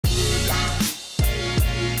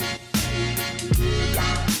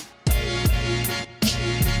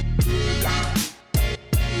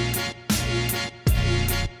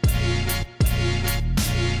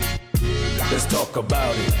talk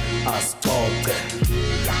about it,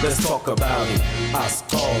 asixoxe. Let's talk about it,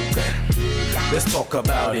 asixoxe. Let's talk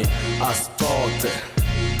about it, asixoxe.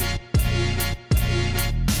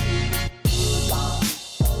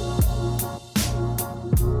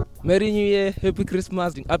 Merry New Year, Happy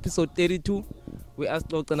Christmas. Episode 32. We asked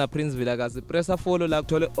Dr. Prince Veli kazi press follow la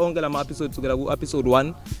kuthole onke lama episodes kusukela ku episode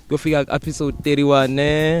 1 kufika ku episode 31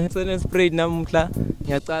 ne sene spread namhla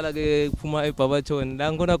ngiyacala ke kuphuma eBabathon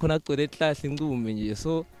la ngona khona agcwele ehlahla incume nje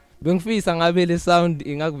so bengifisa ngabe le sound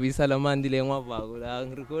ingakuvisa lamandi le ngwavako la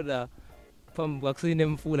ngirecorda phambi kwakusine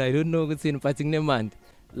emfula I don't know ukuthi but kunemandi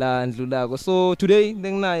la ndlulako so today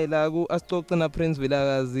nginaye la ku asixoxe Prince Veli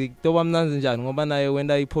kazi kutoba mnanzi njani ngoba naye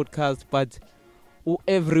wenda I podcast but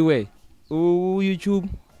everywhere YouTube,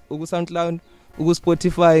 uku SoundCloud, uku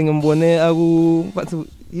Spotify ngimbone bathi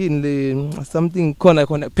yini le something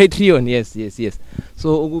khona Patreon yes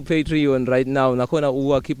so uku Patreon right now nakhona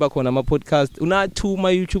uwakhipha khona ama podcast una 2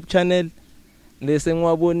 my YouTube channel lese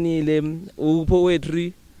ngiwabonile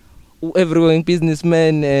Poerty everywhere in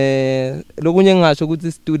businessman lokunye ngisho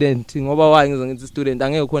ukuthi student ngoba why ngizothi student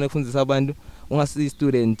angeke khona ukufundisa abantu ungasi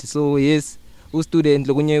student so yes student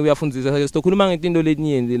lokunye uyafundzisa sitokhuluma ngezinto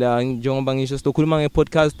letinyenzi la njengoba ngisho sitokhuluma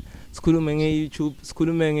ngepodcast sikhulume ngeYouTube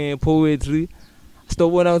sikhulume ngepoetry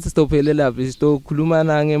sitobona ukuthi sitophele laphi sitokhuluma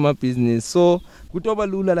nange ma business so kutoba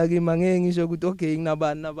lula la kimi ngeke ngisho ukuthi okay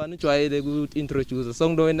nginabani ujwayele ku introduce so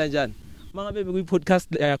ngidowena njani mangabe beku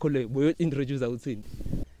podcast yakho le boyo introduce uthini.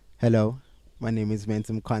 Hello, my name is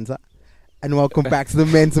Mkhonza. And welcome back to the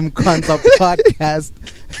Mkhonza podcast.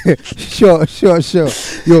 Sure.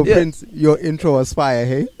 Yo, yeah. Prince, your intro was fire,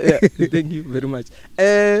 hey? Yeah, thank you very much.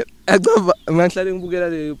 Ngihlale ngibukela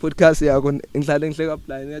le podcast yakho, ngihlale ngihleka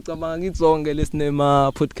apply. Ngiyacabanga ngizonke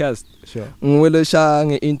lesinema podcast. Sure. Ngiwelesha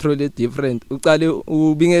ngeintro le different. Uqale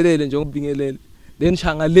ubingelele nje ngibingelele. Then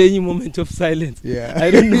shanga lenye moment of silence. Yeah.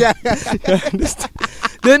 I don't know.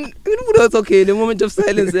 Then it's okay the moment of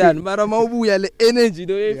silence yani mara mawubuya le energy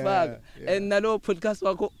lo yefaka and nalo podcast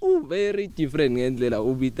wakho very different ngendlela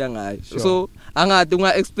ubita ngayo so angade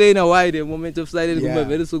unga explain why the moment of silence kumbe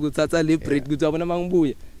very sokuthatha le break ukuthi yabona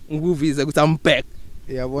mangibuya ngikuvisa ukuthi I'm back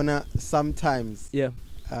yabona sometimes yeah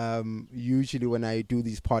usually when I do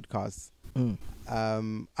these podcasts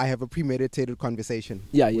I have a premeditated conversation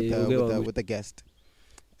with the guest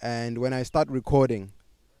and when I start recording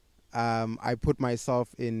I put myself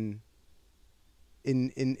in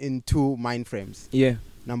 2 mind frames. Yeah.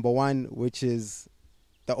 Number 1, which is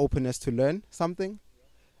the openness to learn something,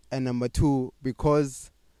 and number 2, because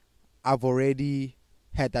I've already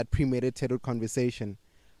had that premeditated conversation,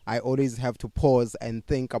 I always have to pause and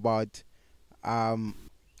think about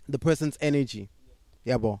the person's energy.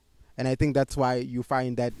 Yeah, bo. And I think that's why you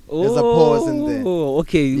find that there's a pause in there. Oh,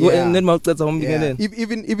 okay. Yeah. And then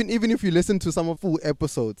Even if you listen to some of full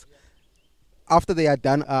episodes, after they are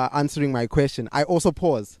done answering my question, I also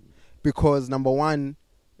pause because number 1,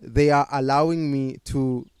 they are allowing me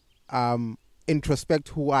to introspect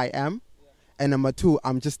who I am, and number 2,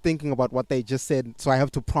 I'm just thinking about what they just said, so I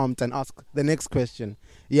have to prompt and ask the next question.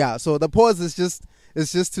 Yeah, so the pause is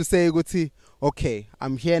just to say, okay,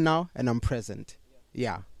 I'm here now and I'm present.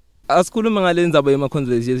 Yeah. Asikhuluma ngalenza ba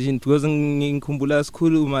conversation because ngikhumbula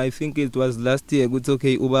sikhuluma I think it was last year ukuthi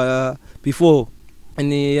okay uba before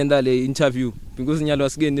ani yenda le interview because nyalo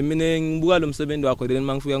asikende mina ngibuka lo msebenzi wakho then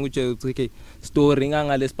mangifika ngutshela ukuthi okay story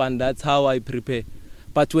ngangale span that's how I prepare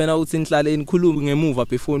but wena uthi nihlale inikhuluma ngemuva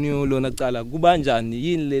before niyo lona cala kuba njani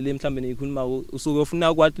yini le mhlambe nikhuluma usuke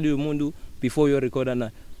ufuna kwathi lo muntu before you record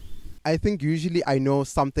na. I think usually I know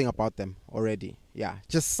something about them already. Yeah,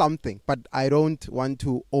 just something, but I don't want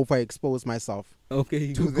to overexpose myself.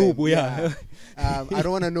 Okay, to them. Yeah. I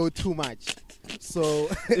don't want to know too much. So,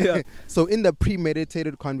 so in the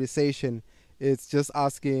premeditated conversation, it's just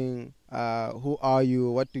asking, who are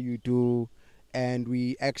you? What do you do? And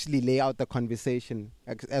we actually lay out the conversation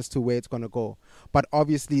as to where it's going to go. But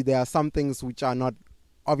obviously, there are some things which are not.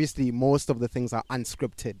 Obviously, most of the things are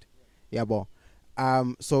unscripted. Yeah, bo.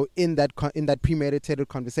 So in that premeditated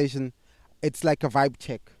conversation, it's like a vibe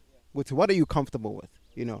check. What are you comfortable with?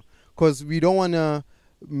 You know, because we don't want to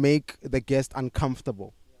make the guest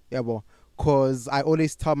uncomfortable. Yeah, because I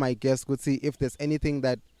always tell my guests, if there's anything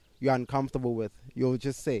that you're uncomfortable with, you'll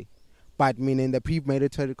just say. But meaning the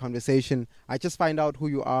premeditated conversation, I just find out who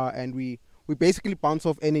you are, and we basically bounce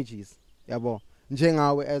off energies. Yeah,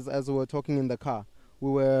 as we were talking in the car,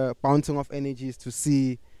 we were bouncing off energies to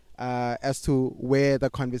see as to where the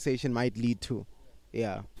conversation might lead to.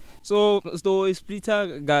 Yeah. So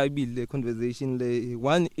splitter gabi le conversation le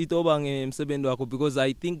one itoba ngemsebenzi wakho because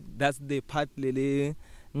I think that's the part lele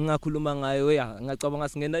ngakhuluma ngayo ya ngacabanga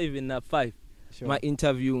singena even na 5 Sure. my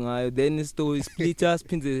interview ngayo then isto splitter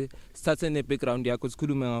siphinde sithathe ne background yakho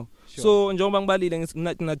sikhulume ngawo. Sure. So njengoba ngibalile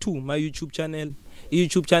ngina two my YouTube channel.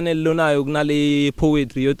 YouTube channel lonayo kunale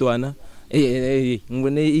poetry yodwana.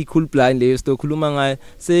 Ngibone i-cool blind leyo sikhuluma ngayo.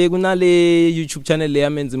 Sekunale YouTube channel leya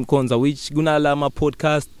Menzi Mkhonza which kunala ama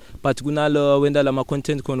podcast but kunalo wenda lama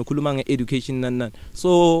content khona ukhuluma nge-education nani.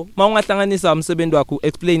 So mawungahlanganisa umsebenzi wakho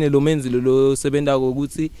explain lo Menzi lo sebenza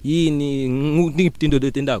ukuthi yini ngiphi into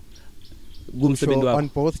letendako kumsebenzi wakho on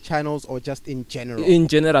both channels or just in general? In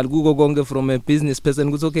general kuko konke from a business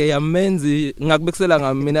person ukuthi okay I'm Menzi ngakubekisela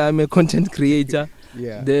ngamina I'm a content creator.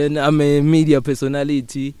 Yeah. Then I'm a media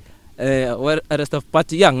personality what other stuff but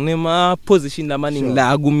nginema position lamaning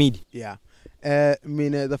la ku media. Yeah.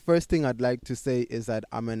 The first thing I'd like to say is that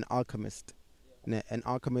I'm an alchemist. An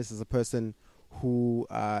alchemist is a person who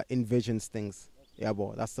envisions things. Yeah,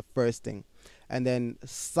 boy, that's the first thing. And then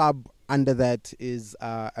sub under that is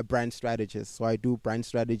a brand strategist. So I do brand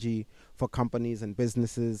strategy for companies and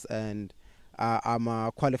businesses, and I'm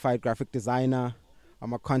a qualified graphic designer.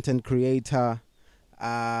 I'm a content creator.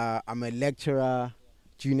 I'm a lecturer,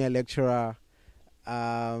 junior lecturer.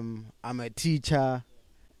 I'm a teacher.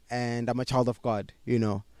 And I'm a child of God, you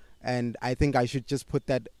know. And I think I should just put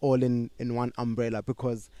that all in one umbrella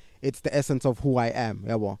because it's the essence of who I am.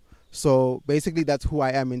 Yeah, well. So basically that's who I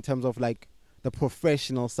am in terms of like the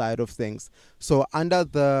professional side of things. So under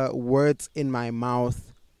the words in my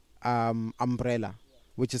mouth umbrella,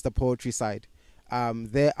 which is the poetry side,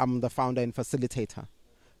 there I'm the founder and facilitator.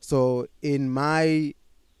 So in my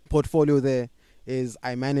portfolio there is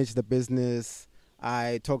I manage the business,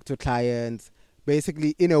 I talk to clients.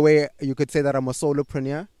 Basically, in a way, you could say that I'm a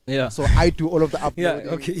solopreneur. Yeah. So I do all of the uploading.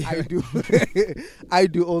 Yeah, okay. I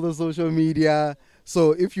do all the social media.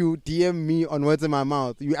 So if you DM me on Words in My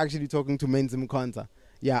Mouth, you're actually talking to Menzi Mkhonza.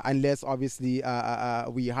 Yeah, unless obviously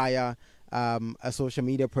we hire a social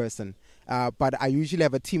media person. But I usually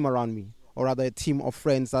have a team around me, or rather a team of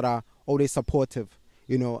friends that are always supportive.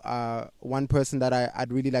 You know, one person that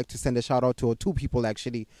I'd really like to send a shout out to, or two people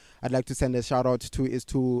actually, I'd like to send a shout out to is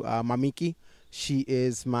to Mamiki.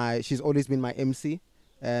 She's always been my MC,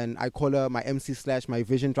 and I call her my MC / my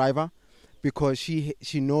vision driver, because she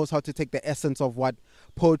knows how to take the essence of what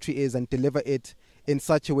poetry is and deliver it in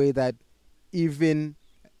such a way that even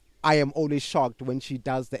I am always shocked when she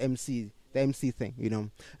does the MC thing, you know.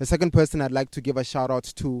 The second person I'd like to give a shout out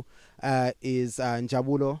to is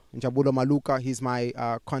Njabulo Maluka. He's my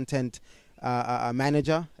content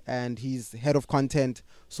manager, and he's head of content.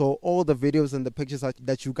 So all the videos and the pictures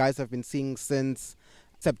that you guys have been seeing since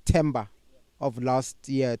September of last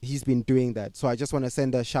year, he's been doing that. So I just want to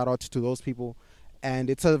send a shout out to those people. And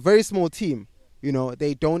it's a very small team, you know.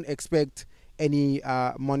 They don't expect any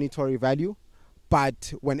monetary value,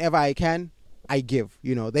 but whenever I can, I give,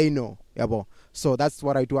 you know. They know. Yabo. So that's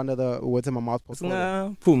what I do under the Words in My Mouth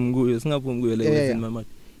portfolio.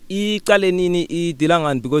 Iqale nini idila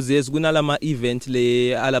ngani because yes kunalama event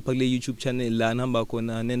le alapha kule YouTube channel la nihamba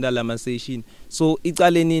khona nenda lama session. So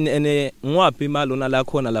iqale nini ene ngwaphi malona la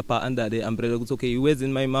khona lapha under the umbrella ukuthi okay Words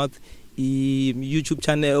in My Mouth YouTube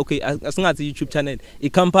channel, okay asingathi YouTube channel I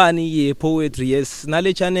company ye poetry, yes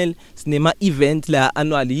nale channel sinema event la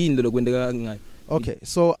annually yini lokwendeka ngayo. Okay,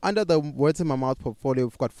 so under the Words in My Mouth portfolio,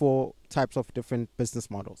 we've got 4 types of different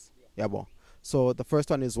business models. Yeah, boy. So the first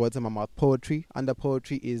one is Words in My Mouth Poetry. Under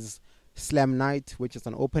poetry is Slam Night, which is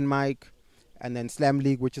an open mic, and then Slam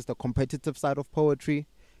League, which is the competitive side of poetry,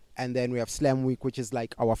 and then we have Slam Week, which is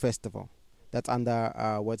like our festival. That's under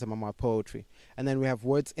Words in My Mouth Poetry. And then we have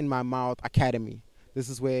Words in My Mouth Academy. This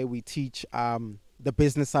is where we teach the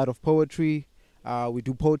business side of poetry. We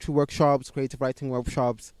do poetry workshops, creative writing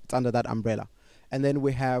workshops. It's under that umbrella. And then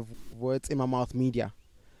we have Words in My Mouth Media.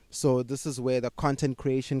 So this is where the content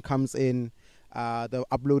creation comes in, the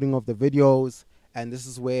uploading of the videos, and this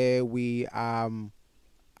is where we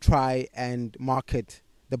try and market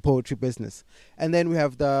the poetry business. And then we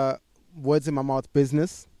have the Words in My Mouth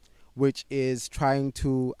business, which is trying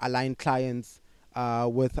to align clients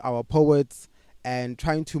with our poets and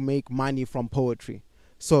trying to make money from poetry.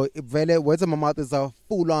 So Veli, Words in My Mouth is a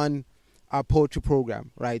full-on poetry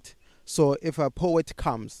program, right? So if a poet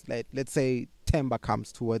comes, like let's say Temba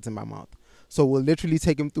comes to Words in My Mouth, so we'll literally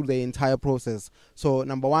take him through the entire process. So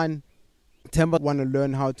number one, Temba want to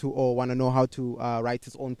learn how to, or want to know how to write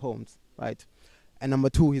his own poems, right? And number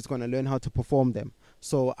two, he's going to learn how to perform them.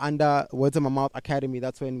 So under Words in My Mouth Academy,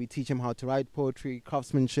 that's when we teach him how to write poetry,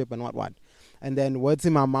 craftsmanship, and what. And then Words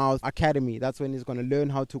in My Mouth Academy, that's when he's going to learn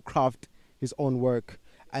how to craft his own work.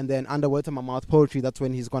 And then under Words in My Mouth Poetry, that's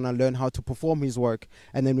when he's going to learn how to perform his work.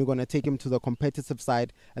 And then we're going to take him to the competitive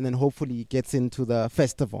side. And then hopefully he gets into the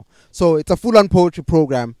festival. So it's a full-on poetry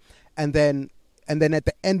program. And then at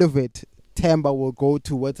the end of it, Temba will go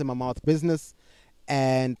to Words in My Mouth Business.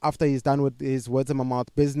 And after he's done with his Words in My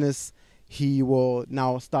Mouth Business, he will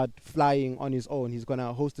now start flying on his own. He's going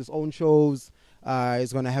to host his own shows.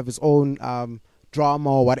 He's going to have his own drama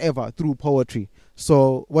or whatever through poetry.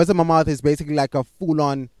 So Words in My Mouth is basically like a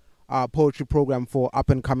full-on poetry program for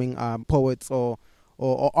up-and-coming poets or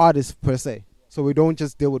artists per se. So we don't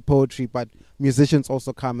just deal with poetry, but musicians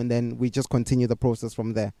also come, and then we just continue the process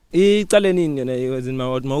from there.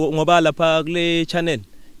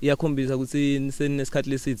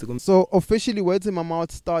 So officially Words in My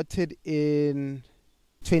Mouth started in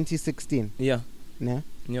 2016. Yeah. Yeah.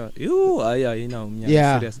 Yeah. You know.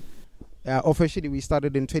 Yeah. Serious. Officially we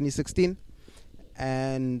started in 2016.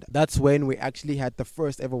 And that's when we actually had the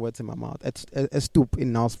first ever Words in My Mouth at Stoop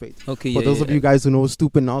in Nelspruit. Okay, For those of you guys who know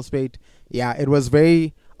Stoop in Nelspruit, it was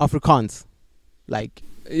very Afrikaans. Like,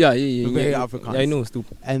 very Afrikaans. I know Stoop.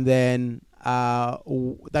 And then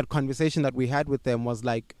that conversation that we had with them was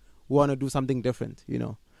like, we want to do something different, you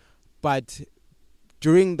know. But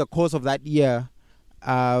during the course of that year,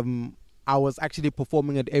 I was actually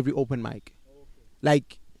performing at every open mic.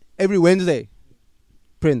 Like, every Wednesday,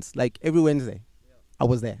 Prince, like every Wednesday. I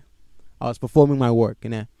was there. I was performing my work, you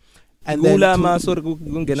know. And then Gulama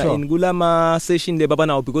session le baba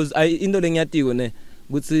now because I into lenyatiko ne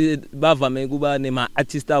ukuthi bavame kuba nema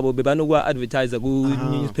artist abo bebanokwa advertiser ku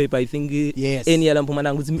newspaper I think any yala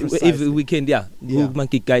Mpumalanga ukuthi every weekend ma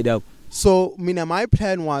gig guide out. So my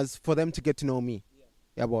plan was for them to get to know me.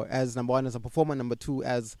 Yeah, boy, as number one, as a performer, number two,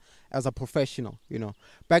 as a professional, you know.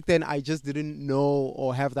 Back then, I just didn't know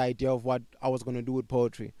or have the idea of what I was going to do with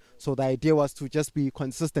poetry. So the idea was to just be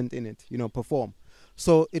consistent in it, you know, perform.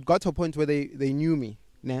 So it got to a point where they knew me,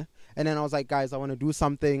 yeah? And then I was like, guys, I want to do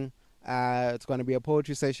something. It's going to be a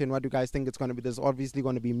poetry session. What do you guys think it's going to be? There's obviously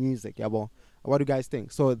going to be music, yeah, boy. What do you guys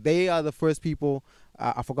think? So they are the first people.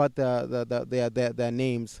 I forgot their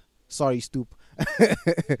names. Sorry, Stoop.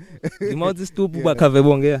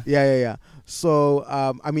 Yeah. So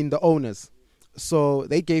I mean the owners. So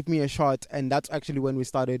they gave me a shot, and that's actually when we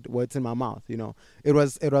started Words in My Mouth. You know, it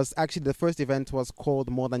was actually the first event was called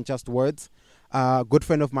More Than Just Words. A good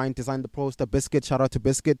friend of mine designed the poster. Biscuit, shout out to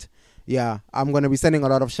Biscuit. Yeah, I'm gonna be sending a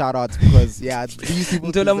lot of shout outs because these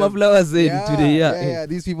people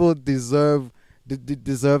these people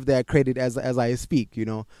deserve their credit as I speak, you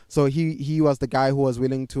know. So he was the guy who was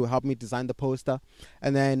willing to help me design the poster,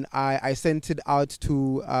 and then I sent it out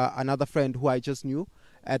to another friend who I just knew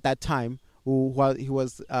at that time, he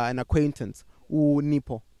was an acquaintance,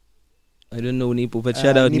 Nipo. I don't know Nipo, but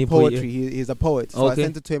shout out Nipo. Poetry. He's a poet. So I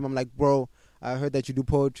sent it to him. I'm like, bro, I heard that you do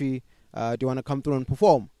poetry. Do you want to come through and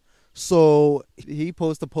perform? So he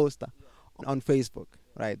posted a poster on Facebook.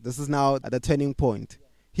 Right. This is now at the turning point.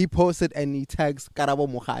 He posted and he tags Karabo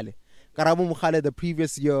Mukhale. Karabo Mukhale the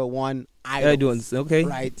previous year won Idols. Okay.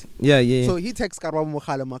 Right. Yeah. So he tags Karabo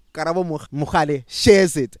Mukhale. Karabo Mukhale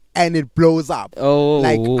shares it and it blows up. Oh.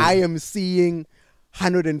 Like I am seeing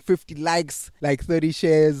 150 likes, like 30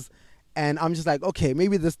 shares. And I'm just like, okay,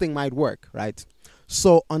 maybe this thing might work. Right.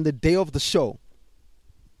 So on the day of the show,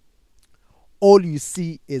 all you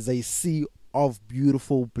see is a sea of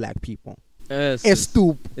beautiful black people. It's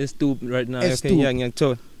Stoop right now.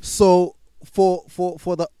 Okay, so for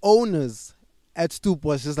the owners at Stoop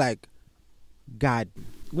was just like, God,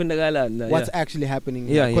 what's actually happening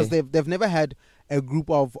here? Because they've never had a group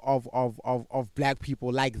of black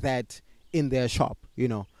people like that in their shop, you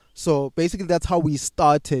know. So basically that's how we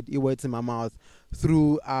started Words in My Mouth,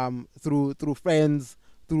 through friends,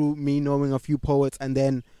 through me knowing a few poets, and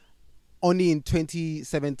then only in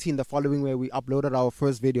 2017, the following year, we uploaded our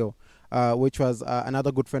first video, which was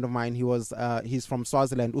another good friend of mine. He's from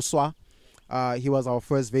Swaziland, Uswa. He was our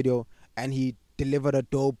first video, and he delivered a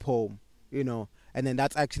dope poem, you know. And then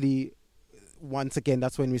that's actually, once again,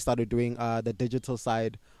 that's when we started doing the digital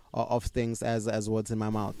side of things as Words in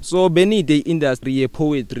My Mouth. So, Benny, the industry,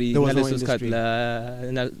 poetry, there was no industry.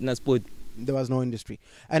 There was no industry.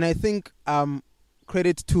 And I think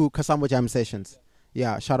credit to Kasambo Jam Sessions.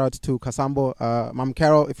 Yeah, shout out to Kasambo, Mam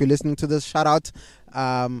Carol, if you're listening to this, shout out.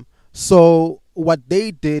 So what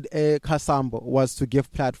they did at Kasambo was to give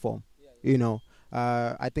platform, you know.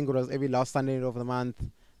 I think it was every last Sunday of the month,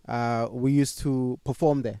 we used to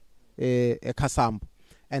perform there, at Kasambo.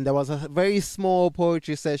 And there was a very small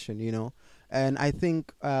poetry session, you know. And I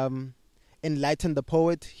think Enlighten the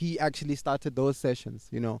Poet, he actually started those sessions,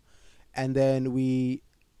 you know. And then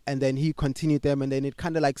he continued them, and then it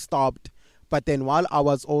kind of like stopped. But then while I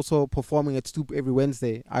was also performing at Stoop every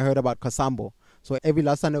Wednesday, I heard about Kasambo. So every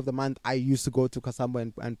last Sunday of the month, I used to go to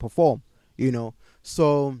Kasambo and perform, you know.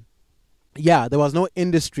 So yeah, there was no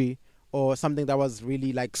industry or something that was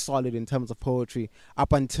really like solid in terms of poetry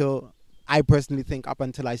up until, I personally think, up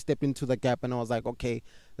until I stepped into the gap and I was like, okay,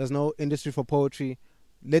 there's no industry for poetry.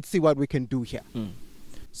 Let's see what we can do here.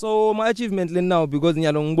 So my achievement now, because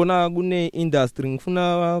nyalo ngibona kune industry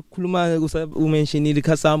ngifuna khuluma umention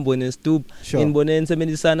iKhasambo ne Stoop, ngibone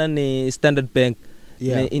nisebenzisana ne Standard Bank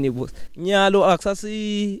ne Inibos. Nyalo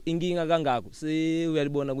akusasi inkinga kangako. Se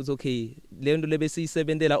uyalibona ukuthi okay, le nto lebe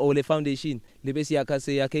siyisebentela or le foundation lebe siyakha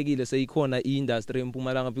seyakhekile seyikhona iindustry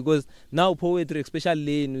eMpumalanga, because now poetry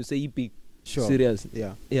especially lenu say big. Sure. Serious.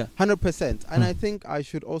 Yeah. 100%. And I think I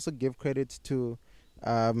should also give credit to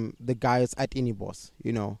the guys at Inibos,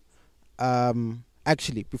 you know.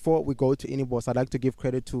 Actually, before we go to Inibos, I'd like to give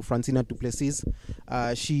credit to Francina Du Plessis.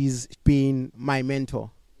 She's been my mentor,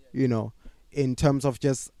 you know, in terms of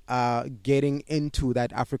just getting into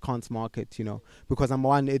that Afrikaans market, you know, because number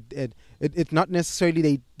one, it's not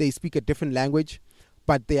necessarily they speak a different language,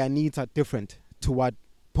 but their needs are different to what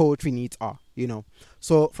poetry needs are, you know.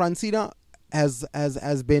 So Francina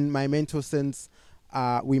has been my mentor since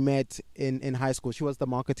we met in high school. She was the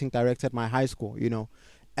marketing director at my high school, you know.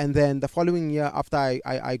 And then the following year after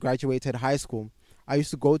I graduated high school, I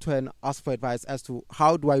used to go to her and ask for advice as to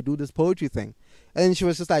how do I do this poetry thing. And she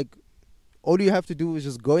was just like, all you have to do is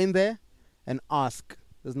just go in there and ask.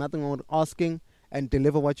 There's nothing wrong with asking, and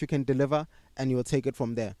deliver what you can deliver, and you'll take it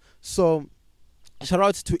from there. So shout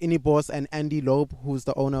out to Inibos and Andy Loeb, who's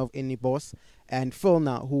the owner of Inibos, and Phil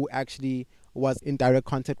now, who actually was in direct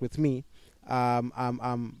contact with me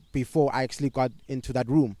before I actually got into that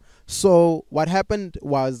room. So what happened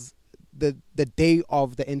was the day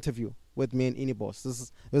of the interview with me and Inibos.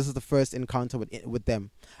 This is the first encounter with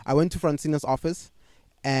them. I went to Francina's office,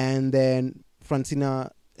 and then Francina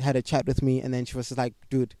had a chat with me, and then she was just like,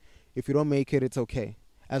 dude, if you don't make it, it's okay,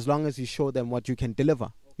 as long as you show them what you can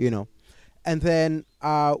deliver, you know. And then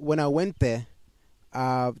when I went there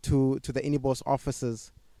to the Inibos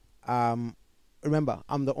offices, remember,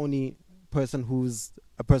 I'm the only person who's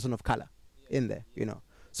a person of color in there, you know.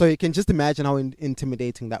 So you can just imagine how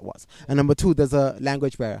intimidating that was. And number two, there's a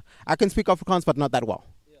language barrier. I can speak Afrikaans, but not that well,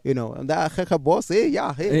 you know. And that boss, yeah,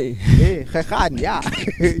 yeah, you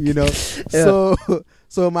know. Yeah. So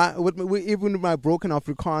even with my broken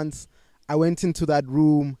Afrikaans, I went into that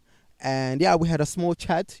room, and yeah, we had a small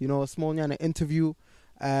chat, you know, a small interview.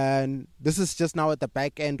 And this is just now at the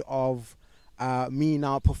back end of me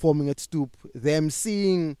now performing at Stoop, them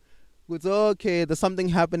seeing, it's okay, there's something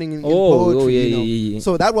happening in poetry, you know. Yeah.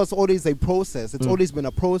 So that was always a process. It's always been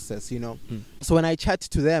a process, you know. So when I chat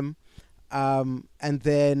to them, and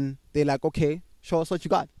then they're like, okay, show us what you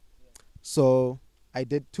got. So I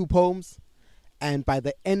did 2 poems, and by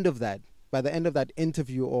the end of that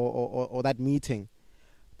interview or that meeting,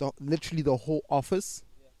 literally the whole office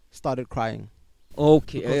started crying.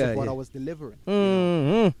 Okay, because of what I was delivering. You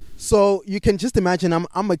know? So you can just imagine,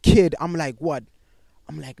 I'm a kid. I'm like, what?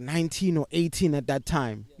 I'm like 19 or 18 at that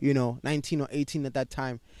time, you know, 19 or 18 at that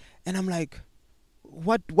time. And I'm like,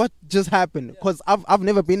 what just happened? Because I've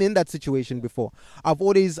never been in that situation before. I've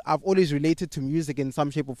always related to music in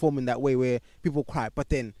some shape or form in that way where people cry. But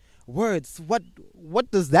then words, what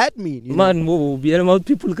does that mean? You Man,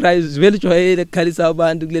 people cry. No.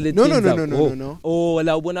 Oh,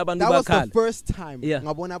 that was the first time. Yeah.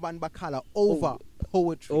 Over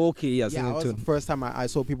poetry. Okay, yes. Yeah, that was the first time I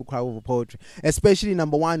saw people cry over poetry. Especially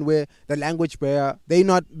number one, where the language barrier,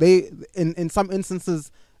 in some instances,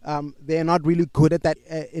 they're not really good at that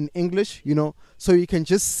in English, you know. So you can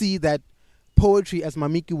just see that poetry, as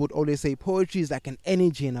Mamiki would always say, poetry is like an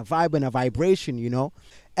energy and a vibe and a vibration, you know.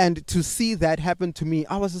 And to see that happen to me,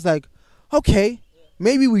 I was just like, okay,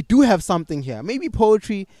 maybe we do have something here. Maybe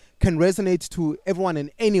poetry can resonate to everyone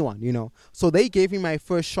and anyone, you know. So they gave me my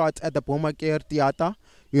first shot at the Poerty Theater,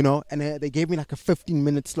 you know, and they gave me like a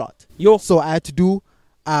 15-minute slot. So I had to do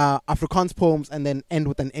Afrikaans poems and then end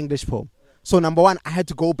with an English poem. So number one, I had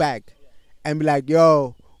to go back and be like,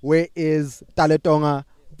 yo, where is Taletonga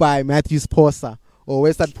by Matthew Sposa? Or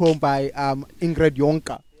where's that poem by Ingrid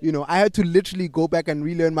Jonker? You know, I had to literally go back and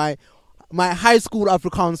relearn my high school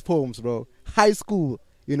Afrikaans poems, bro. High school,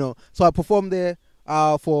 you know. So I performed there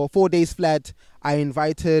for 4 days flat. I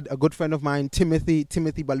invited a good friend of mine, Timothy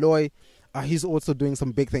Baloy. He's also doing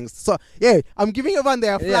some big things. So yeah, I'm giving everyone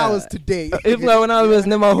their flowers today. If I was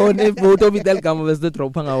never home, if was the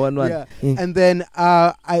one. Yeah. And then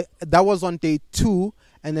that was on day 2,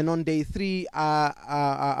 and then on day 3,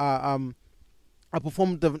 I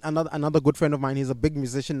performed with another good friend of mine. He's a big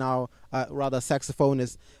musician now, rather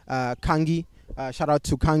saxophonist, Kangi. Shout out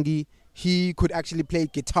to Kangi. He could actually play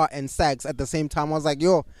guitar and sax at the same time. I was like,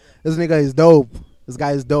 yo, this nigga is dope. This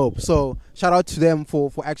guy is dope. So shout out to them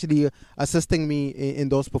for actually assisting me in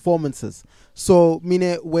those performances. So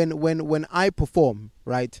Mine, when I perform,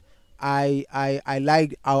 right, I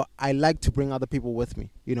like to bring other people with me,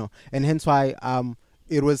 you know, and hence why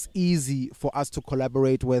it was easy for us to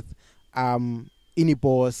collaborate with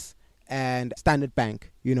Boss and Standard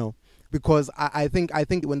Bank, you know, because I think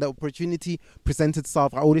when the opportunity presents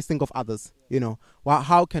itself, I always think of others, you know. Well,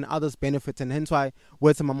 how can others benefit? And hence why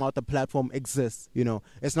Words in My Mouth, the platform exists, you know.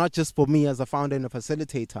 It's not just for me as a founder and a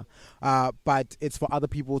facilitator, but it's for other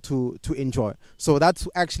people to enjoy. So that's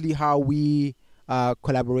actually how we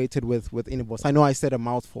collaborated with Boss. I know I said a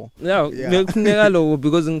mouthful. Yeah.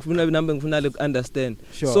 Because ngifuna understand.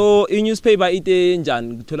 Sure. So in newspaper ite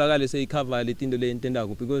njani kutholakala seyicover letindo le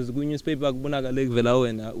intendako because ku newspaper kubonakala kuvela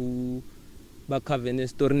wena ba cover ne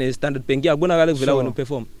story ne Standard Bank yakubonakala kuvela wena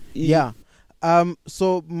perform. Yeah.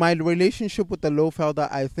 So my relationship with the Lofelder,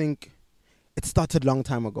 I think it started long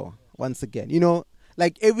time ago. Once again, you know,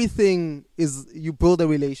 like everything is, you build a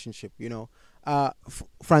relationship, you know.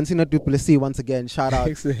 Francina Duplessis, once again, shout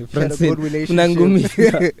out. She had a good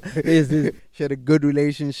relationship. She had a good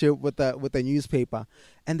relationship with the newspaper.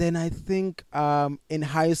 And then I think in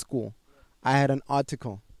high school, I had an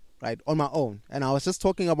article, right, on my own. And I was just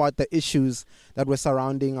talking about the issues that were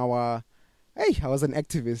surrounding our... Hey, I was an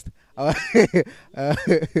activist.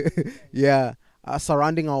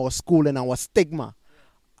 Surrounding our school and our stigma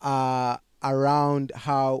around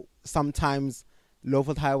how sometimes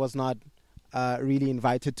Lowfield High was not really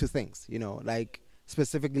invited to things, you know, like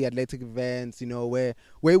specifically athletic events, you know, where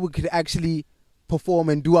we could actually perform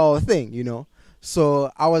and do our thing, you know.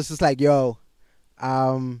 So I was just like, yo,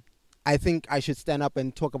 I think I should stand up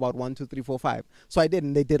and talk about 1, 2, 3, 4, 5. So I did,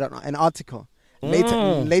 and they did an article.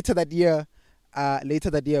 Later that year,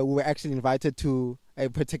 we were actually invited to a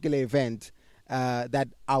particular event that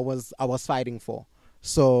I was fighting for.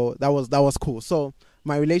 So that was cool. So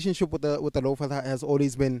my relationship with the Lofelder has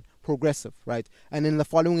always been progressive, right? And in the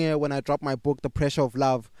following year, when I dropped my book, The Pressure of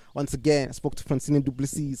Love, once again I spoke to Francine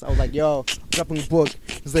Duplessis. I was like, yo, dropping a book.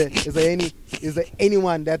 Is there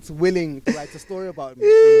anyone that's willing to write a story about me?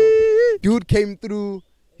 You know? Dude came through,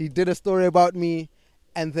 he did a story about me,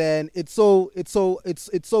 and then it so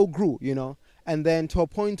grew, you know. And then to a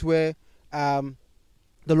point where the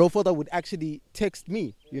Lofelder would actually text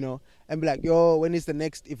me, you know, and be like, yo, when is the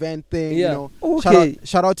next event thing? Yeah. You know, okay.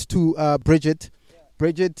 Shout out to Bridget.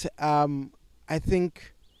 Bridget, I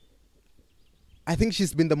think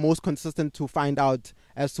she's been the most consistent to find out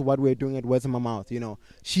as to what we're doing at Words in My Mouth, you know.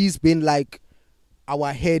 She's been like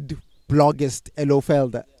our head bloggist,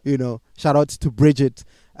 Lofelder, you know. Shout out to Bridget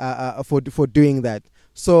for doing that.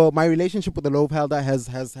 So my relationship with the Lofelder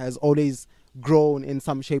has always grown in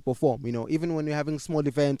some shape or form, you know. Even when we're having small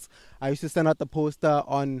events, I used to send out the poster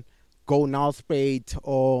on Go Nalspruit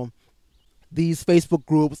or these Facebook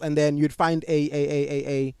groups, and then you'd find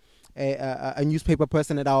a newspaper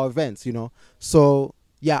person at our events, you know. So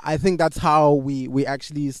yeah, I think that's how we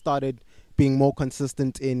actually started being more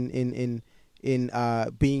consistent in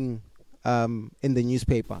being in the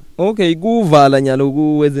newspaper. Okay, kuvala nyalo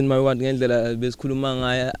ku Words in My Mouth ngendlela besikhuluma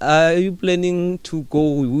ngayo. Are you planning to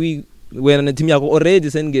go when team yakho already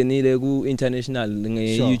sengenile ku international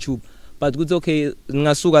nge YouTube, but kuthi okay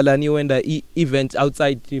ngasuka lani wenda event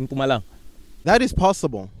outside Mpumalanga? That is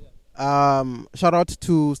possible. Shout out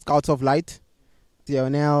to Scouts of Light,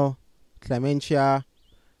 Dionel, Clementia,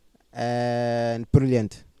 and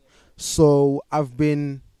Brilliant. So I've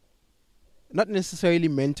been not necessarily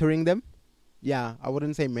mentoring them. Yeah, I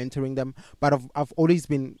wouldn't say mentoring them, but I've always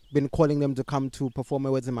been calling them to come to perform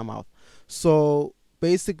Words in My Mouth. So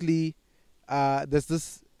basically, there's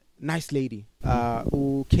this nice lady,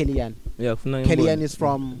 Kellyanne. Yeah, Kellyanne is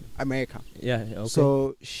from America. Yeah, okay.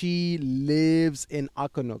 So she lives in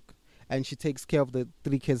Akonuk, and she takes care of the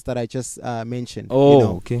 3 kids that I just mentioned. Oh, you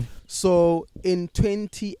know? okay. So in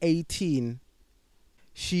 2018,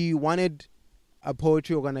 she wanted a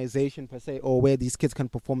poetry organization per se, or where these kids can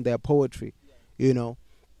perform their poetry, you know.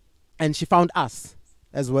 And she found us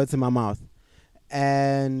as Words in My Mouth.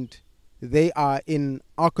 And they are in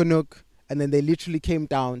Akonuk, and then they literally came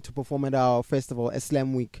down to perform at our festival,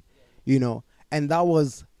 Slam Week, you know. And that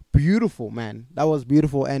was beautiful, man. That was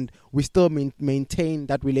beautiful. And we still maintain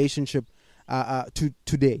that relationship to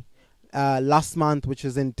today. Last month, which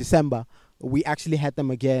is in December, we actually had them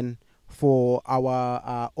again for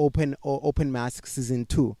our open mask season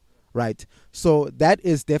 2 right? So that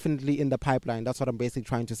is definitely in the pipeline. That's what I'm basically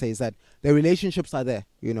trying to say, is that the relationships are there,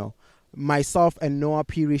 you know. Myself and Noah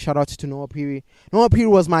Piri, shout out to Noah Piri. Noah Piri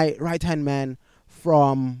was my right-hand man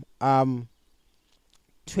from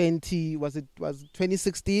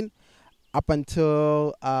 2016 up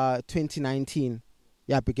until 2019.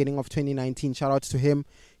 Yeah, beginning of 2019. Shout out to him.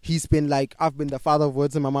 He's been like, I've been the father of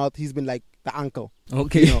words in my mouth. He's been like the uncle.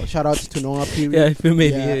 Okay. You know, shout out to Noah Piri. Yeah,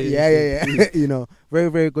 familiar. Yeah. You know,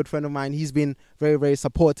 very, very good friend of mine. He's been very, very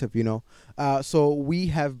supportive, you know. So we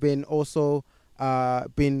have been also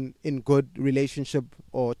been in good relationship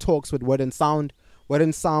or talks with Word and Sound. Word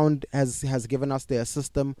and Sound has given us their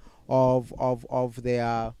system of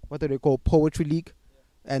their, what do they call, Poetry League.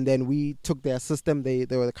 And then we took their system. They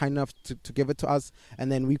were kind enough to give it to us,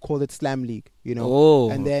 and then we called it Slam League, you know.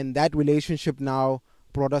 Oh. And then that relationship now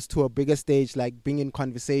brought us to a bigger stage, like being in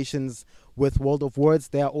conversations with World of Words.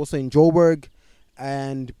 They are also in Joburg,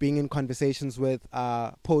 and being in conversations with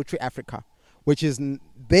Poetry Africa, which is,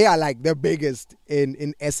 they are like the biggest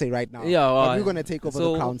in SA right now. Yeah, but we're gonna take over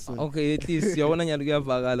the crown soon. Okay, at least yabona nyalo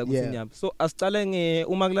kuyavakala kusinyapha. So asicale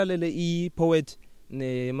uma kulalele i-poet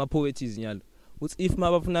ne-ma-poeties nyalo. If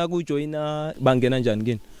mabafuna kujoina bangena njani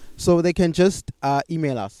kini? So they can just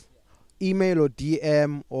email us. Email or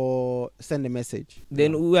DM or send a message.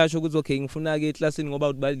 Then uyasho ukuthi okay ngifuna ke classini ngoba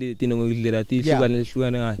ubalulekile ngokudlela tihlukane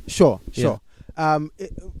ngayo. Sure.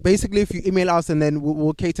 Basically, if you email us, and then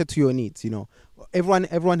we'll cater to your needs, you know.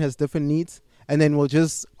 Everyone has different needs, and then we'll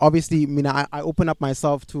just, obviously, I open up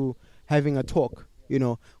myself to having a talk, you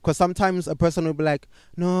know, because sometimes a person will be like,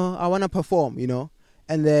 no, I want to perform, you know,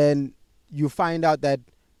 and then you find out that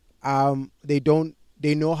they know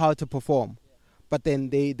how to perform, but then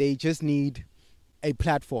they just need a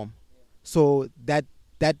platform, so that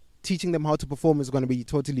teaching them how to perform is going to be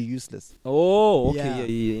totally useless. Oh, okay.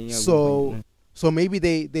 Yeah. So maybe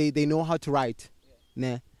they know how to write,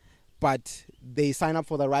 nah, but they sign up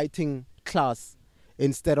for the writing class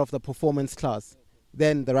instead of the performance class.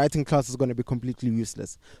 Then the writing class is going to be completely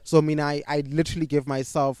useless. So I literally give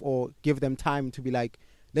myself or give them time to be like,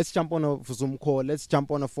 let's jump on a Zoom call, let's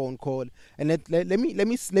jump on a phone call, and let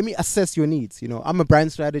me assess your needs. You know, I'm a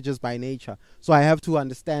brand strategist by nature, so I have to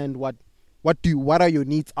understand what are your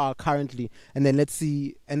needs are currently, and then let's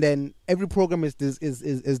see. And then every program is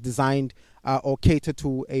designed or catered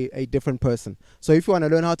to a different person. So if you want to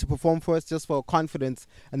learn how to perform first, just for confidence,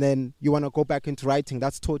 and then you want to go back into writing,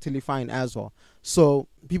 that's totally fine as well. So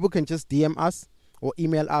people can just DM us or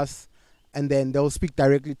email us, and then they'll speak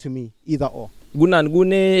directly to me, either or.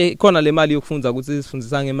 Khona le mali yokufundza ukuthi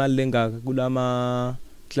sifundisa ngemali lengaka kulama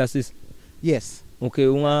classes. Yes. Okay,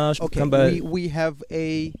 we have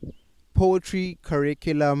a poetry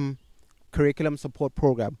curriculum support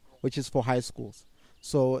program, which is for high schools.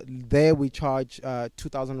 So there we charge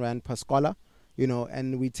 2,000 Rand per scholar, you know,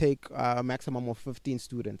 and we take a maximum of 15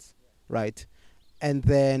 students, right? And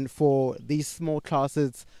then for these small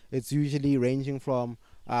classes, it's usually ranging from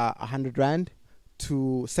 100 Rand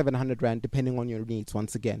to 700 Rand, depending on your needs,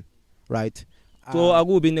 once again, right? So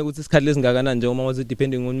akubi nekuthi isikhathi lesingakanani nje uma wathi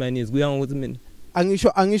depending on my needs kuya ngokuthi mina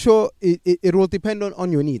Angisho it will depend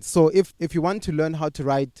on your needs. So if you want to learn how to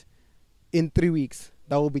write in 3 weeks,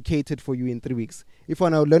 that will be catered for you in 3 weeks. If you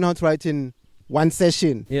want to learn how to write in one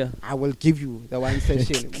session, I will give you the one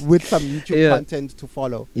session with some YouTube content to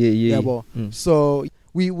follow. So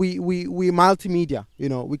we multimedia, you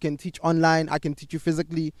know, we can teach online, I can teach you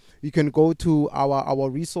physically, you can go to our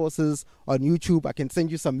resources on YouTube, I can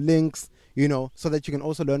send you some links, you know, so that you can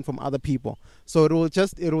also learn from other people. So it will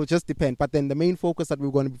just depend. But then the main focus that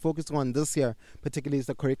we're going to be focusing on this year particularly is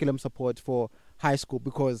the curriculum support for high school,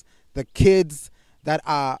 because the kids that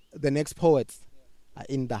are the next poets are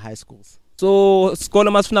in the high schools. So skole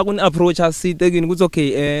masifuna kuni approach asite kini kuthi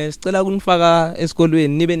okay sicela kunifaka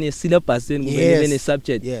esikolweni nibe ne syllabus nibe ne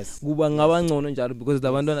subject kuba ngaba ngcono njalo, because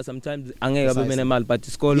abantwana sometimes angeke babe nemali, but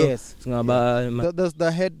isikolo singaba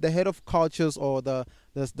the head of cultures or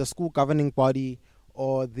the school governing body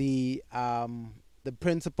or the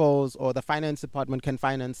principals or the finance department can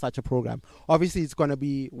finance such a program. Obviously it's going to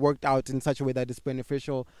be worked out in such a way that it's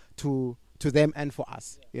beneficial to them and for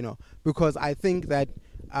us, you know, because I think that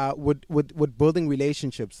with building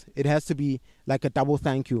relationships, it has to be like a double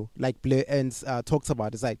thank you, like Blair Ends talks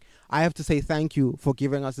about. It's like, I have to say thank you for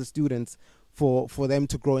giving us the students for them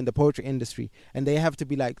to grow in the poetry industry, and they have to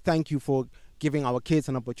be like, thank you for giving our kids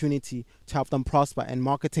an opportunity to help them prosper and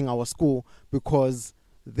marketing our school, because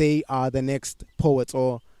they are the next poets,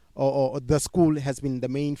 or the school has been the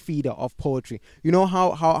main feeder of poetry. You know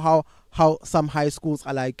how some high schools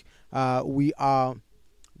are like, we are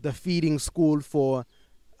the feeding school for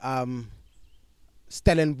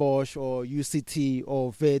Stellenbosch or UCT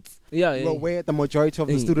or Wits, Yeah, where the majority of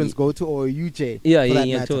the students go to, or UJ.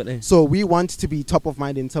 Totally. So we want to be top of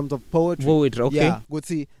mind in terms of poetry. Okay. Yeah, good.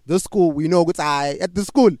 See, the school we know. Good. At the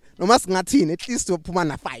school, no mas ngatin at least to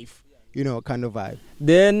pumana 5. You know, kind of vibe.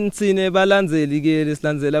 Then sine balandzeli ke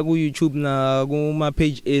lesilandzela ku YouTube na kuma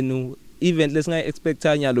page enu. Event lesinga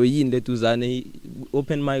expecta nyalo yini letuzane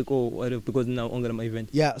open mic or whatever, because now on my event.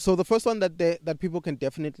 Yeah, so the first one that people can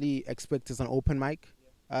definitely expect is an open mic.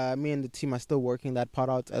 Me and the team are still working that part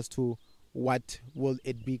out as to what will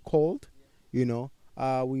it be called. You know,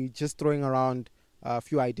 we just throwing around a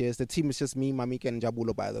few ideas. The team is just me, Mamik, and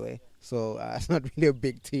Jabulo, by the way. So it's not really a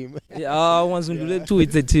big team. Yeah, once we do that too,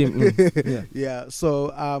 it's a team. Yeah.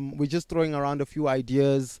 So we're just throwing around a few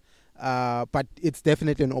ideas. But it's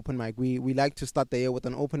definitely an open mic. We like to start the year with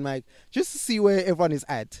an open mic just to see where everyone is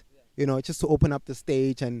at, you know, just to open up the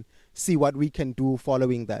stage and see what we can do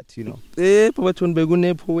following that, you know. Phakathi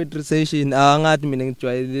bekune poetry session angathi mina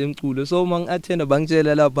ngijwayele umculo, so mangathena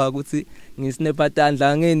bangitshela lapha ukuthi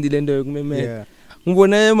ngisinepatandla ngendi lento yokumemela.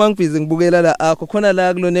 Ngibona mangibhizi ngibukela la akho khona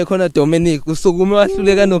la kulone khona Dominic usukume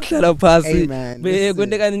wahluleka nokuhlala phasi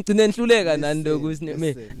kwente kanti ngicine nihluleka nani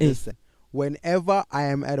lokusineme. Whenever I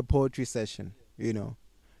am at a poetry session, you know,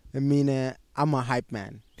 I mean, I'm a hype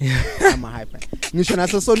man. I'm a hype man.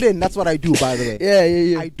 That's what I do, by the way.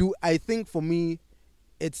 Yeah. I think for me,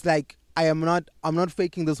 it's like I'm not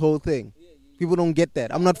faking this whole thing. People don't get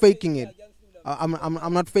that. I'm not faking it.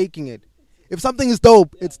 I'm not faking it. If something is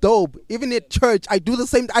dope, it's dope. Even at church, I do the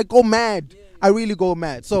same. I go mad. I really go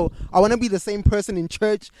mad. So I want to be the same person in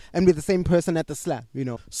church and be the same person at the slam, you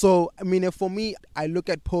know. So I mean, for me, I look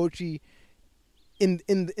at poetry in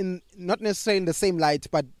not necessarily in the same light,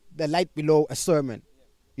 but the light below a sermon,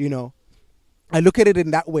 you know. I look at it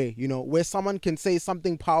in that way, you know, where someone can say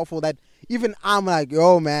something powerful that even I'm like,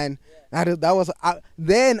 yo, man, that was.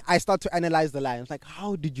 Then I start to analyze the lines. Like,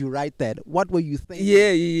 how did you write that? What were you thinking?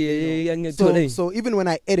 Yeah. So even when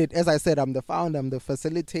I edit, as I said, I'm the founder, I'm the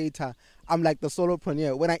facilitator, I'm like the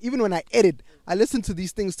solopreneur. When I edit, I listen to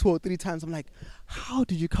these things 2 or 3 times. I'm like, how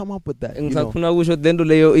did you come up with that? You know? And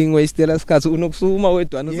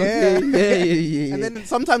then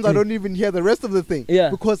sometimes I don't even hear the rest of the thing. Yeah.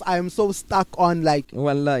 Because I am so stuck on like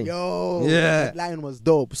one line. That line was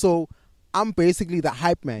dope. So I'm basically the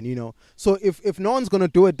hype man, you know. So if no one's gonna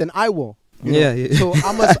do it, then I will. You know? So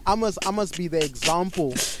I must be the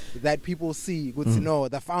example that people see. Good to know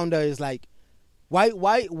the founder is like, why?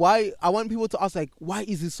 I want people to ask like, why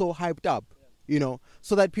is he so hyped up? You know,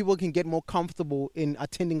 so that people can get more comfortable in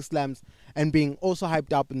attending slams and being also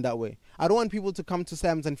hyped up in that way. I don't want people to come to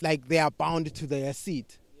slams and like they are bound to their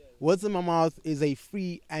seat. Words in My Mouth is a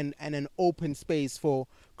free and an open space for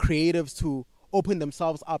creatives to open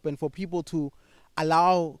themselves up and for people to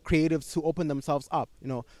allow creatives to open themselves up, you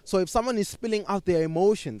know. So if someone is spilling out their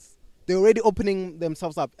emotions, they're already opening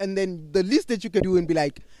themselves up. And then the least that you can do and be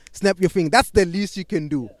like, snap your finger. That's the least you can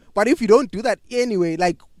do. But if you don't do that anyway,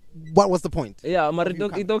 like, what was the point? Yeah, what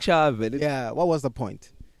was the point?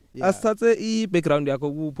 Asithathe i-background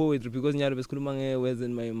yakho ku-poetry because nyalo besikhuluma nge-words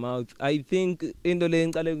in my mouth. I think into le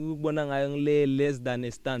ngicale ukubona ngayo ngile less than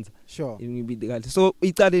a stanza. Sure. Ngibide kahle. So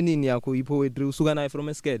icale nini yakho i-poetry usuka nayo from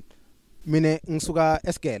Eskele? Mine ngisuka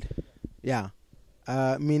Eskele. Yeah.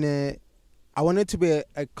 Mine I wanted to be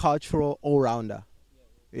a cultural all-rounder.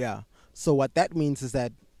 Yeah. So what that means is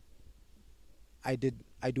that I do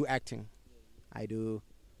acting. I do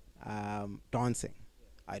dancing.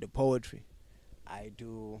 I do poetry. I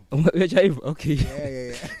do. Okay.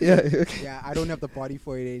 Yeah. Okay. Yeah, I don't have the body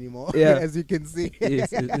for it anymore. Yeah. As you can see.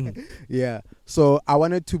 Yes. Yeah. So I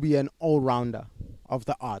wanted to be an all-rounder of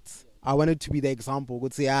the arts. I wanted to be the example.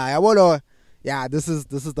 Would say, this is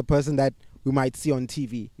the person that we might see on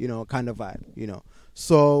TV, you know, kind of vibe, you know.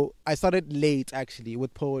 So I started late actually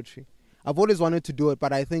with poetry. I've always wanted to do it,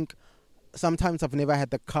 but I think sometimes I've never had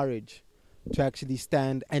the courage to actually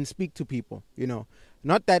stand and speak to people, you know.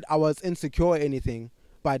 Not that I was insecure or anything,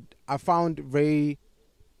 but I found in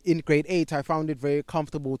grade 8, I found it very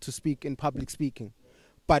comfortable to speak in public speaking.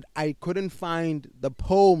 But I couldn't find the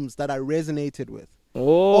poems that I resonated with. Oh.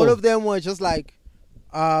 All of them were just like,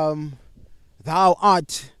 thou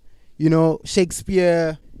art, you know,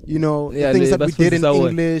 Shakespeare, you know, the things that we did in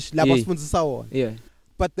English. Yeah.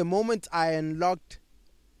 But the moment I unlocked,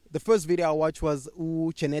 the first video I watched was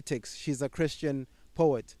Genetics. She's a Christian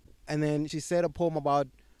poet. And then she said a poem about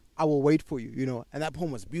I Will Wait For You, you know. And that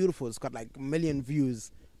poem was beautiful. It's got like 1 million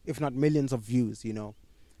views, if not millions of views, you know.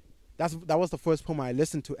 That was the first poem I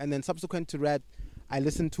listened to. And then subsequent to that, I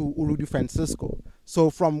listened to Urudu Francisco. So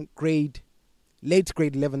from late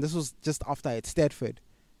grade 11, this was just after I had Stedford,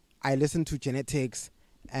 I listened to Genetics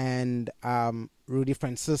and Rudy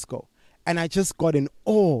Francisco, and I just got in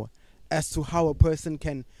awe as to how a person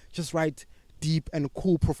can just write deep and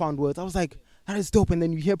cool, profound words. I was like, that is dope. And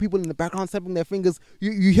then you hear people in the background snapping their fingers.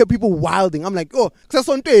 You hear people wilding. I'm like, oh,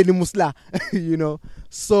 you know.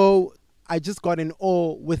 So I just got in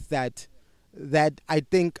awe with that. That I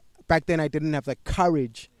think back then I didn't have the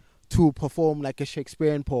courage to perform like a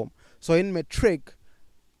Shakespearean poem. So in matric,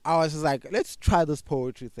 I was just like, let's try this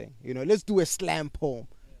poetry thing. You know, let's do a slam poem.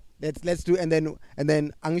 Let's do, and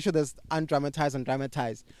then I'm sure there's undramatized and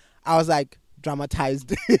dramatized. I was like,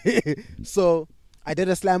 dramatized. So I did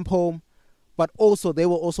a slam poem, but also they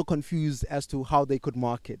were also confused as to how they could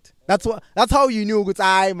mark it. That's how you knew it's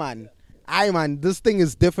man, this thing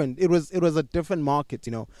is different. It was a different market,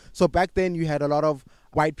 you know. So back then you had a lot of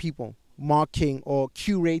white people marking or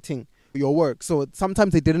curating your work. So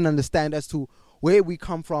sometimes they didn't understand as to where we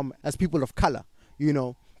come from as people of color, you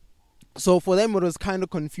know. So for them it was kind of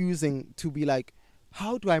confusing to be like,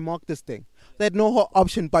 how do I mark this thing? They had no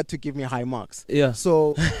option but to give me high marks. Yeah.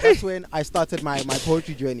 So that's when I started my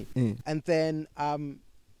poetry journey. And then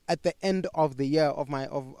at the end of the year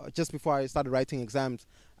just before I started writing exams,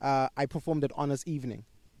 I performed at Honors Evening,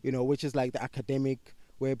 you know, which is like the academic,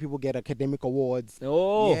 where people get academic awards.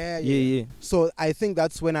 Oh, yeah. So I think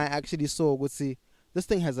that's when I actually saw, this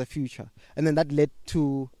thing has a future. And then that led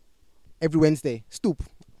to every Wednesday, Stoop.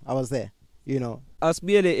 I was there, you know.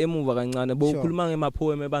 Asibiyele emuva kancane bowukhuluma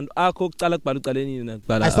ngemapoem ebantu akho okucala kubhala uqaleni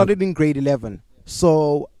nakubhala. I started in grade 11.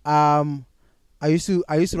 So I used to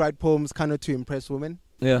write poems kind of to impress women.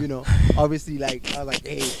 Yeah. You know, obviously, like, I was like,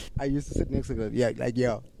 hey, I used to sit next to them. Yeah, like,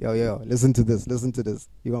 yo, listen to this.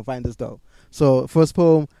 You're going to find this dope. So first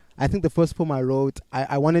poem, I think the first poem I wrote,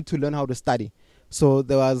 I wanted to learn how to study. So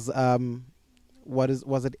there was,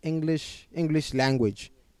 was it English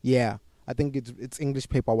language? Yeah, I think it's English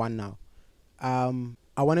paper 1 now.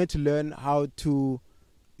 I wanted to learn how to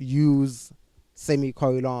use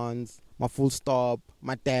semicolons, my full stop,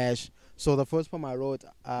 my dash. So the first poem I wrote,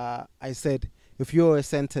 I said, if you're a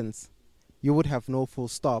sentence, you would have no full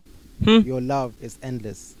stop. Your love is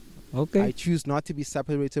endless. Okay. I choose not to be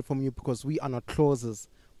separated from you because we are not clauses,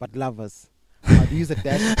 but lovers. I'd use a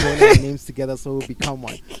dash to join our names together so we become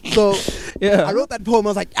one. So yeah, I wrote that poem. I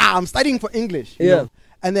was like, I'm studying for English. You know?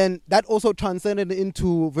 And then that also transcended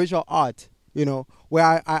into visual art, you know,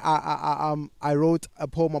 where I wrote a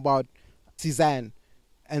poem about Cezanne.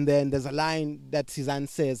 And then there's a line that Cezanne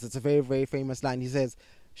says, it's a very, very famous line. He says,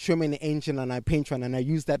 show me an angel and I paint one. And I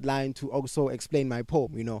used that line to also explain my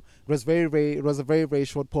poem, you know. It was a very, very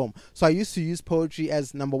short poem. So I used to use poetry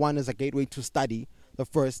as, number one, as a gateway to study, the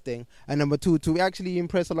first thing. And number two, to actually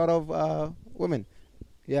impress a lot of women.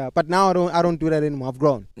 Yeah, but now I don't do that anymore. I've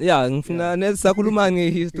grown. Yeah, ngifuna nesakhuluma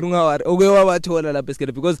ngehistory ngawari okwewawathola lapha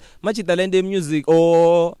esikele because much talent in music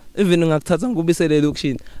or even ngakuthatha ngubisele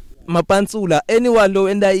lokushini. Mapansula anyone lo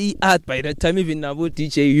enda art by that time even nabo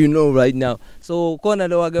DJ you know right now. So khona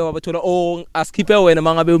lo wake wabathola oh asikhiphe wena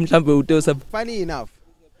mangabe mhlambe utosa. Funny enough,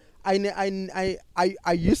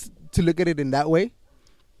 I used to look at it in that way,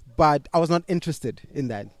 but I was not interested in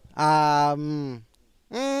that.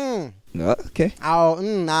 No, okay.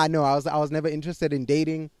 No, I was never interested in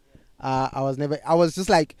dating. I was just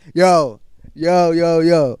like, yo, you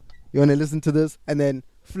wanna listen to this? And then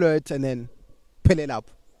flirt and then pull it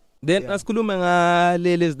up. Then asikhuluma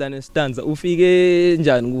ngalezi than stanza ufike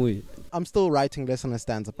njani kuye? I'm still writing Less Than a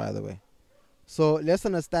Stanza, by the way. So Less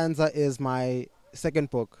Than a Stanza is my second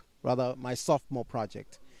book, rather my sophomore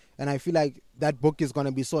project. And I feel like that book is going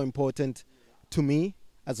to be so important to me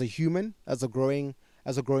as a human, as a growing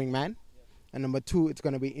man. And number two, it's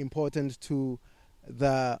going to be important to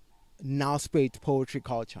the now spate poetry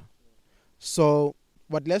culture. So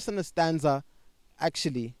what Less Than a Stanza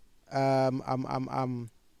actually, I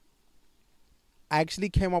actually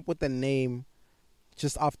came up with the name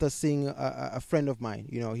just after seeing a friend of mine.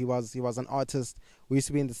 You know, he was an artist. We used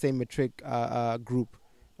to be in the same matric group.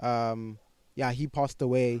 He passed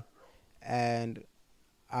away, and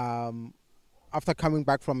after coming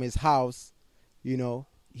back from his house, you know,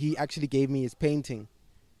 he actually gave me his painting,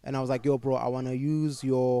 and I was like, "Yo, bro, I want to use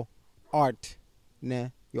your art,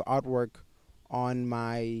 your artwork on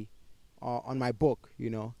my book," you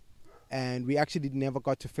know. And we actually never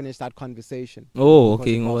got to finish that conversation. Oh,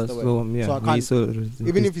 okay. So I can't,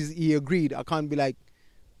 even if he agreed, I can't be like,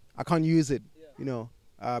 I can't use it, you know,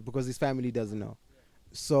 because his family doesn't know.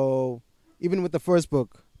 So even with the first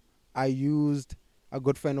book, I used a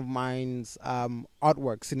good friend of mine's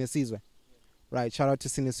artwork, Sinesizwe. Right. Shout out to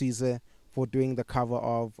Sinesizwe for doing the cover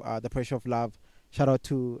of The Pressure of Love. Shout out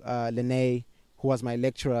to Lene, who was my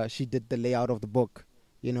lecturer. She did the layout of the book.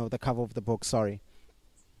 you know, the cover of the book. Sorry.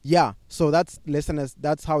 Yeah, so that's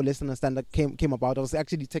how Listener Stanza came about. I was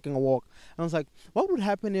actually taking a walk and I was like, what would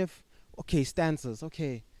happen if, okay, stanzas,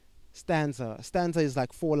 okay, stanza is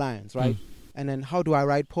like 4 lines, right? And then how do I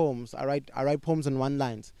write poems? I write poems in 1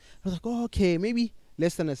 line. I was like, oh, okay, maybe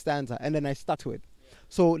less than a stanza, and then I stuck to it.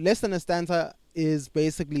 So less than a stanza is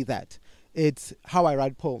basically that. It's how I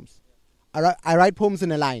write poems. I write poems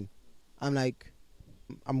in a line. I'm like,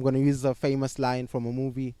 I'm gonna use a famous line from a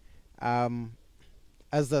movie.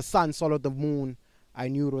 As the sun followed the moon, I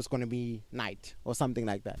knew it was going to be night or something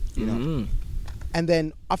like that, you know. And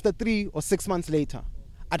then after 3 or 6 months later,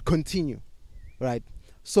 I'd continue, right?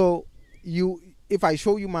 So if I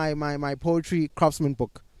show you my poetry craftsman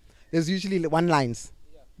book, there's usually 1 lines.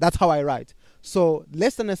 That's how I write. So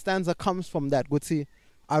less than a stanza comes from that. Good see,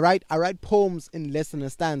 I write poems in less than a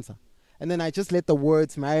stanza, and then I just let the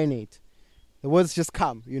words marinate. The words just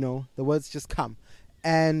come, you know. The words just come.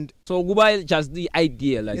 And so Gubai just the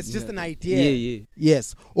idea, like it's just an idea. Yeah.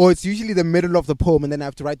 Yes. Or it's usually the middle of the poem and then I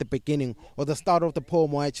have to write the beginning, or the start of the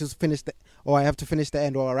poem, or I just finish or I have to finish the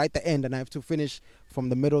end, or I write the end and I have to finish from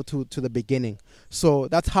the middle to the beginning. So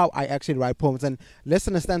that's how I actually write poems. And Less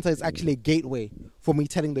Than a Stanza is actually a gateway for me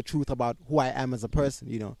telling the truth about who I am as a person,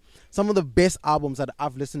 you know. Some of the best albums that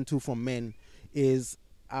I've listened to from men is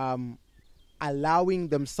allowing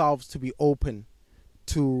themselves to be open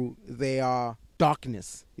to their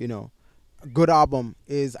darkness, you know. A good album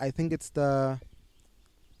is, I think it's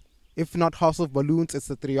if not House of Balloons, it's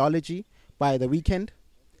the Trilogy by The Weeknd.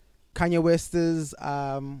 Kanye West's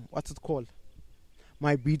what's it called?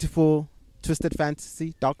 My Beautiful Twisted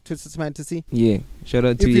Fantasy, Dark Twisted Fantasy. Yeah, shout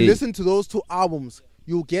out to you listen to those 2 albums,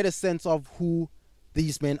 you'll get a sense of who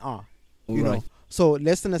these men are, you know. So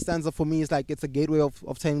Less Than a Stanza for me is like, it's a gateway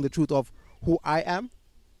of telling the truth of who I am,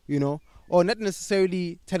 you know, or not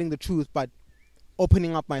necessarily telling the truth, but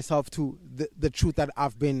opening up myself to the truth that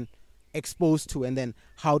I've been exposed to, and then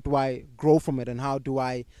how do I grow from it, and how do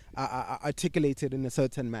I articulate it in a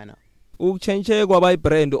certain manner. Ukuchange kwaba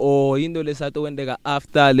brand or into lesato wendeka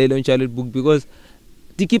after le launch le book, because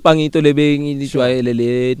tikipa ngito lebe ngilishwayele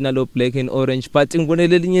le nalo black and orange, but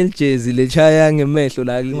ngibonele linye lijezi lechaya ngemehlo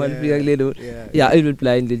la ngifika kulelo I will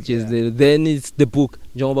blind lijezi, then it's the book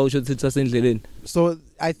njengoba usho ukuthi sasendleleni. So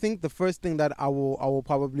I think the first thing that I will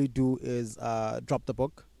probably do is drop the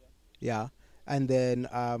book, and then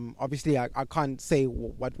obviously I can't say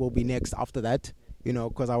what will be next after that, you know,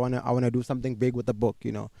 because I wanna do something big with the book,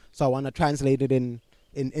 you know. So I wanna translate it in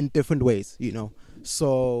different ways, you know.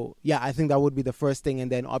 So yeah, I think that would be the first thing,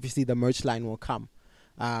 and then obviously the merch line will come.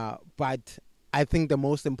 But I think the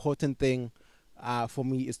most important thing for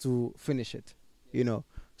me is to finish it, you know.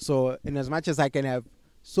 So in as much as I can have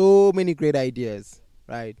so many great ideas,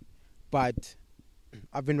 right? But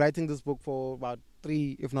I've been writing this book for about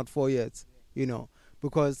 3, if not 4 years, you know,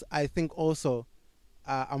 because I think also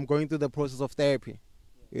I'm going through the process of therapy,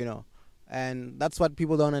 you know, and that's what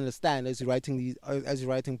people don't understand as you're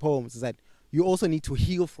writing poems, is that you also need to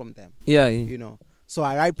heal from them. Yeah. You know, so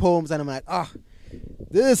I write poems and I'm like,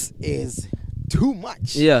 this is too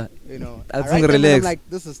much. Yeah. You know, I think I'm like,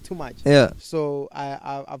 this is too much. Yeah. So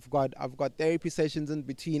I've got therapy sessions in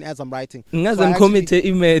between as I'm writing. As I'm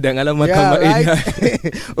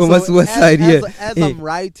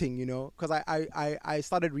writing, you know, because I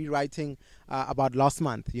started rewriting about last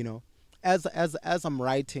month, you know. As I'm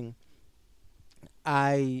writing,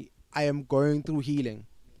 I am going through healing,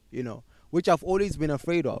 you know, which I've always been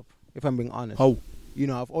afraid of, if I'm being honest. How? You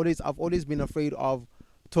know, I've always been afraid of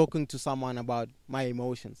talking to someone about my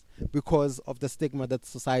emotions because of the stigma that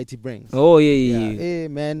society brings. Oh yeah. Hey,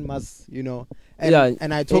 man must, you know.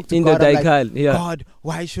 And I talk to in God, the I'm like, yeah. God,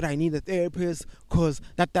 why should I need a therapist? Cause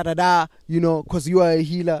you know, cause you are a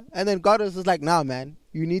healer. And then God is just like, nah, man,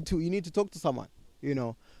 you need to talk to someone, you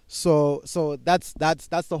know. So that's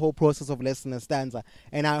the whole process of Less Than a Stanza.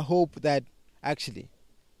 And I hope that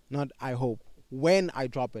when I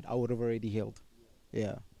drop it, I would have already healed.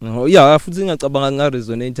 Yeah. Oh yeah, futhi ngicabanga nga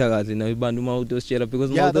resonate kahle na abantu uma utositshela, because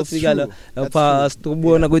uma utofika lapha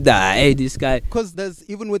sitobona ukuthi hey this guy, because there's,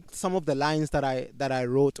 even with some of the lines that I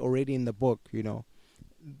wrote already in the book, you know,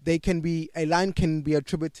 a line can be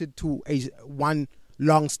attributed to one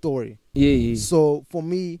long story. Yeah. So for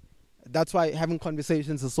me, that's why having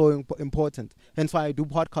conversations is so important. Hence why I do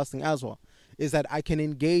podcasting as well, is that I can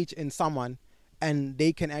engage in someone and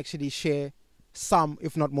they can actually share some,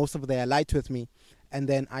 if not most of their light with me. And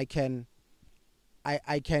then I can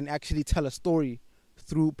actually tell a story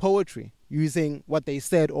through poetry using what they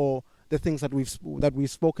said or the things that we've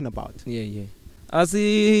spoken about. Yeah.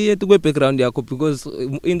 Asiyethi kwe background yakho because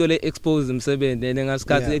into le expose umsebenzi and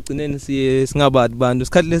ngasikhathi egcineni siye singabantu bantu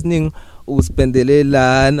isikhathi lesiningi uspendele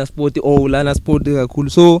lana sport lana sport kakhulu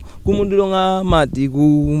so kumuntu longamadi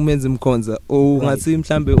kumenza Mkhonza ngathi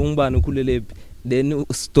mhlambe ungibani ukhulelephi then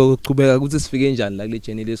sizochubeka ukuthi sifike njani la kule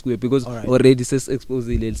journey lesikuye because already ses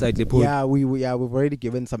exposile le side le pole. We've already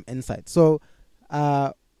given some insight. So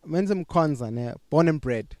Menzi Mkhonza, born and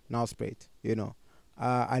bred Nelspruit, you know.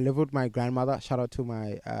 I live with my grandmother. Shout out to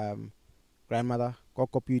my grandmother,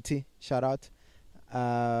 Koko Beauty. Shout out,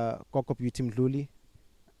 Koko Beauty Mdluli.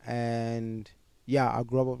 And yeah, I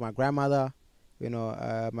grew up with my grandmother. You know,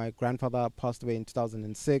 my grandfather passed away in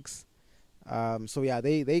 2006. So yeah,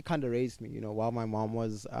 they kind of raised me, you know, while my mom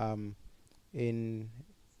was in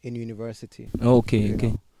university. Okay.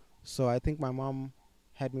 Know? So I think my mom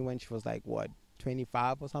had me when she was like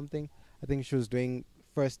 25 or something. I think she was doing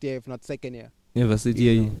first year, if not second year.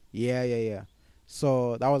 University. Yeah.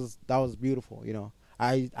 So that was beautiful, you know.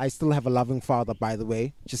 I still have a loving father, by the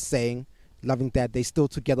way. Just saying, loving dad. They still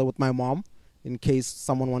together with my mom, in case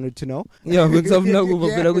someone wanted to know. Yeah, because I'm not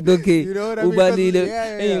okay. You know what I mean?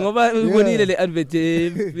 Ngoba ubonile le advert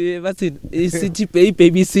bathi city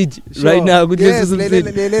baby city right now yes,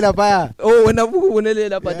 lelela baya. Oh, wena ubonele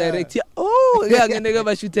lapha direct. Oh, yeah, ngeke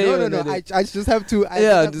bashuthe yona. No, I just have to.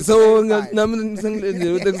 So nami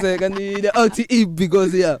sengilenze ukuthi kanile OTE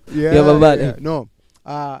because yeah. No.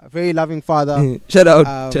 Very loving father. Shout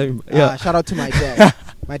out shout out to my dad.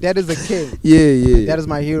 My dad is a king. Yeah. My dad is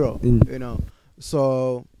my hero. You know.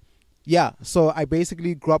 So yeah, so I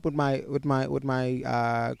basically grew up with my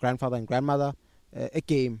grandfather and grandmother. A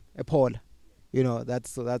pole, you know.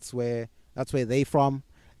 That's where they from,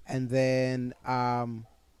 and then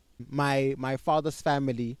my father's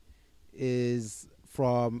family is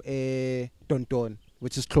from Tonton,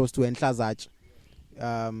 which is close to Enhlazach.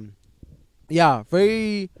 Yeah,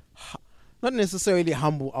 very not necessarily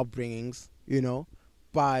humble upbringings, you know.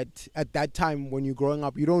 But at that time, when you're growing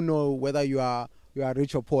up, you don't know whether you are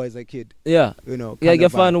rich or poor as a kid. Yeah, you know. Yeah,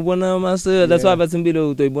 gefana ubona master. That's why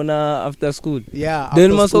batsimbilo utoyibona after school. Yeah,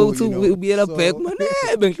 then must also be able to back man.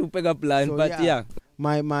 Benghlupeka blind, but yeah.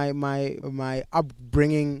 My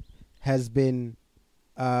upbringing has been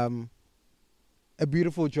a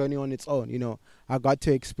beautiful journey on its own. You know, I got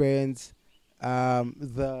to experience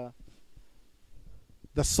the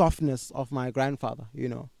softness of my grandfather. You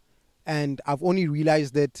know. And I've only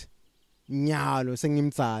realized that, you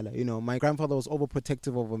know, my grandfather was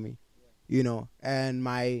overprotective over me, you know, and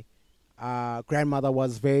my grandmother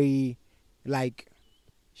was very,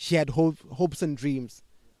 she had hopes and dreams.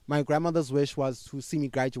 My grandmother's wish was to see me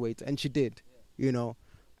graduate, and she did, you know,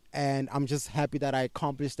 and I'm just happy that I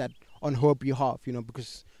accomplished that on her behalf, you know,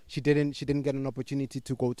 because she didn't get an opportunity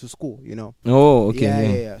to go to school, you know. Oh,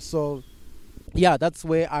 okay. Yeah. So, yeah, that's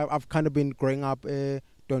where I've kind of been growing up.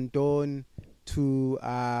 Don to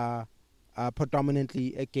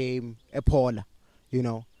predominantly a Paula, you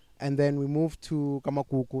know, and then we moved to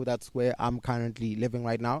Kamakuku. That's where I'm currently living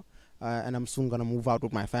right now, and I'm soon gonna move out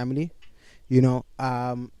with my family, you know.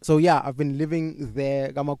 So yeah, I've been living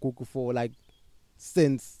there Kamakuku for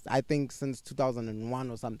since 2001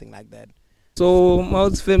 or something like that. So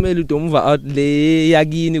mouth family don't out le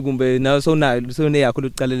yakini kumbe na so na yakho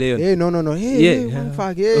luqalele yona. Hey no. Hey.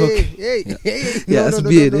 Yes,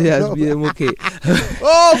 be okay.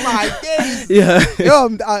 Oh my days. Yeah.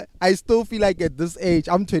 Yo, I still feel like at this age,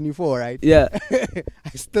 I'm 24, right? Yeah. I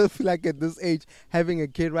still feel like at this age having a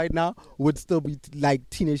kid right now would still be like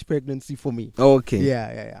teenage pregnancy for me. Okay.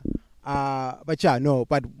 Yeah. But yeah, no,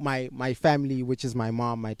 but my family, which is my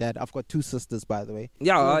mom, my dad, I've got 2 sisters, by the way.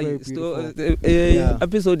 Yeah,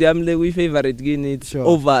 episode yamle we favorite gini it's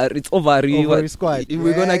over squad.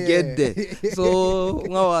 We're gonna get there. So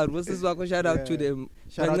what's this wako shout out to them.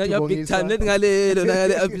 Shout out to big time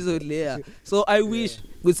episode layer. So I wish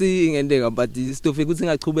kuthi ngendeka but stuff ukuthi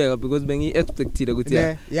ngachubeka because bengi expected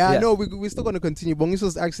ukuthi no, we're still going to continue.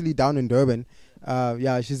 Bongiso's actually down in Durban.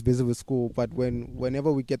 She's busy with school, but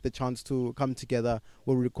whenever we get the chance to come together,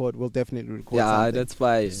 we'll definitely record something. That's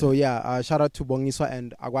fine. So shout out to Bongiso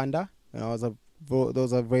and Agwanda. You know,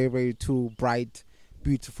 those are very, very 2 bright,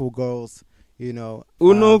 beautiful girls, you know.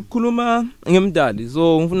 Unokhuluma ngemdali.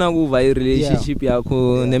 So ngifuna ukuva relationship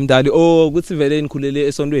yakho nemdali ukuthi vele nikhulele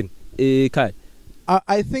esondweni ekhaya.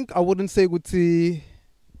 I think I wouldn't say ukuthi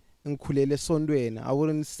ngikhulele esondweni. I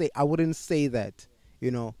wouldn't say that, you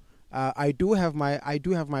know. I do have my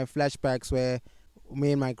flashbacks where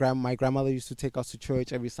me and my grandmother used to take us to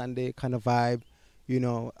church every Sunday, kind of vibe, you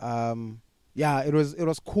know. It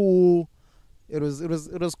was cool. It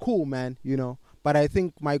was cool, man, you know. But I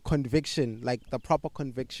think my conviction, like the proper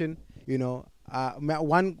conviction, you know,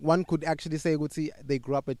 One could actually say they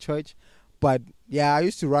grew up at church, but yeah, I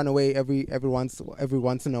used to run away every once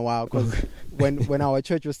in a while because when our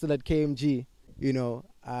church was still at KMG, you know,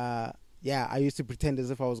 yeah, I used to pretend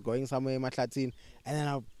as if I was going somewhere in Matlatin, and then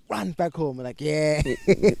I'll run back home like yeah,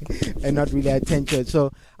 and not really attend church.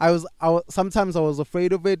 So I was sometimes I was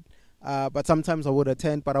afraid of it, but sometimes I would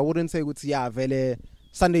attend, but I wouldn't say yeah, Veli,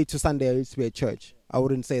 Sunday to Sunday I used to be at church. I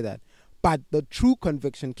wouldn't say that, but the true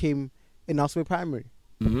conviction came in Nelspruit Primary.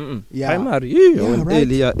 Yeah, primary. Yeah, right.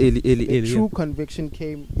 The true conviction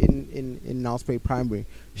came in Nelspruit Primary.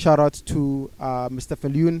 Shout out to Mr.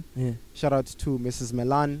 Falun. Yeah. Shout out to Mrs.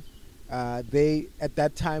 Milan. They at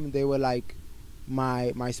that time they were like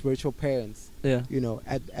my spiritual parents. Yeah. You know,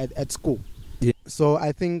 at school. Yeah. So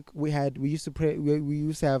I think we used to pray. We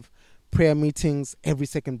used to have prayer meetings every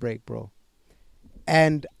second break, bro.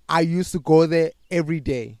 And I used to go there every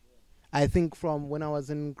day. I think from when I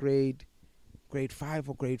was in grade 5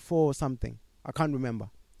 or grade 4 or something. I can't remember.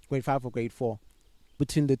 Grade 5 or grade 4,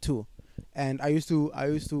 between the two. And I used to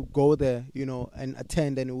go there, you know, and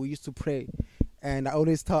attend, and we used to pray. And I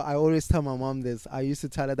always tell my mom this. I used to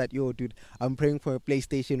tell her that, yo, dude, I'm praying for a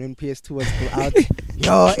PlayStation when PS2 was still out.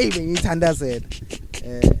 Yo, even Tanda said,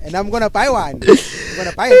 and I'm gonna buy one. I'm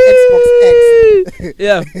gonna buy an Xbox X.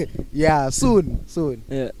 Yeah. Yeah, soon.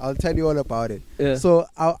 Yeah. I'll tell you all about it. Yeah. So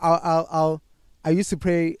I used to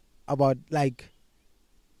pray about like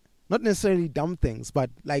not necessarily dumb things, but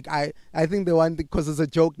like I think the one because it's a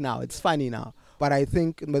joke now, it's funny now. But I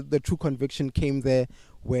think the true conviction came there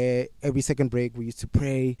where every second break we used to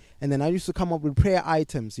pray, and then I used to come up with prayer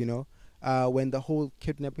items, you know, when the whole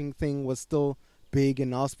kidnapping thing was still big in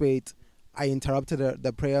Nelspruit. I interrupted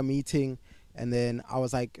the prayer meeting, and then I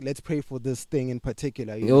was like, let's pray for this thing in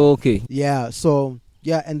particular. You know? Okay. Yeah. So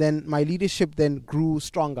yeah, and then my leadership then grew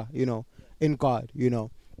stronger, you know, in God, you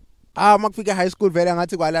know. Makufika high school vele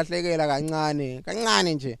ngathi kwalahlekela kancane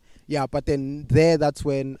nje. Yeah, but then that's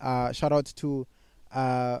when shout out to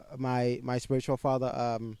my spiritual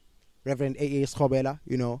father, Reverend A.A. Schobela,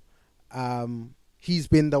 you know. He's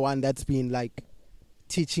been the one that's been like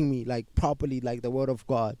teaching me like properly like the word of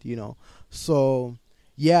God, you know. So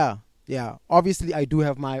yeah. Obviously I do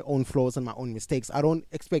have my own flaws and my own mistakes. I don't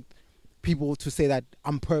expect people to say that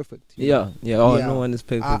I'm perfect. Yeah. No one is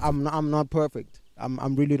perfect. I'm not perfect.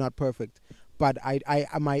 I'm really not perfect. But I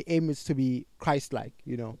my aim is to be Christ-like,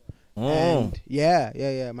 you know. And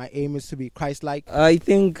yeah. My aim is to be Christ-like. I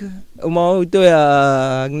think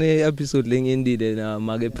utoya kune episode lengindile na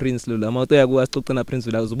mage Prince Lula. Utoya kuwaxoxa na Prince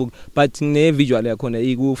Lula uzobuka. But ne visual yakhona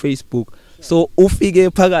iku Facebook. So ufike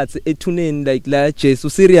phakathi ethuneni like la Jesu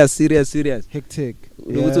serious. Hectic.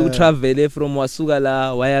 Ukuthi utravel from wasuka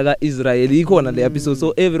la waya ka Israel ikhona le episode,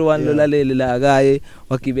 so everyone lolalele la akaye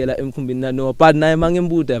wagibela emkhumbini nano, but naye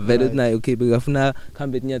mangembuda vele naye okay bekafuna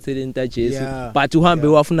khambe enyatheleni ta Jesu, but uhambe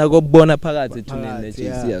wafuna ukubona phakathi ethuneni le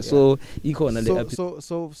Jesu. So ikhona le episode.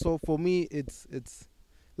 So for me it's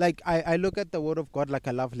like I look at the word of God like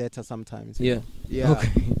a love letter sometimes. Yeah. Okay.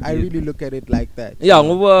 I really look at it like that. Yeah,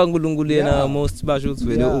 ngoba uNkulunkulu yena most basho ukuthi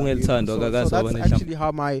vele ungelithando akakazi abane. That's actually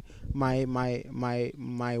how my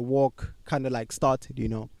walk kind of like started, you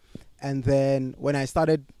know. And then when I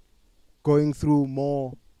started going through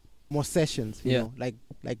more sessions, you know, like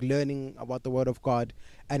learning about the word of God,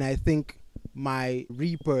 and I think my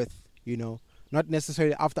rebirth, you know, not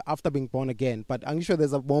necessarily after being born again, but I'm sure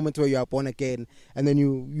there's a moment where you are born again and then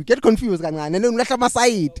you get confused and then you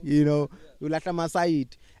know,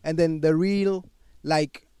 and then the real,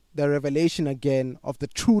 like the revelation again of the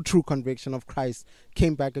true conviction of Christ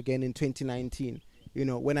came back again in 2019, you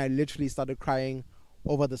know, when I literally started crying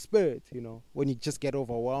over the Spirit, you know, when you just get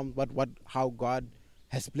overwhelmed, how God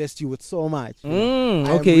has blessed you with so much.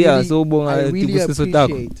 Okay, so I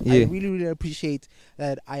really appreciate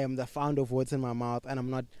that I am the fount of words in my mouth and I'm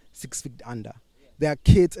not 6 feet under. There are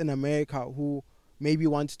kids in America who maybe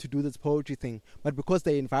want to do this poetry thing, but because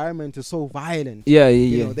the environment is so violent,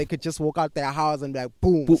 you know, they could just walk out their house and be like,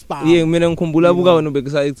 boom, spam. Yeah, mina ngikhumbula buka wena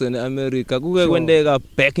ubekisa in America. Kuke kwendeka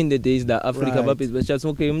back in the days that Africa babes just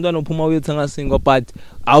okay, umntwana uphuma uyothenga singo, but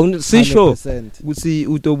awusisho ukuthi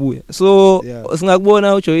utobuya. So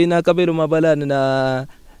singakubona ujoyina Kabelo Mabalane na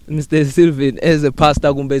Mr. Sylvan as a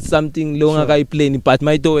pastor kumbe something lo ngakayiplan, but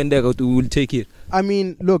mayito wendeka will take it. I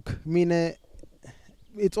mean, look,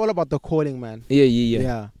 it's all about the calling, man.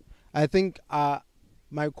 Yeah. I think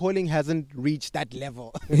my calling hasn't reached that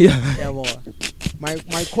level.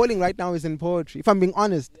 My calling right now is in poetry. If I'm being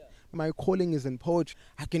honest, my calling is in poetry.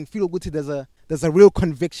 I can feel good. There's a real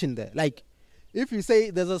conviction there. Like if you say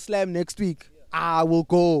there's a slam next week, we'll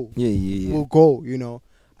go. Yeah. We'll go, you know.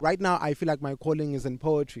 Right now I feel like my calling is in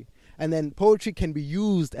poetry. And then poetry can be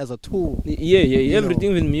used as a tool. Yeah.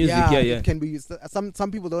 Everything with music. Yeah. It can be used.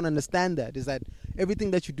 Some people don't understand that. Is that everything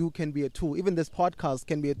that you do can be a tool. Even this podcast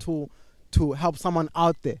can be a tool to help someone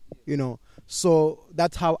out there. So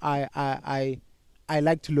that's how I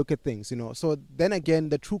like to look at things. So then again,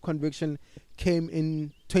 the true conviction came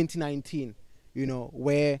in 2019.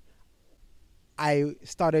 Where I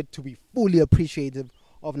started to be fully appreciative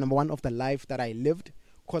of, number one, of the life that I lived,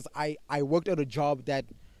 because I worked at a job that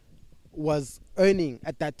was earning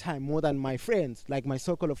at that time more than my friends, like my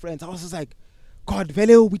circle of friends. I was just like, God,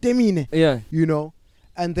 Veli, yeah.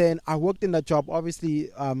 And then I worked in that job, obviously,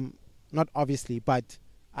 not obviously, but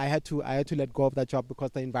I had to let go of that job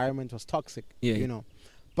because the environment was toxic.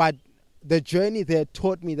 But the journey there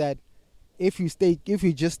taught me that if you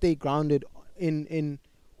just stay grounded in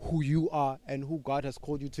who you are and who God has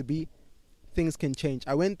called you to be, things can change.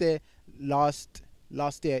 I went there last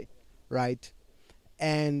year, right?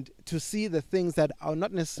 And to see the things that I'm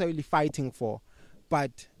not necessarily fighting for,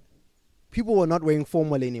 but people were not wearing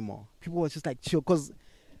formal anymore. People were just like chill, because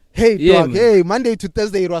hey, dog, hey, Monday to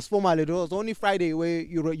Thursday it was formal. It was only Friday where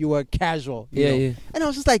you were casual. You know? And I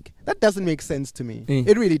was just like, that doesn't make sense to me.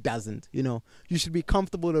 It really doesn't. You should be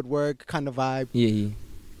comfortable at work, kind of vibe.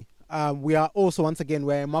 We are also, once again,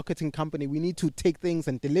 we're a marketing company. We need to take things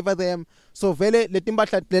and deliver them. So Vele, that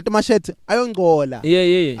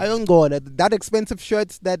expensive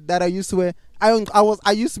shirts that I used to wear.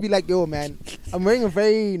 I used to be like, yo man, I'm wearing a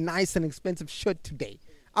very nice and expensive shirt today.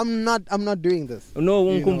 I'm not doing this. No,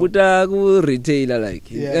 retailer like.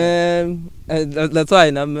 That's why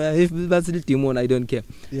I'm if that's the demon, I don't care.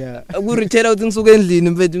 We retailer things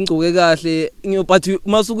again but you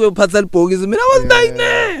must go parcel bogus. I was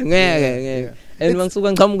dying. And once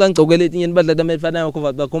you come and but the man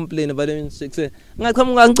complain about them say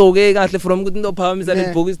from good no power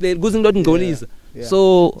bogus not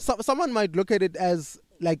so someone might look at it as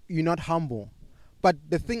like you're not humble. But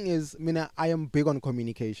the thing is, I am big on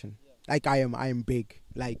communication. Like I am big.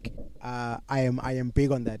 Like I am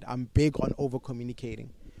big on that. I'm big on over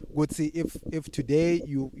communicating. Would see if today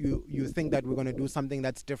you think that we're gonna do something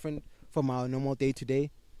that's different from our normal day to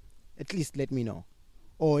day, at least let me know.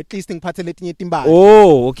 Or at least think timba.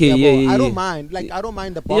 Oh, okay, I don't mind. Like I don't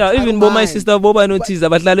mind the box. Yeah, even my sister Boba notice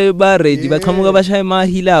but ready. But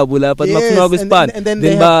and then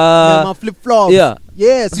they have flip flops.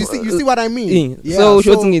 Yes, you see what I mean. So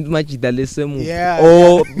shooting it much dalesemu.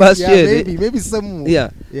 Maybe some.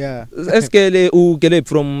 Eskele u get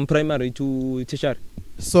from primary to tertiary.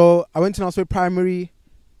 So I went to Northway Primary.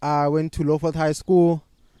 I went to Lowford High School.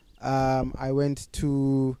 I went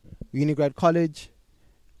to Unigrad College.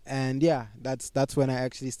 And that's when I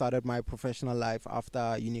actually started my professional life after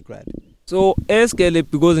Unigrad. So eskele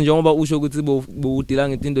because njengoba usho ukuthi bodila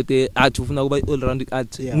ngetindo te art ufuna kuba all round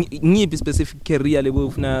art ngiphi specific career lebo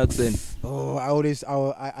ufuna kusena? Oh,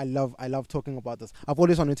 I love talking about this. I've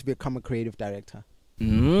always wanted to become a creative director.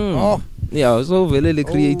 So very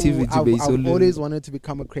creativity based. I've always wanted to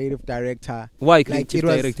become a creative director. Why creative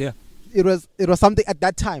director? It was something at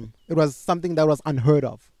that time. It was something that was unheard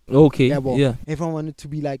of. Okay. Everyone wanted to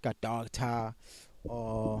be like a doctor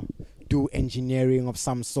or do engineering of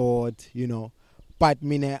some sort, But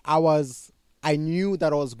I knew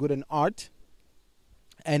that I was good in art,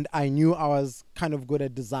 and I knew I was kind of good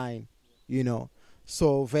at design,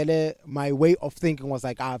 So Vele, my way of thinking was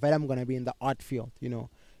like, Vele, I'm gonna be in the art field,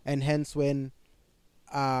 And hence when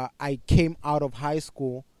I came out of high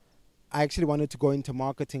school, I actually wanted to go into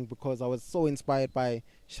marketing because I was so inspired by,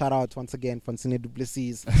 shout out once again, Fonsine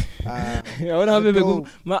Duplessis.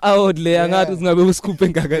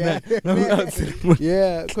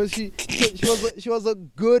 Because she was a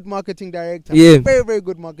good marketing director. Very, very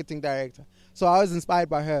good marketing director. So I was inspired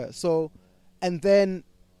by her. So, and then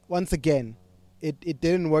once again, it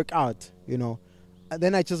didn't work out, And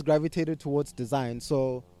then I just gravitated towards design.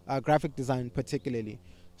 So graphic design particularly.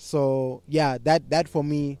 So that for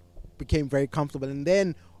me became very comfortable. And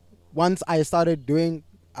then once I started doing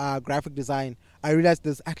graphic design, I realized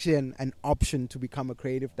there's actually an option to become a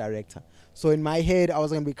creative director. So in my head, I was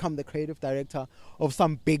going to become the creative director of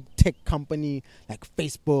some big tech company like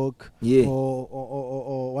Facebook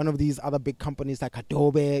or one of these other big companies like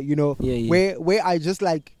Adobe, where I just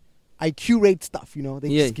I curate stuff, They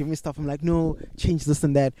just give me stuff. I'm like, no, change this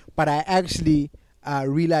and that. But I actually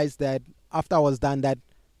realized that after I was done that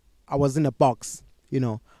I was in a box,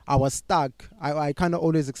 I was stuck. I kind of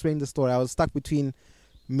always explain the story. I was stuck between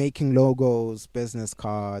making logos, business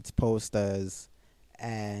cards, posters,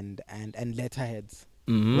 and letterheads,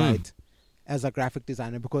 right? As a graphic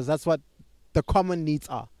designer, because that's what the common needs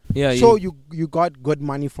are. So you got good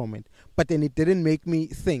money from it, but then it didn't make me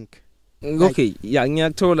think. Okay, yeah,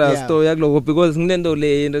 ngiyakuthola Yeah. story yakuloko because nginento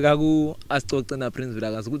le ngaku asixoxe na Prince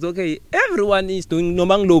Vilakazi ukuthi okay, everyone is doing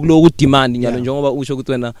noma ngiloko demand nyalo Yeah. njengoba usho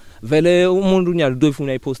ukuthi wena vele umuntu unyalo into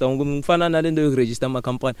efuna iposta ngifana nalento yokuregister ama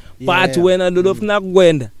company but Yeah. wena lo lofuna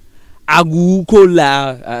kukwenda akukho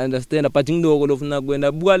la I understand but ngiloko lofuna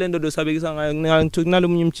kukwenda buka lento losabekisa ngayo ngithola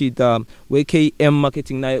nalomunye umjita we KM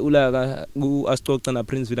marketing naye ulaka ku asixoxe na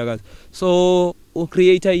Prince Vilakazi so u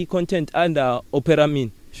creator I content under Opera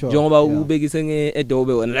Mini Sure. njengoba Yeah. ubekise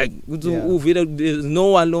ngeAdobe wena like ukuthi Yeah. uvile there's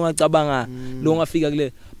no one longacabanga longafika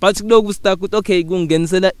kule but kuloku stuck ukuthi okay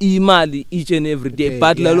kungenisela imali each and every day Okay,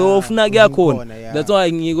 but la lo yeah. ufuna kuyakhona Khona, yeah. that's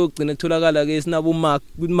why ngiko kugcina kutholakala ke sinabo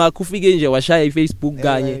mark ufike nje washaya iFacebook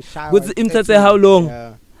kanye ukuthi imthathe how long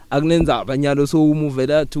Yeah. akunenza abanyalo so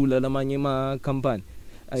umuvela thula lamanye ama company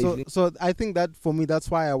So I think that for me, that's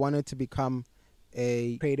why I wanted to become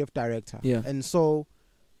a creative director. Yeah. And so,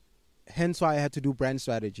 hence why I had to do brand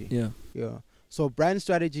strategy. Yeah. So brand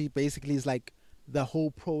strategy basically is like the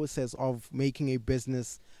whole process of making a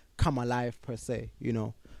business come alive per se, you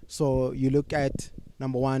know. So you look at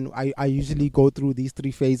number one, I usually go through these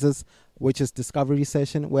 3 phases, which is discovery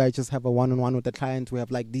session, where I just have a one-on-one with the client. We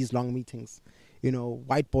have like these long meetings, you know,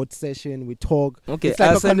 whiteboard session, we talk. Okay, It's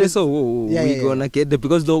like we gonna get there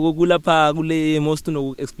because logo kulapha kule most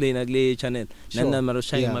no explain kule channel Sure. nana mara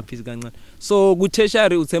shaya Yeah. maphisi kancane so ku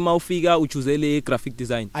tertiary uthema ufika uchuzele graphic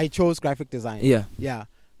design I chose graphic design. yeah Yeah.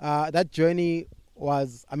 That journey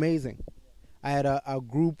was amazing. I had a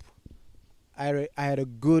group. I had a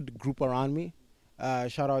good group around me.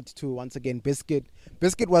 Shout out to once again Biscuit.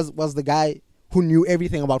 Biscuit was the guy who knew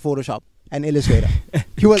everything about Photoshop and Illustrator.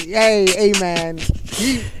 He was hey man.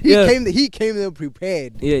 He Yeah. came there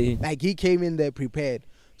prepared. yeah Like he came in there prepared.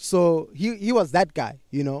 So he was that guy,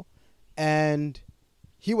 you know, and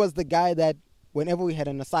he was the guy that whenever we had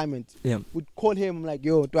an assignment, yeah would call him like,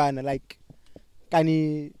 yo, Dwana, like,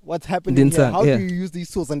 Kani, what's happening here? How yeah. do you use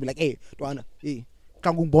these tools? And be like, hey, Dwana, hey,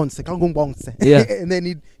 kangung bonse. Yeah. And then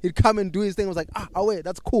he'd come and do his thing. I was like, wait,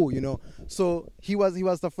 that's cool, you know. So he was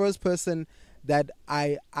the first person that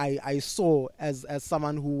I saw as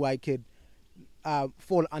someone who I could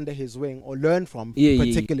fall under his wing or learn from,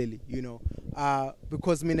 particularly, you know,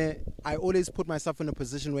 because I always put myself in a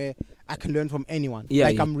position where I can learn from anyone.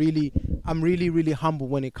 I'm really humble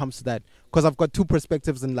when it comes to that, because I've got 2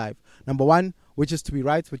 perspectives in life. Number 1, which is to be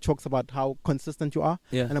right, which talks about how consistent you are,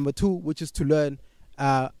 and number 2, which is to learn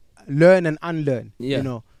and unlearn. You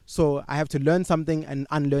know, so I have to learn something and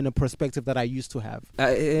unlearn a perspective that I used to have.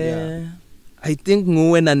 I think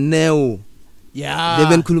nguwena neo Yeah.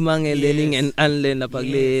 they've been learning and unlearn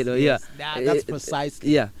Yes. That's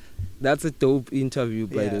precisely. Yeah, that's a dope interview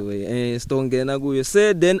by the way. Stongena kuyo.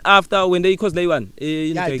 Said then after when they course they won.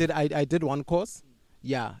 I did 1 course.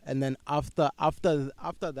 Yeah, and then after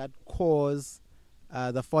that course,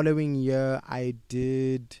 the following year I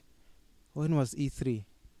did. When was E3?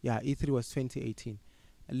 Yeah, E3 was 2018.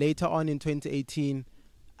 Later on in 2018,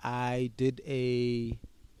 I did a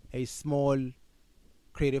small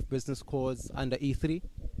creative business course under E3.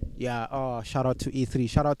 Yeah, shout out to E3.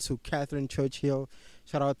 Shout out to Catherine Churchill.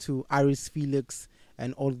 Shout out to Iris Felix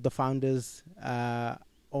and all the founders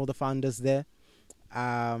there.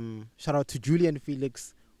 Shout out to Julian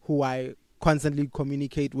Felix, who I constantly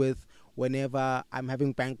communicate with whenever I'm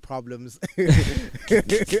having bank problems. Yeah,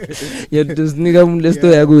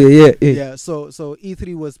 so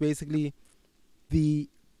E3 was basically the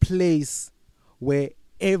place where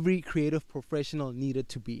every creative professional needed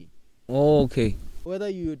to be. Oh, okay. Whether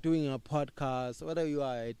you're doing a podcast, whether you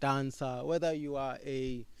are a dancer, whether you are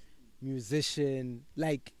a musician,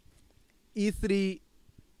 like E3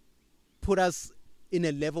 put us in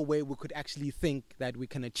a level where we could actually think that we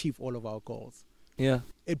can achieve all of our goals. Yeah.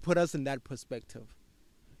 It put us in that perspective,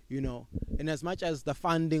 you know. And as much as the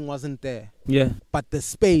funding wasn't there, yeah, but the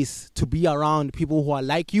space to be around people who are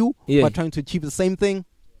like you, who are trying to achieve the same thing,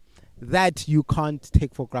 that you can't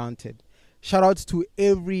take for granted. Shout out to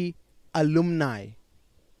every alumni.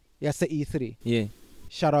 Yes, the E3. Yeah.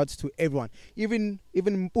 Shout out to everyone. Even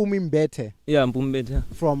Mpumi Mbete. Yeah, Mpumi Mbete.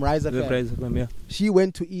 From Rise FM. Yeah. She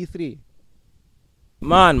went to E3.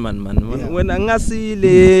 Man. When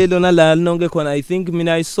angasile lona la nonke khona I think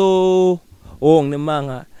mina I saw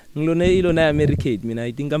nginemanga ngilona ilona Americate mina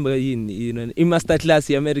I think amba yini you know I master class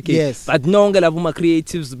Americate. Yes. But nonke lapho ma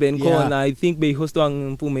creatives ben khona I think be hostwa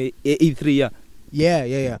ngiphume E3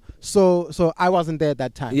 Yeah. So I wasn't there at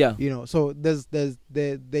that time. Yeah. You know, so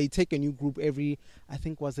they take a new group every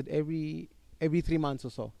 3 months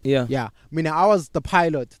or so. Yeah. I mean, I was the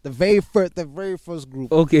pilot, the very first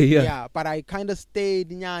group. Okay, yeah. Yeah, but I kind of stayed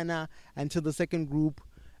nyana until the second group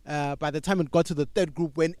by the time it got to the third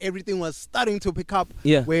group, when everything was starting to pick up,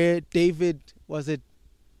 where David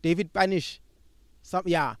Banish,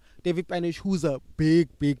 David Banish, who's a big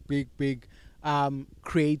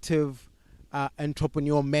creative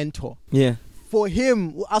entrepreneur mentor. Yeah. For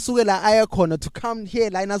him, asukela ayakhona to come here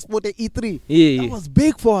like sport E3. That was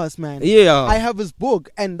big for us, man. Yeah. I have his book,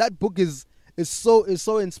 and that book is so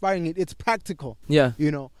inspiring. It's practical. Yeah.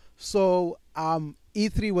 You know. So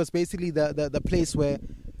E3 was basically the place where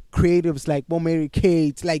creatives like Mary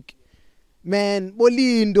Kate, like man,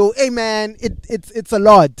 Molindo, hey man, it's a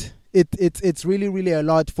lot. It's really a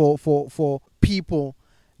lot for people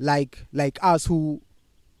like us who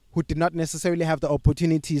did not necessarily have the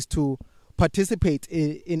opportunities to participate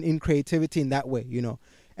in creativity in that way, you know.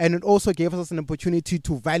 And it also gave us an opportunity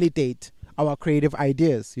to validate our creative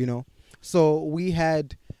ideas, you know. So we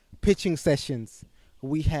had pitching sessions,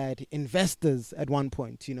 we had investors at one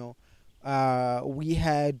point, you know. We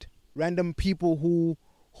had random people who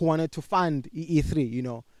wanted to fund E3, you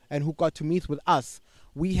know, and who got to meet with us.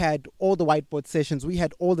 We had all the whiteboard sessions. We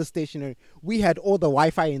had all the stationery. We had all the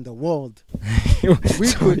Wi-Fi in the world.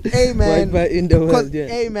 We could, hey man, Wi-Fi in the world, yeah.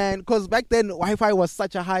 Hey man, because back then Wi-Fi was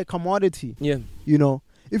such a high commodity. Yeah. You know,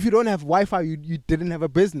 if you don't have Wi-Fi, you didn't have a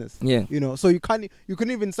business. Yeah. You know, so you couldn't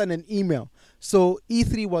even send an email. So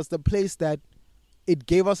E3 was the place that it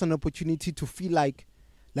gave us an opportunity to feel like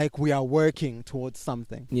we are working towards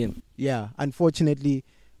something. Yeah. Yeah. Unfortunately,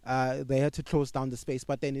 they had to close down the space,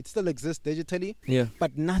 but then it still exists digitally. Yeah.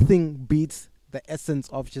 But nothing beats the essence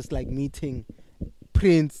of just like meeting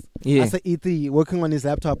Prince as a E3 working on his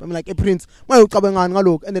laptop. I'm like, hey Prince, and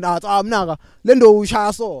then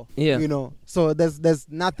you know. So there's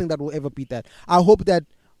nothing that will ever beat that. I hope that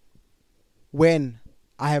when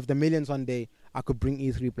I have the millions one day, I could bring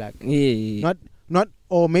E3 back. Yeah. Not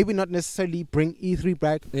or maybe not necessarily bring E3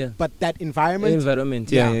 back, but that environment.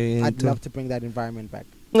 I'd love to bring that environment back.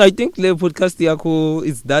 I think the podcast yakho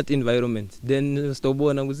is that environment. Then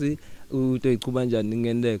stobona ukuthi utoyiqhuba njani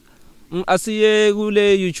ngendeka. Asiye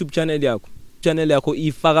kule YouTube channel yakho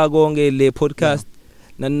ifaka konke le podcast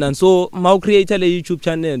nan so mau create le YouTube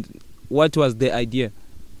channel, what was the idea?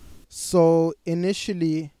 So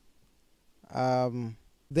initially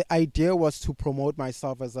the idea was to promote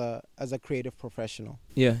myself as a creative professional.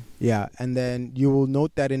 Yeah, and then you will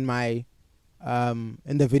note that in my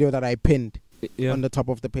in the video that I pinned on the top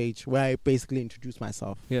of the page, where I basically introduce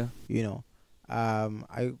myself. Yeah, you know,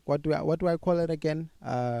 what do I call it again?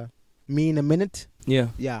 Me in a minute.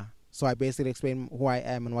 Yeah. So I basically explain who I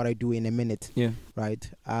am and what I do in a minute. Yeah, right.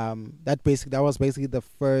 That was basically the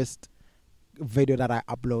first video that I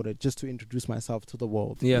uploaded just to introduce myself to the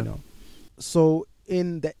world. Yeah, you know. So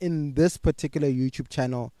in this particular YouTube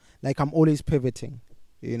channel, like I'm always pivoting,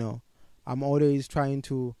 you know. I'm always trying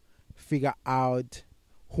to figure out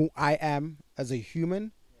who I am as a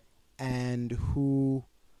human and who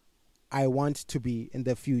I want to be in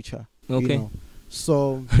the future. Okay. You know?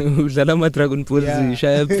 So Dragon Ball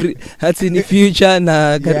that's in the future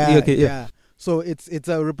na yeah. So it's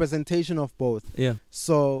a representation of both. Yeah.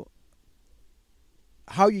 So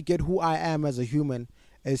how you get who I am as a human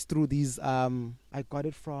is through these I got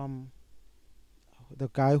it from the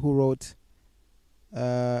guy who wrote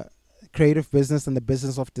Creative Business and the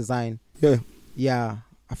Business of Design. Yeah,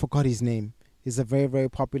 I forgot his name. He's a very, very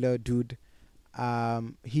popular dude.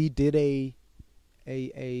 He did a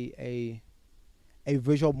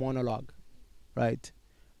visual monologue, right,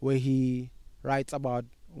 where he writes about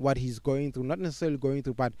what he's going through, not necessarily going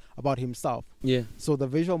through, but about himself. Yeah. So the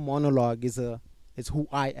visual monologue is who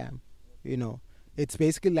I am, you know. It's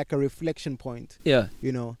basically like a reflection point. Yeah.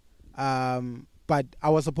 You know. But I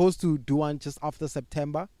was supposed to do one just after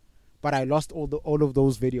September, but I lost all of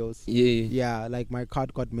those videos. Yeah. Yeah, like my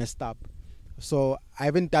card got messed up. So I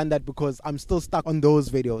haven't done that because I'm still stuck on those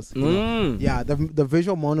videos. You know? Yeah, the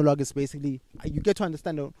visual monologue is basically you get to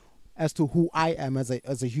understand as to who I am as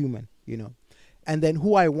a human, you know. And then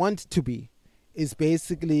who I want to be is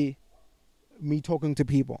basically me talking to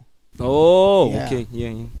people. Oh, yeah. Okay.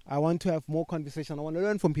 Yeah. I want to have more conversation. I want to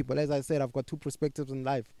learn from people. As I said, I've got two perspectives in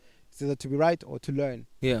life. It's either to be right or to learn.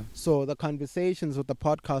 Yeah. So the conversations with the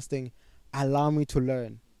podcasting allow me to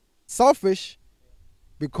learn. Selfish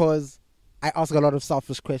because I ask a lot of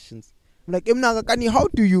selfish questions. I'm like, how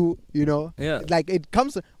do you know? Yeah. Like it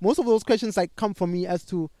comes, most of those questions like come from me as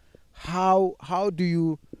to how do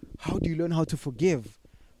you learn how to forgive?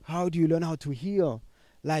 How do you learn how to heal?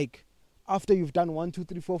 Like after you've done 1, 2,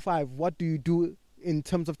 3, 4, 5, what do you do in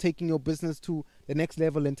terms of taking your business to the next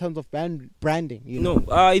level in terms of branding? You know?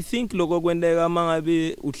 No, I think loko kwendeka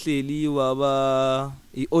mangabe uhleli waba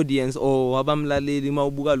audience or wabamlaleli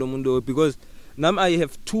mawubuka lo muntu because Now I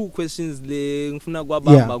have 2 questions le ngifuna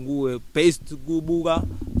kwabamba kuwe based kubuka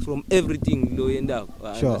from everything lo yendaba.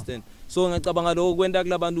 I understand. So ngicabanga lokho kwenta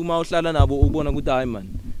kulabantu uma uhlala nabo ubona ukuthi hayi man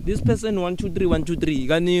this person 1 2 3 1 2 3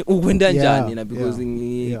 kani ukwenta njani na because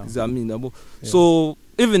ngizamini yabo. So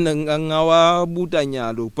even ngawabuta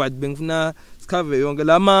nyalo but bengifuna sikhave yonke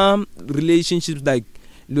lama relationships like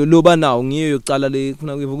loba nawo ngiyo yokucala le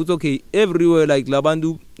khona ukuthi okay everywhere like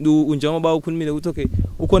labantu njengoba ukhulumile ukuthi okay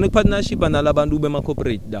ukhona partnership nalabantu bema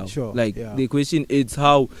corporate daw the question is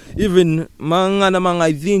how even mangana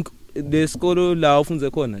I think the school la ufunze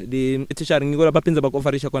khona the teacher ngiko lapha phinza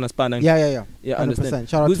bakofarisha khona spana yeah 100%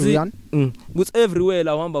 shout out to Rian ukuthi everywhere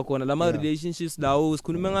la uhamba khona lama relationships lawo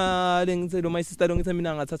sikhuluma ngale ngithe lo my sister lo ngithi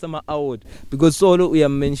mina ngathatha ama award because solo uya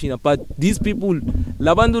mention but these people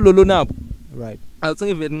labantu lolo nabo right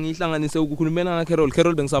awucinge vele ngihlanganise ukukhulumela nga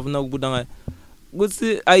Carol bengisafuna ukubuda ngayo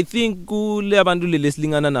ukuthi I think kule abantu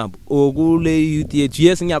lesilingana nabo okule youth yethu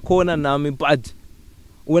yes ngiyakhona nami but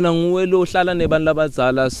wena nguwe lo hlala nebantu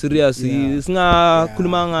labadzala serious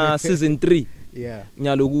singakhuluma nga season 3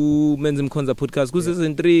 nyalo ku Menzi Mkhonza podcast ku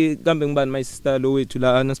season 3 kambe ngibani my sister lo wethu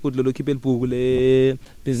la na sport lo khiphe libhuku le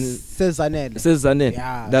business Sezanele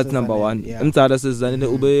that's number 1 umdzala Sezanele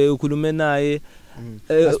ube ukhulume naye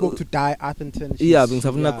I spoke to Die Atherton.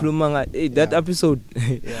 Bengisafuna ukukhuluma nga that episode.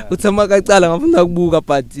 Uthama kacala ngafuna ukubuka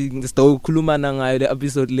but ngisitokhulumana ngayo le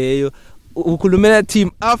episode leyo. Ukhulumela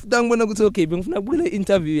team after ngibona ukuthi okay bengifuna ukubukela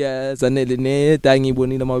interview ya Zanele ne Da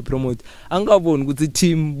ngibonile ama promote. Angikaboni ukuthi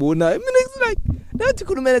team bona mina it's like that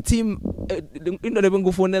ukhulumela team into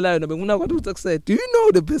lebengufonela yona bengifuna ukuthi accept. Do you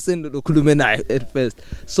know the person lokhulume naye at first?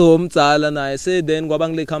 So umdzala naye say then kwaba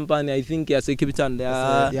ngile company I think yase Capital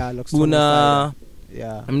ya kuna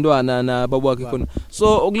umntwana na baba wakhe khona.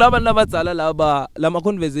 So ukulabantu abadzala lama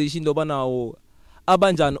conversation loba nawo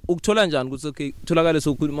abanjani ukuthola njani ukuthi okay tholakala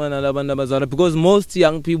sokukhuluma nalabantu abazala because most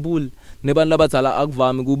young people nebantu abazala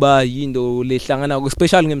akuvami kuba yindo lehlangana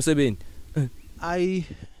especially ngemsebenzi. I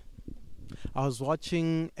was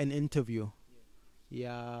watching an interview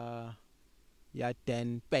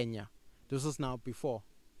Dan Peña. This was now before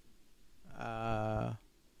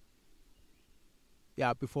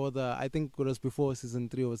before I think it was before season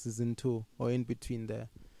 3 or season 2 or in between there.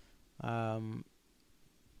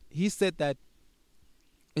 He said that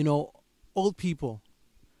you know, old people,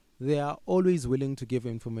 they are always willing to give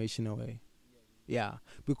information away. Yeah,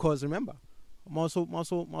 because remember,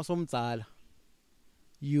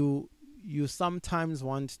 you sometimes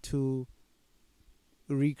want to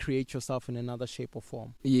recreate yourself in another shape or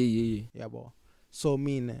form. Yeah, boy. So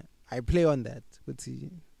I play on that. But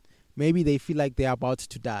maybe they feel like they're about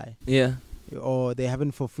to die. Yeah. Or they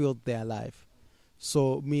haven't fulfilled their life.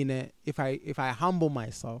 So if I humble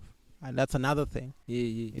myself. And that's another thing.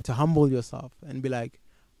 To humble yourself and be like,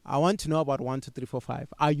 I want to know about 1 2 3 4 5.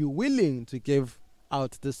 Are you willing to give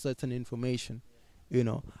out this certain information? You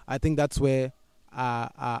know, I think that's where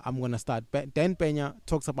I'm gonna start. Dan Peña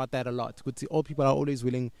talks about that a lot. All people are always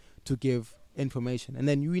willing to give information, and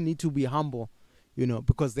then you need to be humble, you know,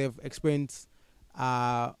 because they've experienced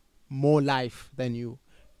more life than you.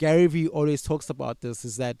 Gary Vee always talks about this.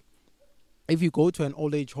 Is that if you go to an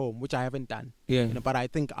old age home, which I haven't done, you know, but I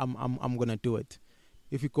think I'm gonna do it.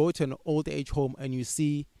 If you go to an old age home and you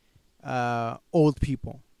see old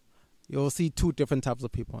people, you'll see 2 different types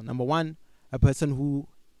of people. Number 1, a person who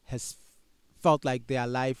has felt like their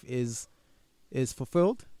life is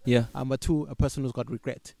fulfilled. Number 2, a person who's got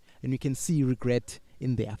regret, and you can see regret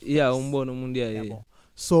in their face.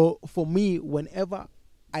 So for me, whenever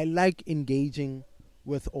I like engaging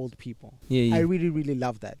with old people, I really, really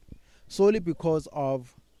love that. Solely because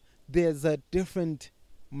of there's a different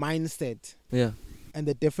mindset and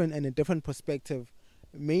a different perspective,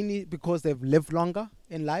 mainly because they've lived longer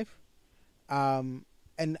in life, and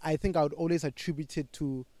I think I would always attribute it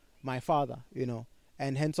to my father, you know,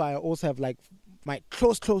 and hence I also have like my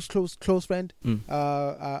close friend,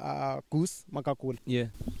 Goose Makakul.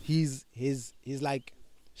 He's like,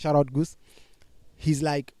 shout out Goose, he's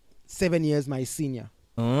like 7 years my senior.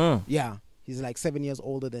 He's like 7 years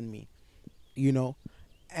older than me. You know,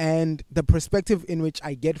 and the perspective in which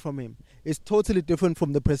I get from him is totally different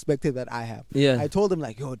from the perspective that I have. I told him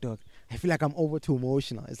like, yo, dog, I feel like I'm over too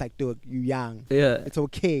emotional. It's like, dog, you young. It's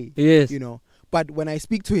okay. You know, but when I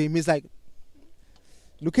speak to him, he's like,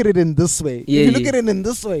 look at it in this way. If you look at it in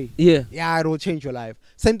this way, it will change your life.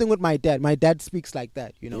 Same thing with my dad. My dad speaks like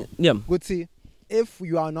that, you know. Good see, if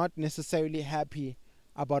you are not necessarily happy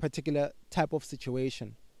about a particular type of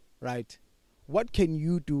situation, right? What can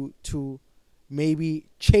you do to maybe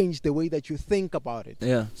change the way that you think about it,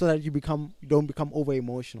 so that you don't become over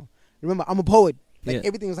emotional? Remember, I'm a poet. Like Yeah.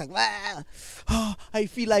 everything was like, oh, I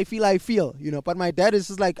feel. You know, but my dad is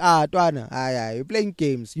just like, Twana, you're playing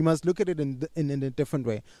games. You must look at it in a different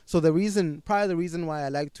way. So the reason why I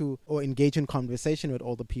like to or engage in conversation with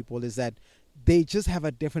all the people is that they just have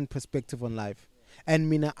a different perspective on life. And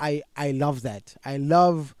Mina, I love that. I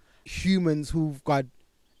love humans who've got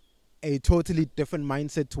a totally different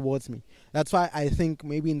mindset towards me. That's why I think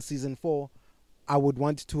maybe in season 4, I would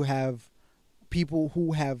want to have people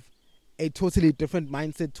who have a totally different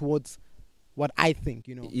mindset towards what I think,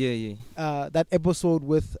 you know. Yeah. That episode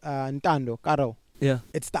with Ntando, Karo. Yeah.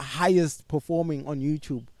 It's the highest performing on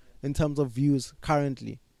YouTube in terms of views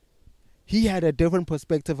currently. He had a different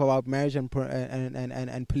perspective about marriage and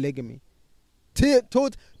polygamy.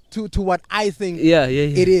 To what I think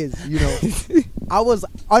it is, you know. I was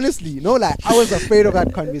honestly, no lie, I was afraid of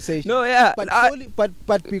that conversation. No, yeah.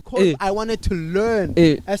 But because I wanted to learn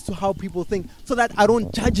as to how people think so that I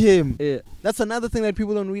don't judge him. Yeah. That's another thing that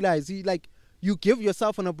people don't realize. You give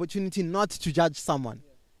yourself an opportunity not to judge someone,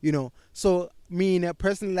 you know. So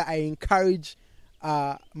personally, I encourage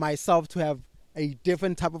myself to have a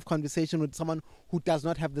different type of conversation with someone who does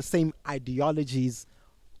not have the same ideologies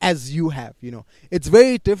as you have, you know. It's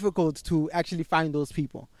very difficult to actually find those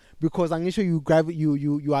people because I'm sure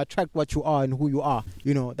you attract what you are and who you are,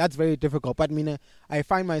 you know. That's very difficult. But I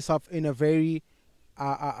find myself in a very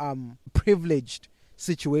privileged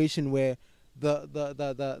situation where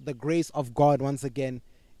the grace of God once again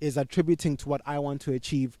is attributing to what I want to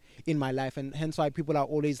achieve in my life, and hence why people are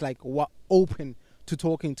always like open to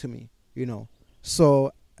talking to me, you know.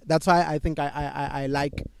 So that's why I think I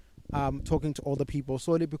like talking to all the people,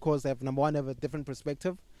 solely because they have, number one, they have a different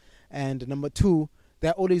perspective, and number two,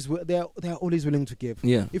 they're always willing to give.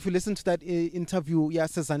 Yeah. If you listen to that interview,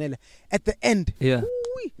 Sezanele, at the end,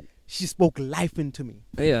 she spoke life into me.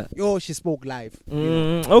 Yeah. She spoke life.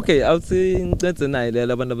 Okay, I'll say that's a night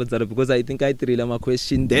because I think I three my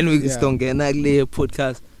question. Then we can get a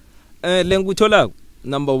podcast. Lengu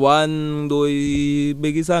number one, do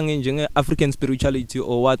begisa njenge African spirituality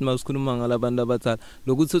or what masikhuluma ngalabantu abatsala.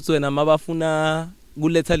 Lokuthi wena mabafuna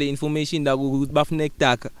kuletha le information la ukuthi bafuna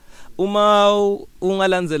ekutaka. Uma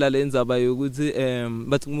ungalandzela lenzaba yokuthi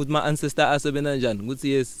bathi ma ancestor asebenza njani ukuthi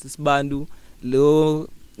yes sibantu lo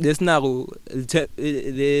lesinako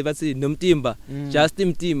le bathi nomtimba just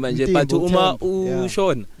imtimba nje but uma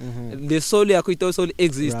ushona the soul yakho ito soul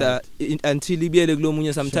exist until ibiyele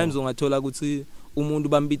kulomunye sometimes ungathola ukuthi umuntu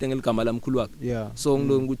bambite ngeligama lamkhulu wakhe so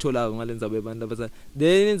ngikuthola ngalenza bebantu abasana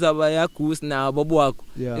then inzaba yagusi nabo bwakho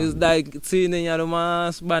is like thina nyalo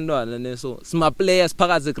masibantwana neso sima players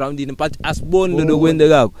phakathi egroundini but asiboni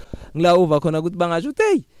lokwendekako ngila over khona ukuthi bangasho ukuthi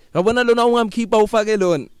hey yabona lona ungamkhipha ufake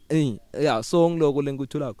lona so ngiloko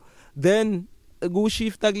lengikutholako then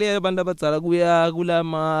kushifta kule abantu abadzala kuya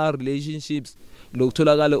kulama relationships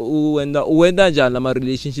lokutholakala uwenda njani lama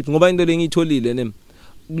relationships ngoba into lengitholile nem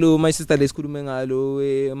lo my sister lesikhulume ngalo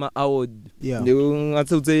ama award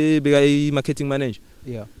ngathi uthe beka I marketing manager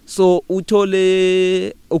so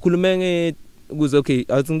uthole ukhulume kuze okay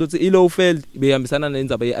I think ukuthi I low field behambisana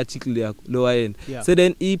nenzaba ye article yakho lo wayena so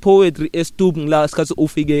then I poetry estube ngila sikhathi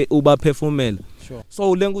ufike uba performela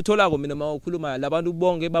so lengutholako mina mawukhuluma labantu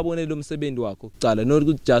bonke babone lo msebenzi wakho kucala not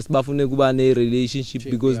ukuthi just bafune kuba ne relationship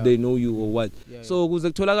because they know you or what so kuze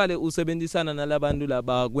kutholakale usebenzisana nalabantu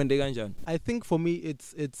laba kwende kanjani. I think for me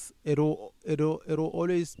it'll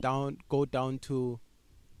always go down to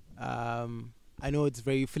I know it's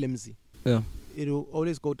very flimsy. It'll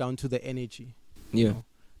always go down to the energy. You know?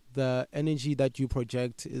 The energy that you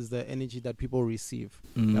project is the energy that people receive.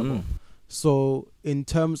 So in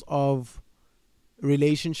terms of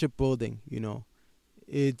relationship building, you know,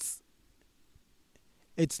 it's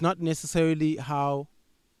not necessarily how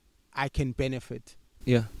I can benefit,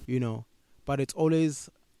 you know, but it's always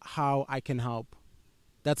how I can help.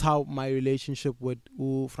 That's how my relationship with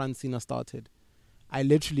Francina started.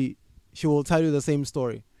 She will tell you the same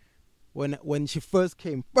story. When she first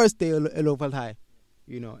came, first day at Loval High,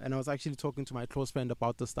 you know, and I was actually talking to my close friend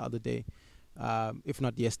about this the other day, if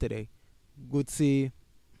not yesterday. Good see.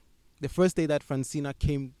 The first day that Francina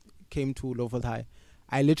came to Loval High,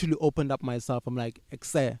 I literally opened up myself. I'm like,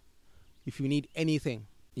 Exe, if you need anything,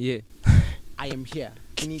 I am here.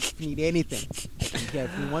 If you need anything, I'm here.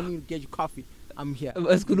 If you want me to get you coffee, I'm here.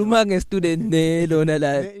 You're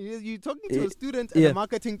talking to a student and a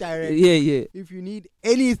marketing director. If you need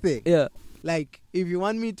anything, like if you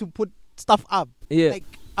want me to put stuff up, like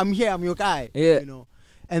I'm here. I'm your guy. You know.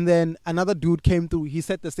 And then another dude came through. He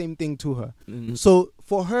said the same thing to her. So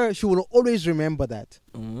for her, she will always remember that.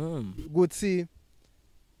 Good see.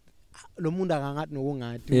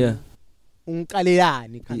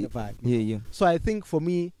 unkalelani kind of vibe. Yeah. So I think for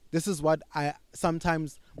me, this is what I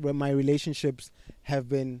sometimes where my relationships have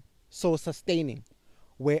been so sustaining,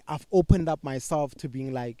 where I've opened up myself to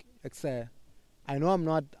being like, I know I'm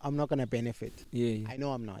not gonna benefit. Yeah. I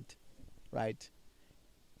know I'm not, right?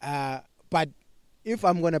 But if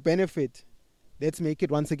I'm gonna benefit, let's make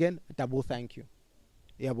it once again a double thank you.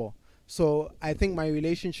 Yeah, bo. So I think my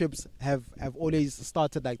relationships have always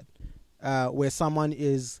started like where someone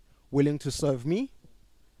is willing to serve me,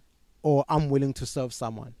 or I'm willing to serve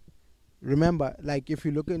someone. Remember, like if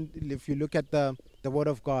you look at the word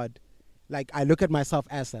of God, like I look at myself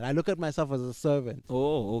as that. I look at myself as a servant.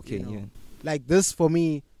 Oh, okay. You know? Yeah. Like this for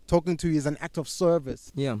me, talking to you is an act of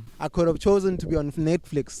service. Yeah. I could have chosen to be on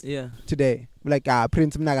Netflix today. Like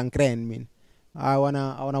Prince mean. I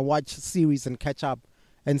wanna watch series and catch up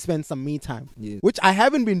and spend some me time. Yeah. Which I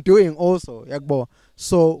haven't been doing also. Yakbo.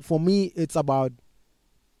 So for me it's about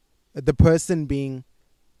the person being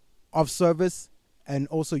of service and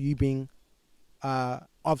also you being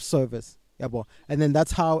of service. Yabo. And then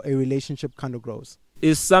that's how a relationship kind of grows.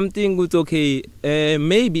 Is something good okay?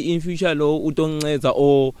 Maybe in future lo utonceza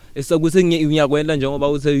or esakuse ngiyakwenza njengoba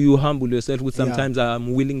uthe you humble yourself with sometimes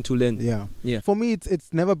I'm willing to learn. Yeah. For me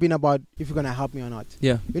it's never been about if you're gonna help me or not.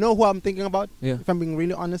 Yeah. You know who I'm thinking about? Yeah. If I'm being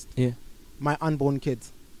really honest? Yeah. My unborn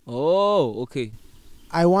kids. Oh, okay.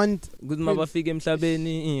 I want ukuthi mabafike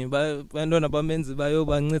emhlabeni bantwana bamenzi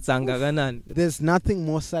bayobancedisa kangakanani. There's nothing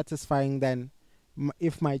more satisfying than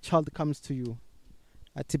if my child comes to you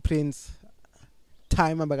at Prince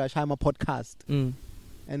time I'm a podcast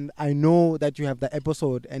and I know that you have the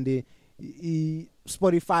episode and the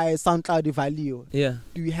Spotify SoundCloud value. Yeah.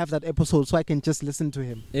 Do you have that episode so I can just listen to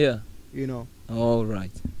him? Yeah. You know. All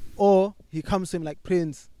right. Or he comes to him like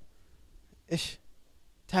Prince.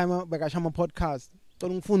 Time I'm a podcast.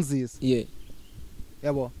 Yeah.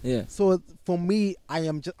 Yeah, boy. Yeah. So for me,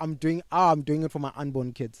 I'm doing it for my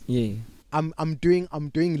unborn kids. Yeah. I'm doing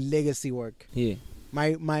legacy work. Yeah.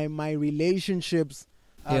 My relationships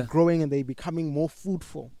are growing and they becoming more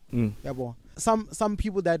fruitful. Yeah, boy. Some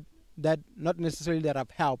people that not necessarily that I've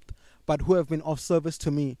helped, but who have been of service to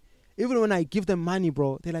me. Even when I give them money,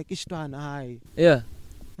 bro, they're like, Ishtan, hi. Yeah.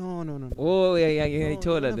 No. Oh, yeah. No,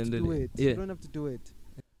 told her. You don't have to do it.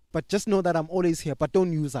 But just know that I'm always here, but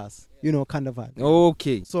don't use us. You know, kind of vibe.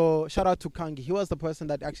 Okay. So shout out to Kangi. He was the person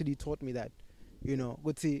that actually taught me that. You know,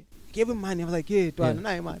 would see, give him money. I was like, could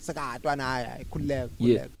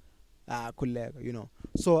you know.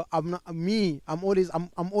 So I'm always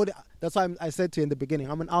that's why I said to you in the beginning,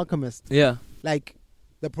 I'm an alchemist. Yeah. Like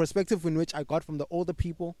the perspective in which I got from the older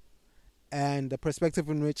people and the perspective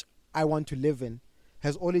in which I want to live in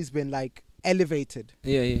has always been like elevated.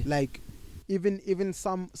 Yeah. Like even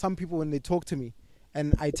some people when they talk to me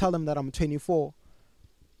and I tell them that I'm 24,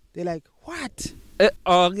 they're like, what?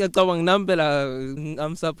 I'm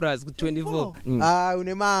surprised. 24.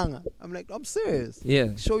 I'm like, I'm serious.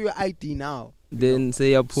 Yeah. Show your ID now. Then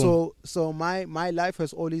say a poem. So my life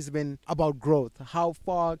has always been about growth. How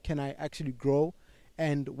far can I actually grow,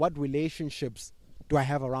 and what relationships do I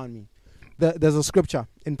have around me? There's a scripture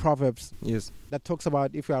in Proverbs. Yes. That talks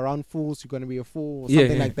about if you're around fools, you're going to be a fool, or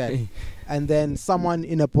something like that. And then someone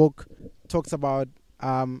in a book talks about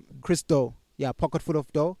Chris Doe. Yeah, Pocket Full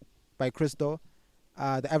of Dough by Chris Doe.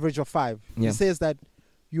 The average of 5. Yeah. It says that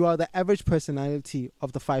you are the average personality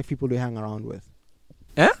of the 5 people you hang around with.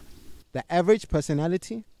 The average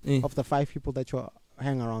personality of the 5 people that you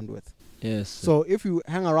hang around with. Yes. So if you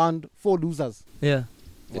hang around 4 losers. Yeah.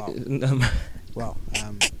 Wow.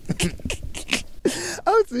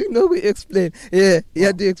 How do you know we explain? Yeah, you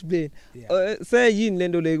had to explain. Say yini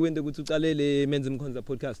lento le kwente ukuthi uqalele Menzi Mkhonza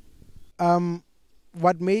podcast?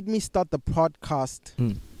 What made me start the podcast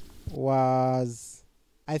was,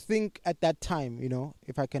 I think at that time, you know,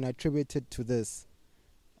 if I can attribute it to this,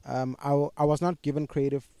 I was not given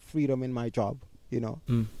creative freedom in my job, you know,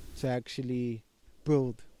 to actually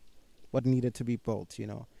build what needed to be built, you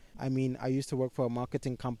know. I mean, I used to work for a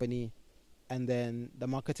marketing company, and then the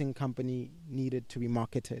marketing company needed to be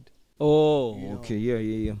marketed. Oh, you know? Okay,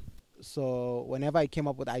 yeah. So whenever I came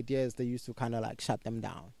up with ideas, they used to kind of like shut them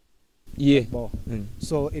down. Yeah.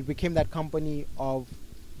 So it became that company of,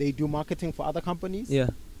 they do marketing for other companies. Yeah.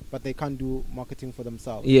 But they can't do marketing for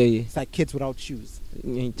themselves. Yeah. It's like kids without shoes.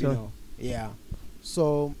 You know? Yeah.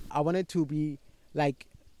 So I wanted to be like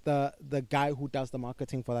the guy who does the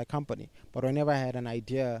marketing for that company. But whenever I had an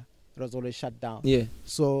idea, it was always shut down. Yeah.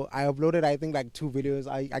 So I uploaded, I think, like 2 videos.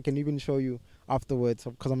 I can even show you afterwards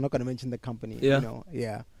because I'm not going to mention the company. Yeah. You know?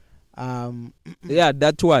 Yeah. Yeah,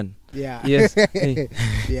 that one. Yeah. Yes.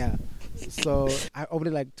 Yeah. So I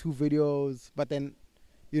uploaded like 2 videos, but then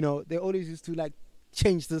You know, they always used to like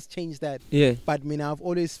change this, change that. Yeah. But I've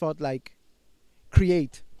always felt like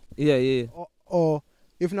create. Yeah. Or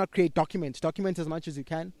if not create, document as much as you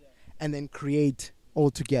can, and then create all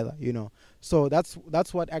together, you know. So that's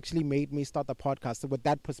what actually made me start the podcast. So with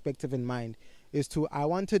that perspective in mind, I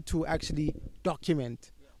wanted to actually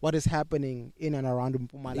document what is happening in and around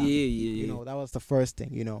Mpumalanga. Yeah. You know, that was the first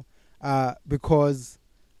thing, you know, because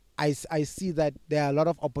I see that there are a lot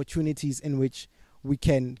of opportunities in which we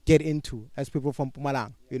can get into as people from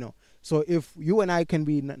Mpumalanga, you know. So if you and I can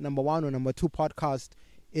be number 1 or number 2 podcast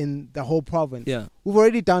in the whole province, we've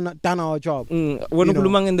already done our job. But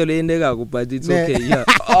it's okay. Yeah.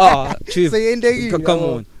 Oh, chief. Come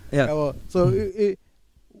on. Yeah. So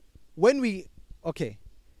when we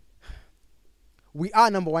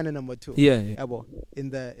are number 1 and number 2. Yeah. In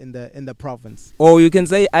the province. Or you can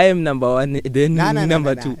say I am number 1, then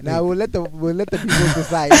number 2. Now we'll let the people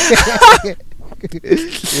decide.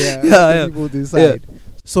 People decide. Yeah.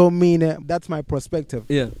 So that's my perspective.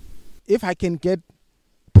 Yeah. If I can get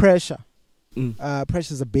Pressure.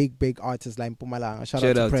 Pressure's a big artist like Mpumalanga. Shout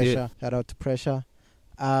out to Pressure. Yeah. Shout out to Pressure.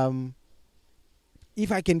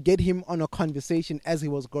 If I can get him on a conversation as he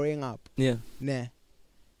was growing up. Yeah.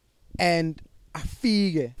 And I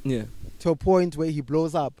figure to a point where he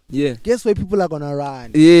blows up. Yeah. Guess where people are gonna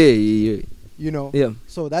run? Yeah. You know? Yeah.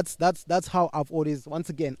 So that's how I've always, once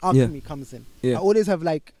again, alchemy comes in. Yeah. I always have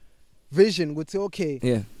like vision, would say,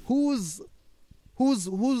 okay, who's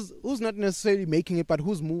not necessarily making it, but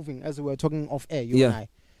who's moving, as we were talking off air, you and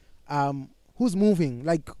I. Who's moving?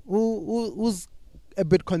 Like who's a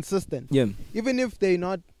bit consistent. Yeah. Even if they're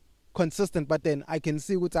not consistent, but then I can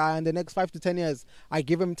see what in the next 5 to 10 years, I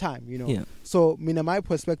give him time, you know. Yeah. So my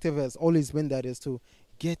perspective has always been that is to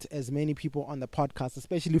get as many people on the podcast,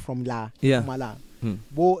 especially from Mala.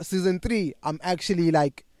 Season 3, I'm actually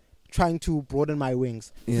like trying to broaden my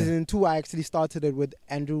wings. Season 2, I actually started it with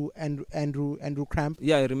Andrew Cramp.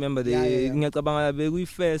 Yeah, I remember the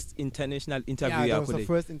first international interview. Yeah, that was the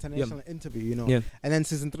first international interview, you know. Yeah. And then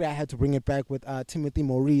season 3, I had to bring it back with Timothy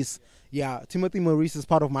Maurice. Yeah, Timothy Maurice is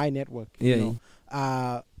part of my network. Yeah. You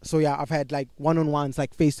know? So yeah, I've had like one-on-ones,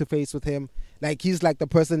 like face-to-face with him. Like he's like the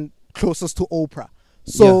person closest to Oprah.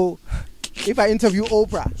 So if I interview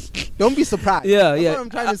Oprah, don't be surprised. Yeah. That's what I'm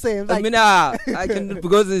trying to say. I'm like, I can,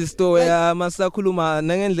 because the story masakuluma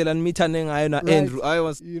nangendlela nimitha ngayo na Andrew. I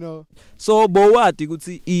was, you know. So bowati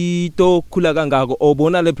ukuthi ito khula kangako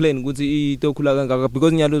obona le plan ukuthi ito khula kangako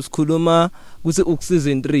because nyalo sikhuluma ukuthi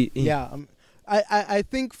season 3. Yeah. I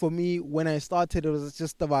think for me, when I started, it was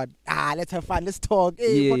just about let's have fun, let's talk.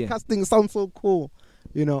 Hey, podcasting sounds so cool,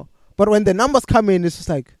 you know. But when the numbers come in, it's just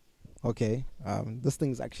like, okay, this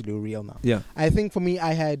thing's actually real now. Yeah. I think for me,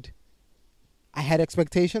 I had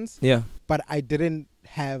expectations. Yeah. But I didn't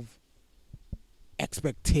have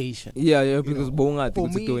expectation. Yeah, because for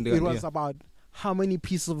me, it was about how many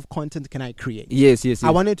pieces of content can I create. Yes. I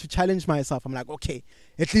wanted to challenge myself. I'm like, okay,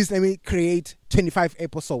 at least let me create 25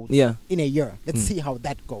 episodes in a year. Let's see how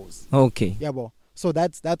that goes. Okay. Yeah, well, so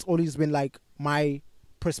that's always been like my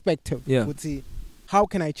perspective. Yeah. Would see how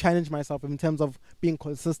can I challenge myself in terms of being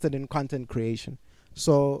consistent in content creation.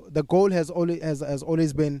 So the goal has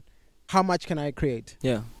always been, how much can I create?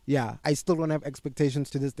 Yeah. Yeah. I still don't have expectations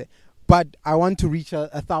to this day, but I want to reach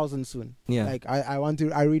 1,000 soon. Yeah. Like I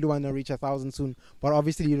really want to reach 1,000 soon, but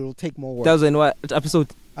obviously it will take more work. 1,000 what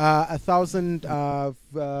episode? 1,000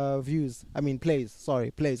 views. I mean plays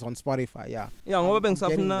on Spotify. Yeah. Yeah, ngoba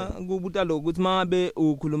bengisafuna ukubuta lo ukuthi mabe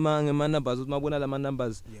ukhuluma ngema numbers ukuthi mabona lama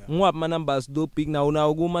numbers. Ngwaphi ma numbers do big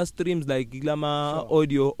now kuma streams like kulama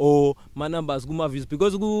audio or ma numbers kuma views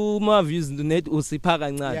because kuma views net usipha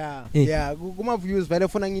kancane. Yeah, kuma views vele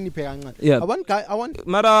ufuna nginiphe kancane. I want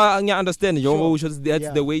mara ngiya understand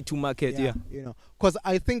that's the way to market. Yeah. You know, cuz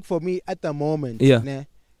I think for me at the moment,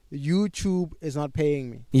 YouTube is not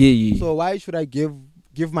paying me. Yeah. So why should I give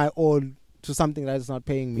my all to something that is not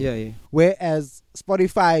paying me? Yeah. Whereas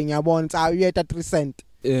Spotify, you at 3 cents.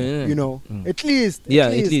 You know, at least. Yeah.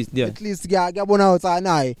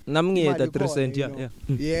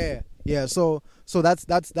 Yeah. So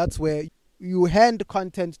that's where you hand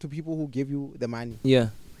content to people who give you the money. Yeah.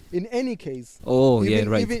 In any case. Oh,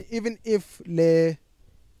 right. Even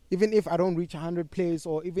if I don't reach 100 plays,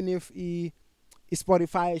 or even if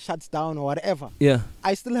Spotify shuts down or whatever,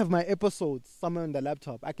 I still have my episodes somewhere on the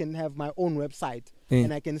laptop. I can have my own website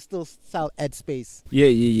and I can still sell ad space.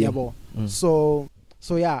 Yeah. So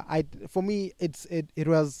yeah, for me it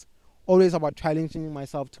was always about challenging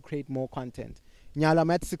myself to create more content. Nyala,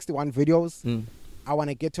 I'm at 61 videos. I want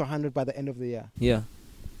to get to 100 by the end of the year. Yeah.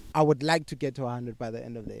 I would like to get to 100 by the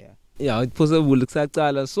end of the year. Yeah, it's possible.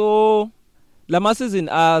 So lama season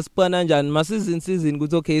asipana njani ma season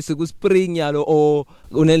kuthi okay siku spring yalo or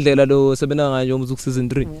unendlela lo sebenza ngayo umuzu season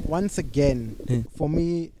 3 once again for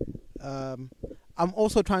me I'm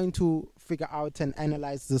also trying to figure out and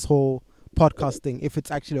analyze this whole podcasting, if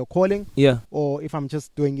it's actually a calling, or if I'm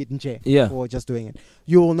just doing it in jail, or just doing it.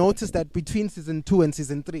 You will notice that between season 2 and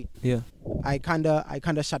season 3, I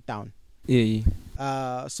kinda shut down.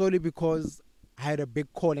 Solely because I had a big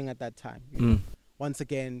calling at that time. You know? Once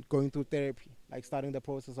again, going through therapy, like starting the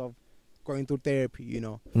process of going through therapy. You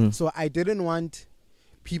know, so I didn't want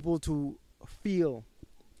people to feel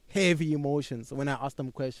heavy emotions when I asked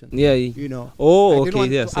them questions. You know. Oh, I didn't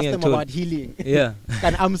want to ask them about healing.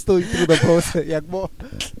 And I'm still through the process.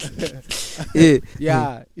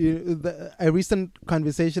 A recent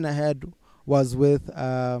conversation I had was with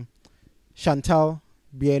Chantal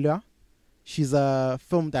Biela. She's a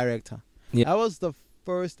film director. That was the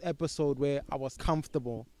first episode where I was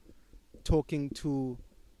comfortable talking to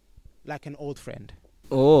like an old friend.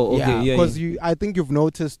 Oh, okay. Because I think you've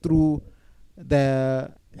noticed through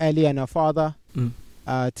the Ellie and her father,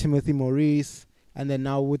 Timothy Maurice, and then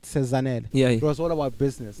now with Cezanne. It was all about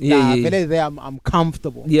business. There I'm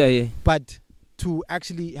comfortable. But to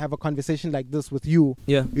actually have a conversation like this with you,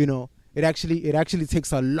 you know, it actually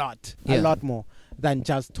takes a lot more than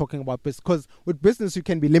just talking about business. Because with business you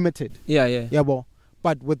can be limited.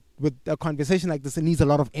 But with a conversation like this, it needs a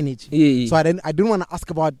lot of energy. So I didn't want to ask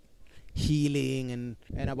about healing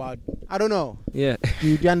and about, I don't know. Do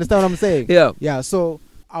you understand what I'm saying? So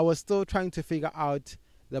I was still trying to figure out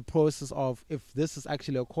the process of if this is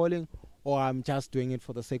actually a calling or I'm just doing it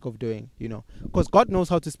for the sake of doing, you know. Because God knows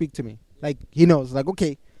how to speak to me. Like, He knows. Like,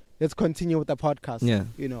 okay, let's continue with the podcast.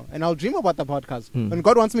 You know. And I'll dream about the podcast. When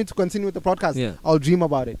God wants me to continue with the podcast, I'll dream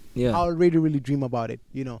about it. I'll really, really dream about it,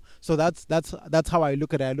 you know. So that's how I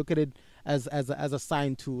look at it. I look at it as a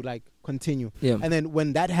sign to like continue. And then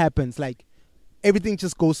when that happens, like everything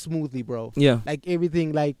just goes smoothly, bro. Like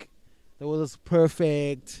everything, like it was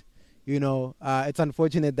perfect, you know. It's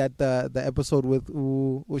unfortunate that the episode with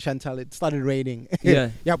Chantal, it started raining.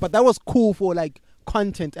 But that was cool for like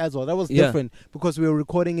content as well. That was different because we were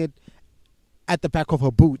recording it at the back of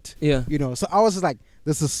her boot. You know. So I was just like,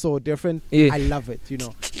 this is so different. I love it, you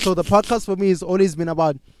know. So the podcast for me has always been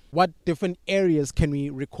about what different areas can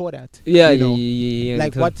we record at? You know?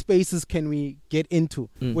 Like what spaces can we get into?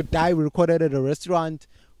 With Dai, we recorded at a restaurant.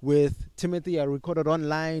 With Timothy, I recorded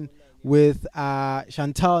online. With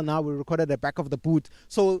Chantal, now we recorded the back of the boot.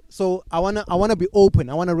 So I wanna be open.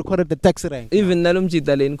 I wanna record at the taxi rank. Even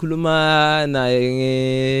nalumjita le nkhuluma na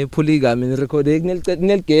polygamy recording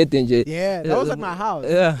nelgate nje. That was at my house.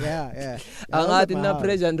 Angathi na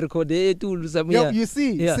pressure and record etulu samia. You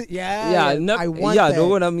see? I want that.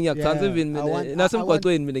 Lokho nami ngiyakhanza even mina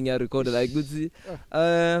nasemgwaqweni mina ngiyarecord like ukuthi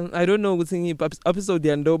I don't know ukuthi episode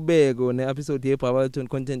yandobeko ne episode ye Powerty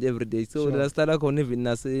content every day. So la start khona even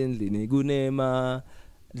nasendlini kunema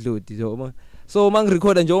dlodi so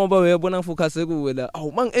mangirecorda njengoba uyabona ngifocus kuwe la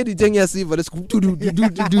awu mangi-edit ngiyasiva lesiku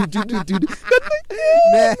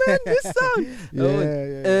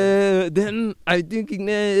then I think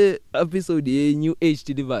ine episode ye new age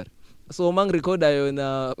delivery so mangirecorda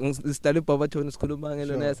yona ngisitale Powerty sikhuluma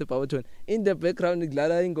ngelona yase Powerty in the background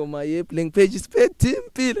ngidlala ingoma ye blank page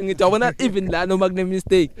impilo ngithi awona even la noma kune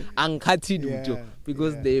mistake angikhathi lutho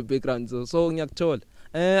because the background so ngiyakuthola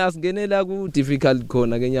asingenela ku difficult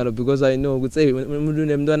khona kenyalo because I know ukuthi umuntu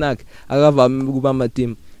nemntwana wakhe akavami ukuba ama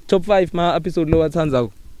team top 5 ma episode lo wathandza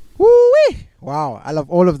wow, I love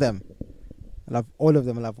all of them. But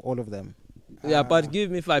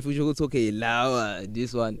give me 5 usho ukuthi okay lawa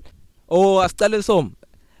this one asicale som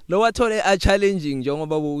lo wathole a challenging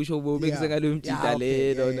njengoba usho ubekise ngalo umtita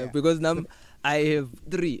le because nam I have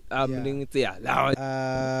 3 ngithi lawa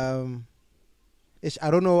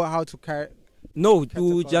I don't know how to No,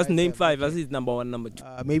 to just name 5 as is number 1, number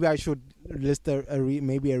 2. Maybe I should list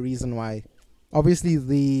maybe a reason why. Obviously,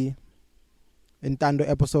 the Intando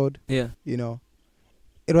episode. You know,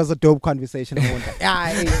 it was a dope conversation.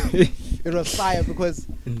 It was fire because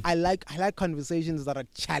I like conversations that are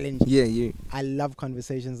challenging. I love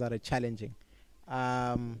conversations that are challenging.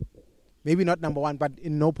 Maybe not number 1, but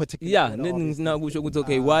in no particular order.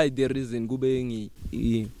 Okay, why the reason kube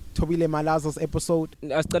Tobile Malazo's episode.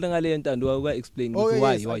 Asicala ngale Ntando explain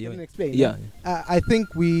why. Explain. I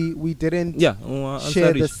think we didn't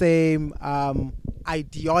share the same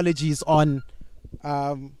ideologies on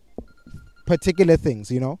particular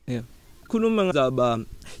things, you know. Khuluma ngaba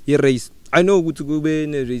race. I know ukuthi kube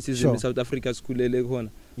ne racism in South Africa sikhulele khona.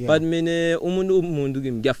 But mina umuntu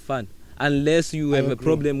kimi ngiyafana. unless you have a agree.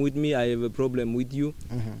 problem with me, I have a problem with you.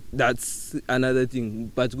 That's another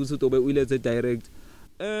thing. But kusutobe let's direct.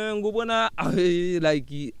 Ngubona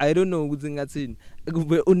like I don't know ukuthi ngathini.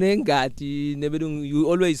 Kube unengadi nebelungu you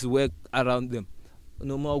always work around them.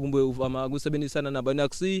 Noma kumbe ufama kusebenzisana nabantu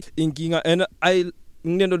akusi inkinga and I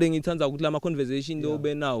ngento lengithanda ukuthi lama conversation lo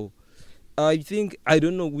be now. I think I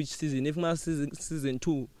don't know which season if my season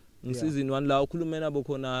 2 season 1 la ukhulumena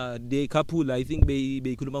bokhona the couple I think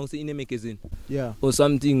beyikhuluma ngose in a magazine or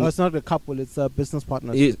something. Oh, it's not a couple, it's a business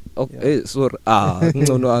partner. Yes, okay, sorry.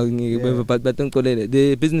 Ngcono but ngixolele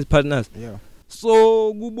the business partners.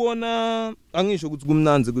 So kubona angisho ukuthi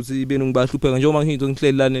kumnanzi ukuthi ibenu ngibahlupheka njengoba ngithi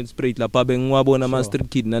ngihlelelane straight lapha bengiwabona ama street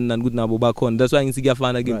kid nani ukuthi nabo bakhona that's why ngithi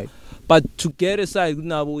kuyafana kimi. But to get aside ukuthi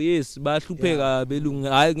nabo yes bahlupheka belungu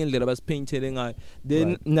hayi ngendlela basipaintele ngayo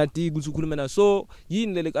then nathi ukuthi ukhuluma na so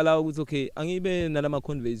yini lele kala ukuthi okay angibe nalama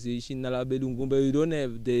conversation nala belungu kumbe you don't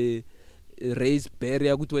have the race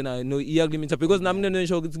barrier ukuthi wena no iyaglimita because nami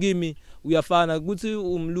nensho ukuthi kimi uyafana ukuthi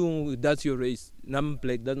umlungu that's your race nam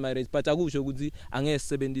black that's my race but akusho ukuthi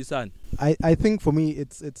angesebenzisana. I think for me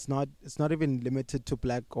it's not even limited to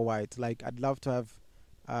black or white. Like I'd love to have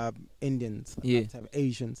Indians, I'd love to have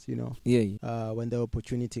Asians, you know, when the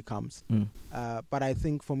opportunity comes. But I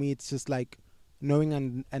think for me it's just like knowing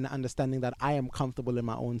and understanding that I am comfortable in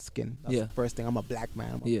my own skin. That's the first thing. I'm a black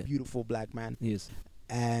man. I'm a beautiful black man. Yes.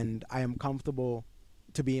 And I am comfortable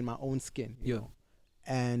to be in my own skin. You know?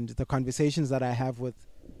 And the conversations that I have with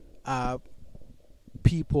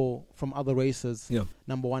people from other races,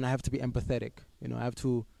 number one, I have to be empathetic. You know, I have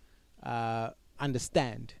to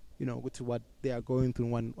understand, you know, to what they are going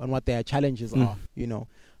through and what their challenges are, you know.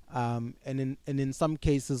 And in some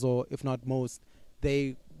cases, or if not most,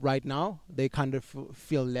 they right now they kind of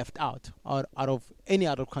feel left out of any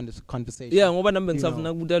other conversation. Yeah, ngoba nambe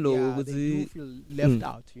ngisafuna kuda lo ukuthi they do feel left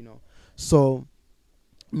out, you know. So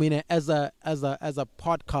I mean as a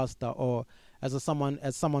podcaster or as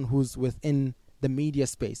someone who's within the media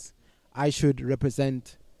space, I should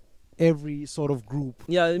represent every sort of group.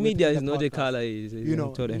 Yeah, the media is not podcast. a color. You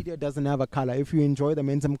know, media doesn't have a color. If you enjoy the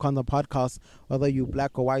Menzi Mkhonza podcast, whether you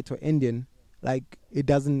black or white or Indian, like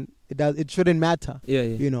it shouldn't matter.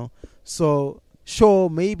 You know. So sure,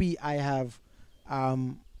 maybe I have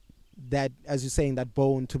that, as you're saying, that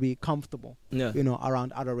bone to be comfortable. You know,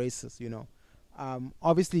 around other races. You know,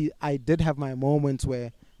 obviously I did have my moments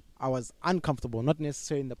where I was uncomfortable, not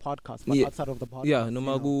necessarily in the podcast, but outside of the podcast. Yeah, no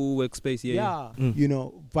magu workspace. You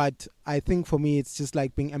know, but I think for me, it's just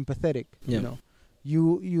like being empathetic. You know,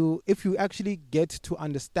 you if you actually get to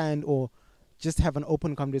understand or just have an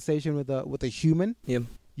open conversation with a human,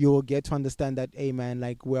 you will get to understand that, hey man,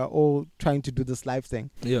 like we're all trying to do this life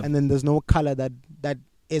thing, and then there's no color that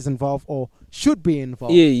is involved or should be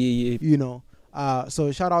involved. You know,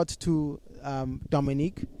 so shout out to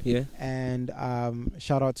Dominique, and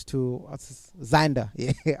shout out to Xander,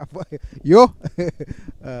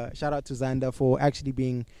 shout out to Xander for actually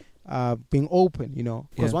being open, you know,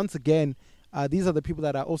 because once again, these are the people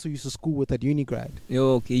that I also used to school with at Unigrad.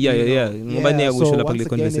 So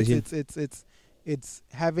once again, it's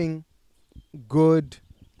having good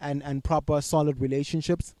and proper solid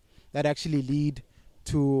relationships that actually lead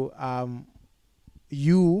to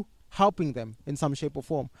you helping them in some shape or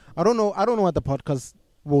form. I don't know what the podcast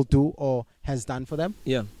will do or has done for them.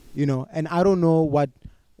 You know, and I don't know what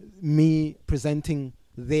me presenting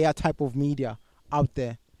their type of media out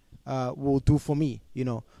there will do for me, you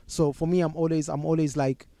know. So for me, I'm always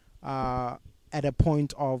like at a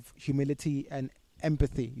point of humility and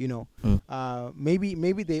empathy, you know.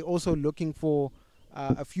 Maybe they're also looking for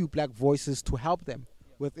a few black voices to help them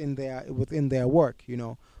within their work, you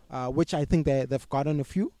know, which I think they've gotten a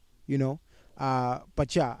few, you know.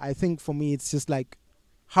 But yeah, I think for me it's just like,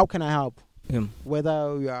 how can I help?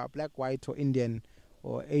 Whether you are black, white, or Indian,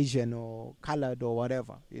 or Asian, or colored, or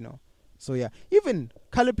whatever, you know. So yeah, even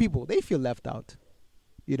colored people, they feel left out,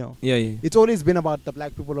 you know. It's always been about the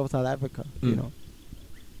black people of South Africa, you know.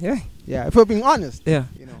 If we're being honest, you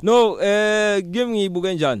know. No, give me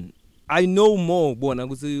Bugenjan. I know more bona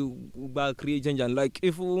kusi ba create njani, like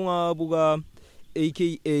if ungabuka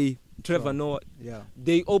aka Trevor Noah,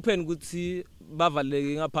 they open ukuthi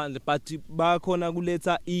bavaleke ngaphandle but bakhona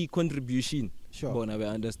kuletha contribution bona we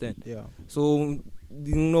understand. So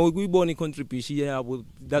no kuyibona contribution yabo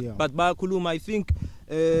that but bakhuluma. I think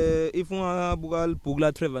if ungabuka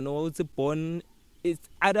Bugla Trevor Noah it's born, it's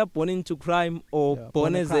either born into crime or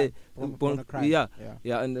born as a crime.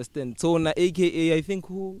 Understand. So na AKA I think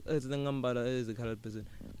who is the number is a colored person,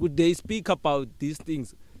 would they speak about these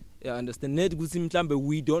things? Understand. Net gusi mhlambe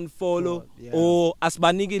we don't follow or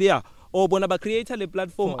asbaniki or bona ba creator le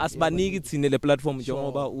platform Sure, asibaniki thine le platform Sure,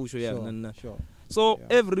 njengoba usho ya sure, nana. sure. So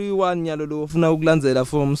Yeah. everyone nyalo lo ufuna ukulandzela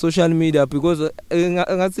from social media because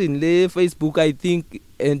ngathini le Facebook I think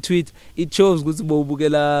and tweet it shows ukuthi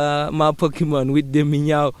bowubukela ma Pokemon with the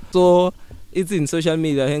minyaw. So it's in social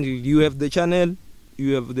media. Henry, you have the channel,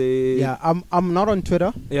 you have the Yeah, I'm not on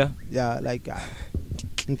Twitter. yeah. Yeah, like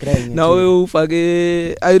Now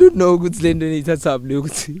ufake I don't know ukuthi lento nithathaphi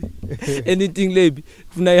ukuthi anything lebi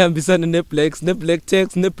funa ihambisana ne black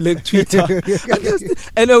text ne black Twitter.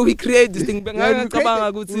 And we create this thing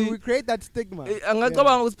ngicabanga ukuthi we create that stigma.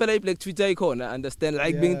 Angicabanga ukuthi phela i-black Twitter ikhona, understand,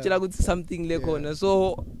 like bengitshela ukuthi something le khona.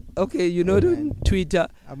 So okay, you know on Twitter.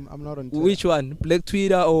 I'm not on Twitter. Which one? Black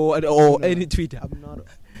Twitter or No, any Twitter? I'm not.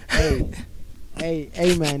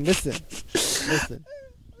 Hey man, listen.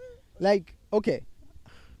 Like, okay.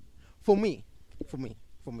 For me,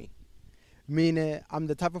 mean I'm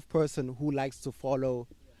the type of person who likes to follow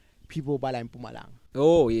people bala in Mpumalanga.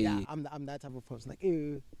 Oh yeah. Yeah, I'm that type of person. Like,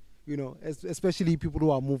 you know, especially people who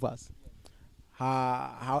are movers.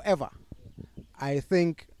 However, I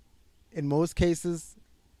think in most cases,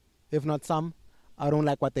 if not some, I don't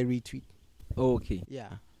like what they retweet. Okay.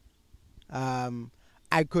 Yeah.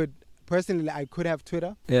 I could have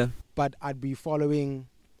Twitter. Yeah. But I'd be following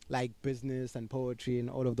like business and poetry and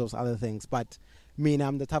all of those other things. But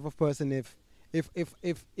I'm the type of person if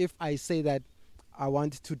I say that I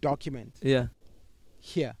want to document here,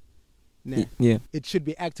 yeah, it should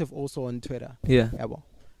be active also on Twitter. Yeah.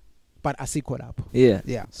 But I see caught up.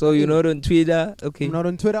 Yeah. So you're not on Twitter, okay? I'm not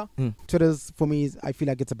on Twitter. Twitter's for me I feel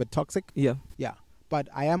like it's a bit toxic. Yeah. But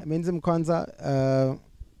I am Mkhonza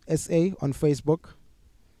SA on Facebook.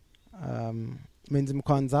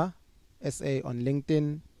 Mkhonza SA on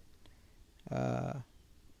LinkedIn.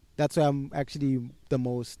 That's where I'm actually the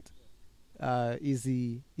most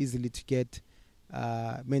easily to get.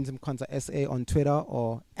 Mkhonza SA on Twitter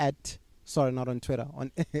or not on Twitter,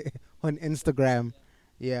 on on Instagram,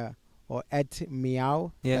 yeah, or at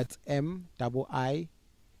meow. Yeah. That's MIIAWU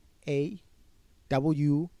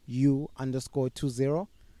 _20.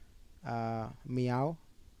 Meow.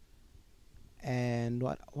 And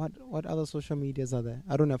what other social medias are there?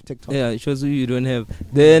 I don't have TikTok. Yeah, it shows you don't have.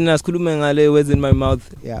 Then asikhulume ngale words in my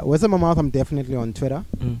mouth. Yeah, words in my mouth. I'm definitely on Twitter.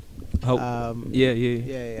 How?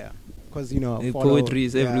 Yeah. Because poetry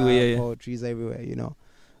is everywhere. Yeah. Poetry is everywhere.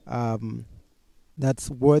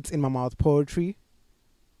 That's words in my mouth poetry,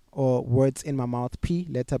 or words in my mouth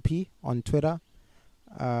letter P on Twitter.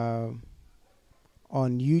 On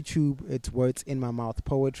YouTube, it's words in my mouth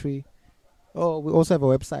poetry. Oh, we also have a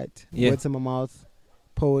website. Yeah. Words in my mouth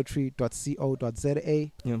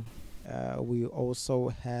poetry.co.za. Yeah. We also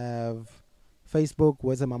have Facebook,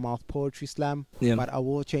 Words in My Mouth Poetry Slam. Yeah. But I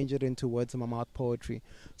will change it into Words in My Mouth Poetry,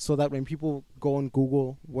 so that when people go on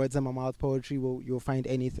Google Words in My Mouth Poetry, you'll find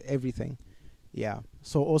everything. Yeah.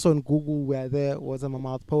 So also on Google, we're there, Words in My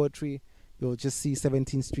Mouth Poetry. You'll just see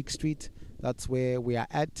 17 Street. That's where we are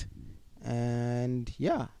at. And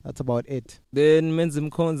yeah, that's about it. Then Menzi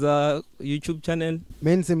Mkhonza YouTube channel.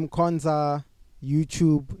 Menzi Mkhonza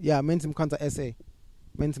YouTube. Yeah, Menzi Mkhonza SA.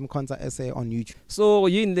 Menzi Mkhonza SA on YouTube. So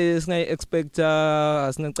yini lesingayi expect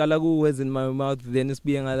singaqala ku words in my mouth then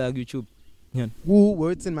isibiye ngala YouTube. Yeah.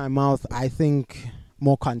 Words in my mouth, I think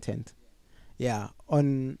more content. Yeah,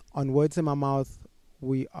 on Words in My Mouth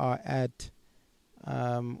we are at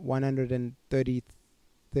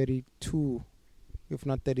 132, if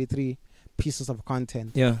not 33 pieces of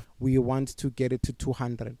content. Yeah. We want to get it to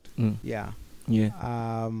 200. Yeah.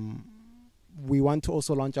 We want to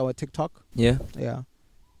also launch our TikTok. Yeah.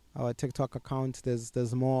 Our TikTok account.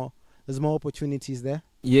 There's more opportunities there.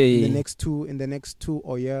 Yeah. In the next two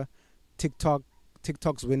or year,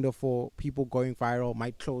 TikTok's window for people going viral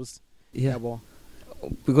might close. Yeah.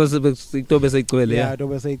 Because October sayigcwele. Yeah,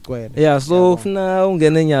 October sayigcwele. Yeah, so ufuna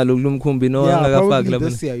ungene nyalo kulumkhumbi no angakafaki lapha.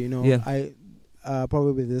 This year,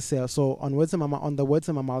 probably this year. So on the Words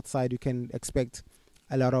in My Mouth side, you can expect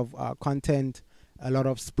a lot of content, a lot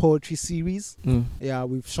of poetry series. Yeah,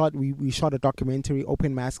 we shot a documentary,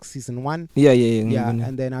 Open Mask Season 1. Yeah.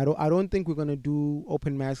 And then I don't think we're gonna do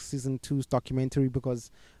Open Mask Season 2's documentary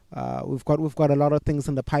because we've got a lot of things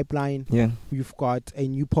in the pipeline. Yeah, we've got a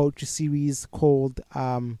new poetry series called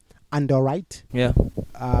Underwrite. Yeah.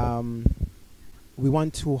 We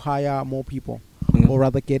want to hire more people, or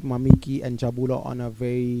rather get Mamiki and Jabula on a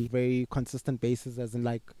very, very consistent basis, as in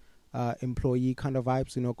like employee kind of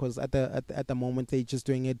vibes, because at the moment they're just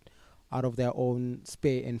doing it out of their own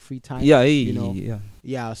spare and free time. Yeah.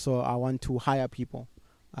 So I want to hire people.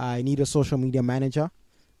 I need a social media manager.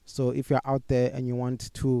 So if you're out there and you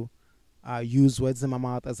want to use Words in My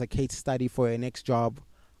Mouth as a case study for your next job,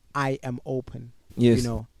 I am open. Yes. You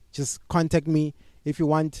know, just contact me if you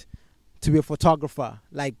want to be a photographer.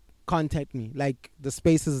 Like, contact me. Like, the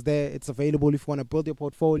space is there. It's available if you want to build your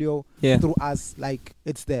portfolio through us. Like,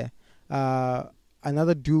 it's there.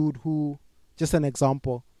 Another dude who, just an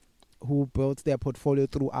example, who built their portfolio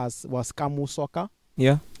through us was Kamu Soka.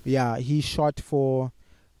 Yeah. Yeah, he shot for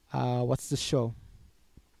what's the show?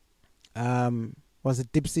 Was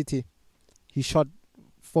it Deep City? He shot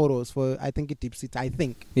photos for, I think, Deep City. I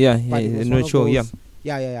think. Yeah, But it was not one of sure. those-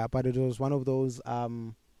 Yeah. But it was one of those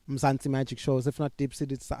Mzansi Magic shows. If not Deep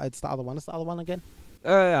City, it's the other one. It's the other one again.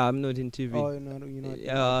 I'm not in TV. Oh, no, you're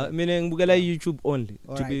not. I mean, ngibukela YouTube only.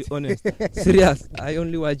 All To be right. honest, serious. I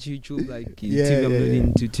only watch YouTube. Like TV, I'm not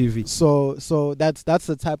into TV. So that's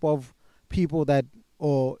the type of people that,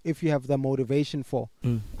 or if you have the motivation for,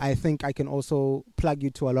 I think I can also plug you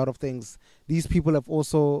to a lot of things. These people have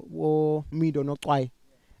also, me don't know why.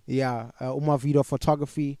 Yeah, Umar Video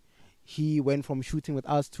Photography. He went from shooting with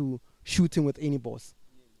us to shooting with any boss,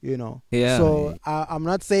 you know. Yeah. So I'm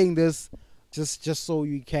not saying this just so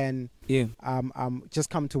you can just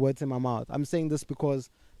come to words in my mouth. I'm saying this because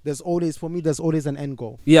there's always an end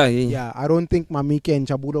goal. Yeah. I don't think Mamike and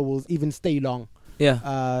Jabula will even stay long.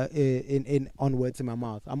 Yeah. In on words in my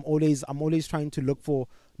mouth. I'm always trying to look for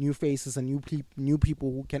new faces and new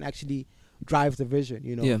people who can actually drive the vision,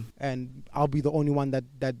 you know. Yeah. And I'll be the only one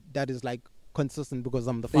that is like consistent because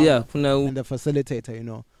I'm the founder and the facilitator, you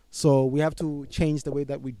know. So we have to change the way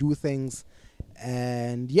that we do things.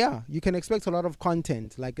 And yeah, you can expect a lot of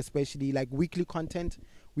content, like especially like weekly content.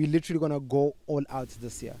 We're literally gonna go all out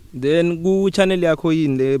this year. Then ku channel yakho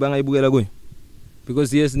yini le bangayibukela kuyo?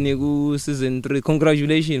 Because yes, niku season 3.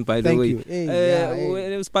 Congratulations, by the Thank way. you.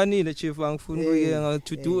 Hey. Uspanile chief angifuna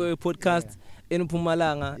to do a podcast in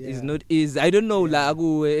Mpumalanga is not easy. I don't know la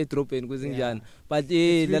ku edropeni kuzinjani, but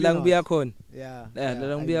la ngibuya khona. Yeah.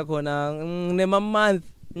 La ngibuya khona nema month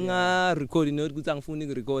nga recording not ukuthi angifuni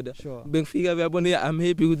ngirecorder. Bengifika uyabona I'm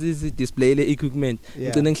happy with this display le equipment.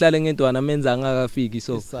 Ngicela ngihlale ngentwana menza ngakafiki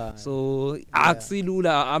so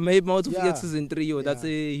akusilula. I'm happy mawuthi ufike season 3 that's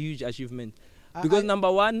a huge achievement. Because number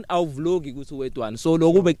one, our vlog ukuthi wetwana. So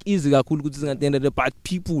lokho bek easy kakhulu ukuthi singatendele, but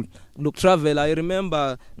people look travel. I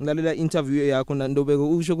remember ngilalela interview yakho nandobeko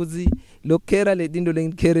usho ukuthi lokera le into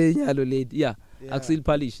lengikhere nyalo lady akusil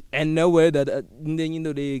polish and nowhere that ndenye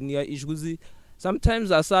into le ngiya isho ukuthi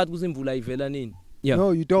sometimes asad ukuthi imvula ivela nini.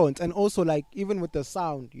 No, you don't. And also, like, even with the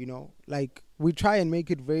sound, you know, like we try and make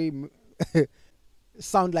it very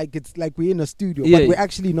sound like it's like we're in a studio, but we're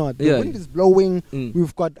actually not. The wind is blowing.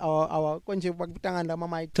 We've got our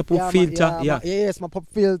mic filter. Yes, my pop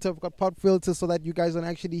filter. We've got pop filter so that you guys don't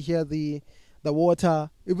actually hear the water,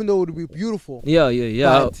 even though it would be beautiful. Yeah.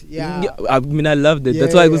 But, I mean, I loved it.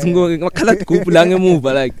 That's why I was going to move,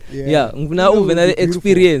 but like,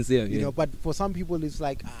 experience. You know, but for some people, it's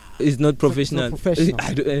like it's not professional. It's not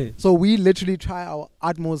professional. So we literally try our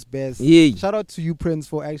utmost best. Shout out to you, Prince,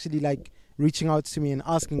 for actually like reaching out to me and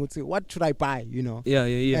asking, what should I buy? You know. Yeah.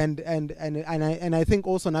 And I think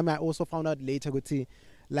also Nami, I also found out later,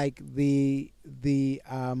 like the interface.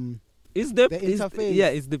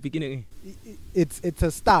 It's the beginning. It's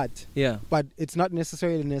a start. Yeah. But it's not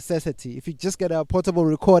necessarily a necessity. If you just get a portable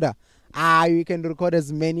recorder, you can record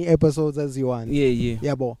as many episodes as you want.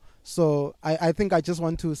 Yeah, bro. So I think I just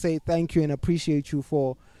want to say thank you and appreciate you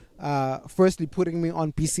for firstly putting me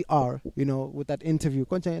on PCR, you know, with that interview.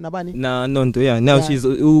 Now she's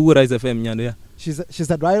Rise FM, yeah. She's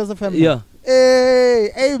at Rise FM. Yeah.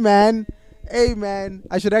 Hey man.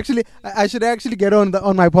 I should actually get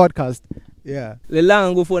on my podcast. Yeah.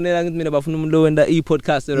 Lelanga ngufonela ngithi mina bafuna umlowenda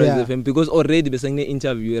podcast Rise FM because already besengine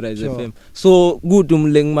interview Rise FM. So good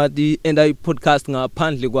umlengimati and I podcast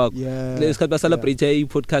ngaphandle kwakho. Lesikhathi ba celebrate I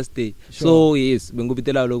podcast day. So yes,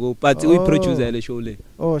 bengubitela lokho but we producer le show le.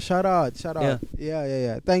 Oh, shout out.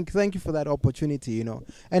 Yeah. Thank you for that opportunity, you know.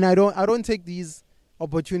 And I don't take these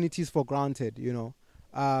opportunities for granted, you know.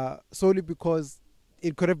 Solely because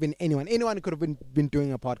it could have been anyone. Anyone could have been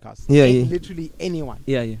doing a podcast. Literally anyone.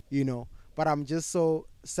 You know. But I'm just so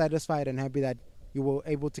satisfied and happy that you were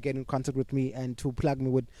able to get in contact with me and to plug me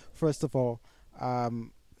with, first of all,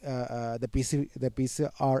 the PCR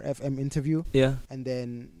FM interview. Yeah. And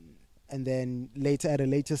then later at a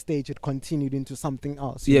later stage it continued into something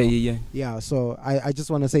else. Yeah. So I just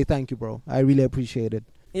want to say thank you, bro. I really appreciate it.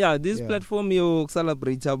 Yeah, this platform you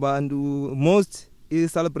celebrate abantu most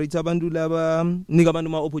celebrate abantu laba nika abantu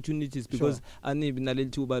ma opportunities because anibi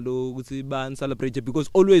nalelithuba lo ukuthi ban celebrate because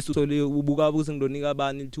always usole ubuka ukuthi ngidonika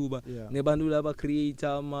abani lithuba nebantu laba creator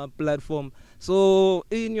ama platform. So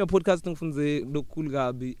in your podcast ngifunze lokukhulu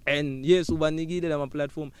kabi and yes ubanikile lama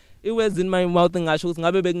platform. It was in my mouth ngasho ukuthi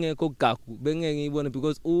ngabe bekungekho gagu bengeke ngibone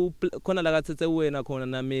because khona la kathethe wena khona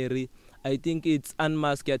na Mary. I think it's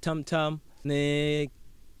Unmask ya Tam ne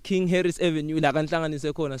King Harris Avenue la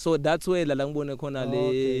kanhlanganise khona, so that's where la ngibone khona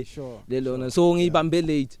le lona, so ngibambe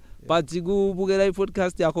late but kubukela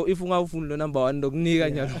i-podcast yakho if ungafuni lo number 1 lokunika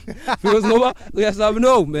nyalo because ngoba uyasabi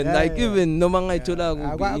no man like even noma ngayithola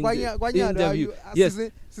interview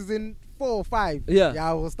season 4 or 5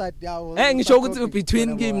 we'll start ngisho ukuthi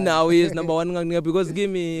between him now is number 1 ngakunika because give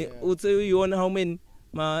me uthi you want how many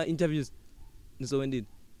ma interviews nisowendini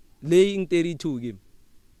lay in 32 game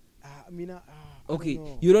mina okay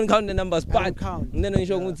you don't count the numbers but I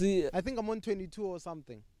think I'm on 22 or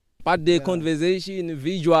something. But the conversation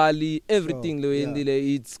visually everything lo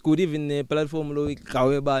yendile it's good even the platform lo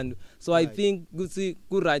igawe bantu, so I think kuthi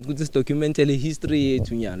ku right kuthi documentary history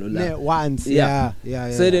yethu nyalo la once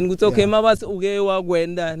so then kuthi okay mabasi uke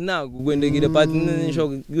wakwenda naku kwendekile but nisho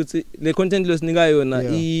kuthi le content lo sinika yona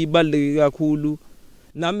ibaluleke kakhulu.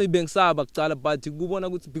 Nami bengisaba kucala but kubona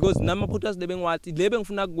ukuthi because nama podcast lebengiwathi lebe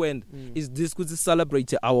ngifuna kukwenda is this ukuthi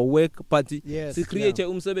celebrate our work but si create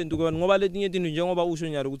umsebenzi ngoba letinye izinto njengoba usho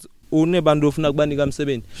nyalo ukuthi unebantu ofuna kubanika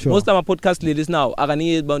umsebenzi most ama podcast ladies now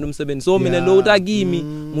akanike bantu umsebenzi, so mina lo utakimi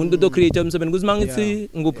umuntu to create umsebenzi kuthi mangithi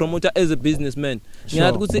ngopromoter as a businessman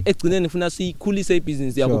ngiyathi ukuthi egcineni ngifuna sikhulise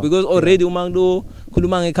ibusiness yakho because already uma ngilo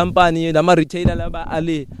khuluma ngecompany lama retailer laba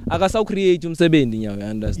ale akasaw create umsebenzi nyawo, you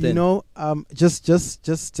understand, you know,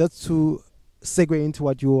 just to segue into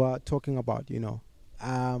what you are talking about, you know,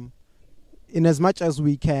 in as much as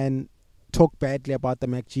we can talk badly about the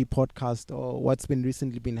MacG podcast or what's been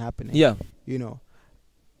recently been happening, you know,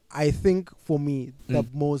 I think for me the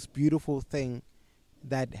most beautiful thing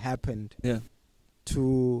that happened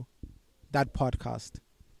to that podcast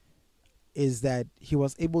is that he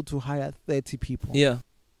was able to hire 30 people.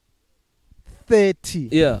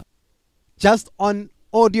 30 just on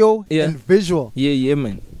audio and visual.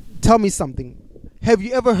 Man. Tell me something. Have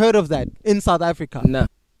you ever heard of that in South Africa? No.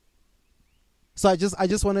 So I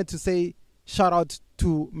just wanted to say shout out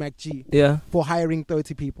to MacG for hiring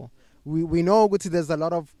 30 people. We know there's a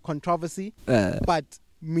lot of controversy, but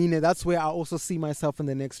that's where I also see myself in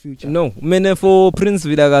the next future. No, mene for Prince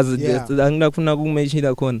Vilakazi angifuna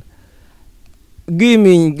kumeshila khona. Give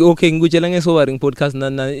me okay ngutshela ngesowaring podcast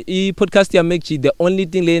nana I podcast ya MacG the only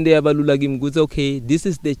thing le ende yabalula kimi ukuthi okay this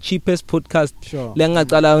is the cheapest podcast le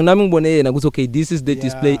ngaqala nami ngibone yena ukuthi okay this is the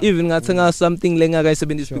display even ngathenga something le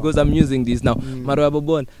ngakayisebenzisa because I'm using this now mara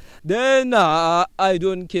yabona then I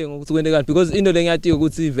don't care ngokuthi kwendekani because into le ngiyathi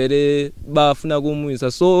ukuthi vele bafuna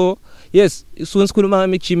kumuyisa, so yes soon sikhuluma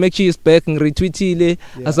MacG is back ngiretweetile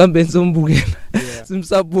asambe sombukela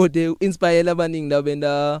simsupport inspire abaningi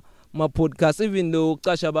labenda ma podcast even though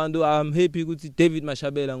ucasha abantu I'm happy ukuthi David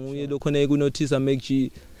Mashabela nguye lo khona ekunotice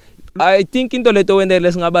MacG. I think into leto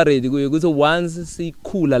wendele singaba ready kuye ukuthi once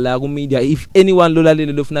sikhula la ku media if anyone lo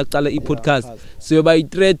lalele lofuna kucala I podcast siyoba I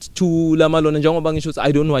threat to lamalona njengoba ngisho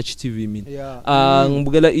I don't watch TV mina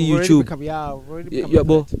ngibukela I YouTube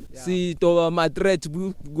yabo si to ma threat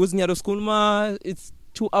kusinyalo sikhuluma it's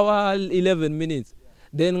 2 hours 11 minutes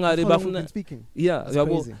then ngale bafuna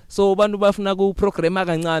yabo so bantu bafuna ku program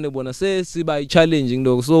kancane bona siba challenging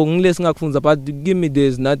lokho, so ngilesi ngakufunza but give me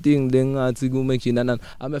there's nothing lengathi ku MacG nana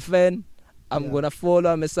I'm a fan, I'm gonna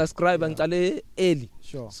follow, I'm a subscriber ngicale early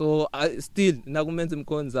so still nakumenza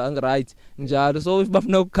Mkhonza angright njalo, so if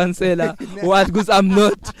bafuna ukucancela what because I'm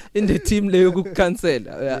not in the team leyo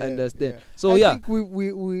ukucancela I understand, so I think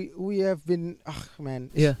we have been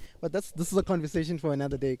but this is a conversation for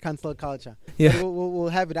another day, cancel culture. We'll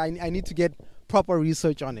have it. I need to get proper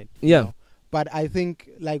research on it, you know? But I think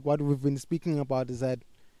like what we've been speaking about is that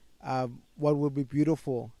what will be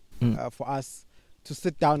beautiful for us to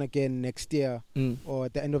sit down again next year or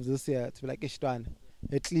at the end of this year to be like Ishtwan,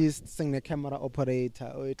 at least sing the camera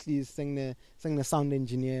operator or at least sing the sound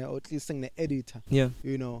engineer or at least sing the editor,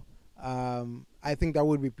 you know. I think that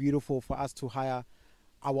would be beautiful for us to hire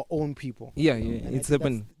our own people. It's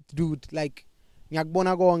happening, dude. Like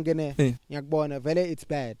nyakbona go ngene nyakbona vele it's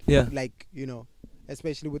bad, like, you know,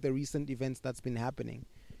 especially with the recent events that's been happening.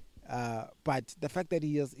 But the fact that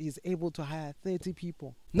he's able to hire 30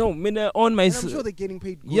 people. No, on my. I'm sure they're getting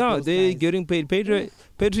paid good. They're getting paid.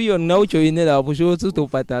 Patreon now join la for sure to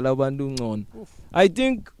patala bandu ngcono. I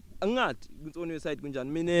think ngathi on your side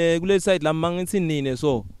kunjani mina kule side la mangithi nine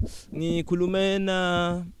so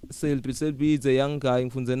ngikhulumena Selby is a young guy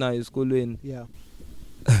ngifundze naye esikolweni. Yeah.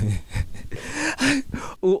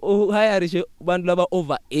 Uhayarishe bantu laba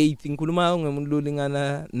over 8 ngikhuluma ngemuntu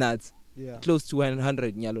lolingana nathi. Yeah. Close to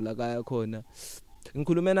 100 nyalo la kaya khona.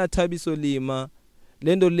 Ngikhuluma na Thabiso Lima.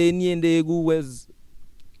 Lento leni yende ku words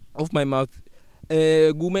of my mouth.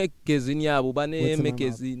 Ku magazine yabo bane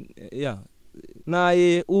magazine yeah.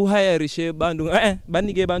 Naye uhayarishe bantu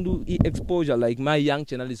banike bantu exposure like my young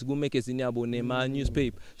journalists ku magazine yabo ne ma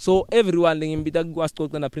newspaper. So everyone ngimbita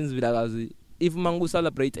kwaSixoxa na Prince Vilakazi. If mangu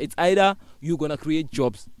celebrate, it's either you're gonna create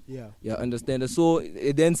jobs. Yeah, understand. So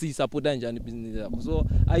then see support and business. So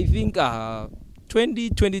I think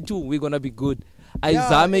 2022 we're gonna be good.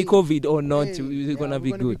 Izame COVID or not, we're gonna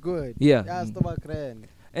be good. Yeah.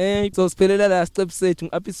 So spelela la step set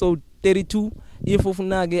episode 32. If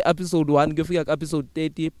ufuna ke episode 1 kufika episode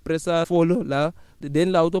 30, pressa follow la.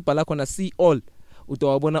 Then la utobhala khona see all.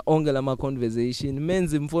 Utawabona onke la ma conversation.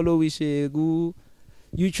 Menzi mfollow wishe ku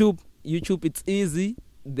YouTube it's easy.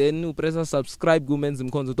 Then you press subscribe ku Menzi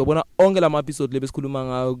Mkhonza utobona onke la episode lebesikhuluma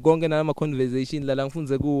ngayo konke nama conversation la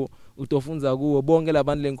ngifunze ku utofunza ku bonke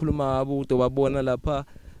labantu lengikhuluma abo utobabona lapha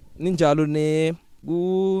ninjalo ne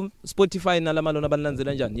ku Spotify nalamalona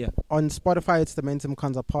abanlandzela njani. Yeah, on Spotify it's the Menzi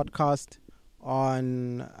Mkhonza podcast.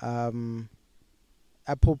 On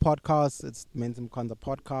Apple Podcasts it's Menzi Mkhonza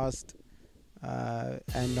podcast.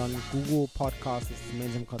 And on Google Podcasts it's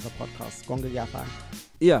Menzi Mkhonza podcast. Konke kuyafana.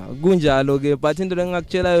 Yeah, kunjalo ke but into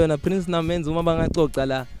engakutshela yona Prince na Menzi uma bangacoca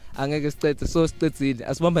la angeke sicede so sicedzile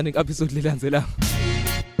asibamba ne episode lelandzelako.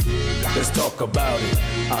 Let's talk about it.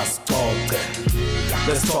 Us talk.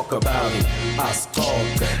 Let's talk about it. Us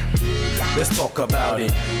talk. Let's talk about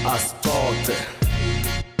it. Us talk.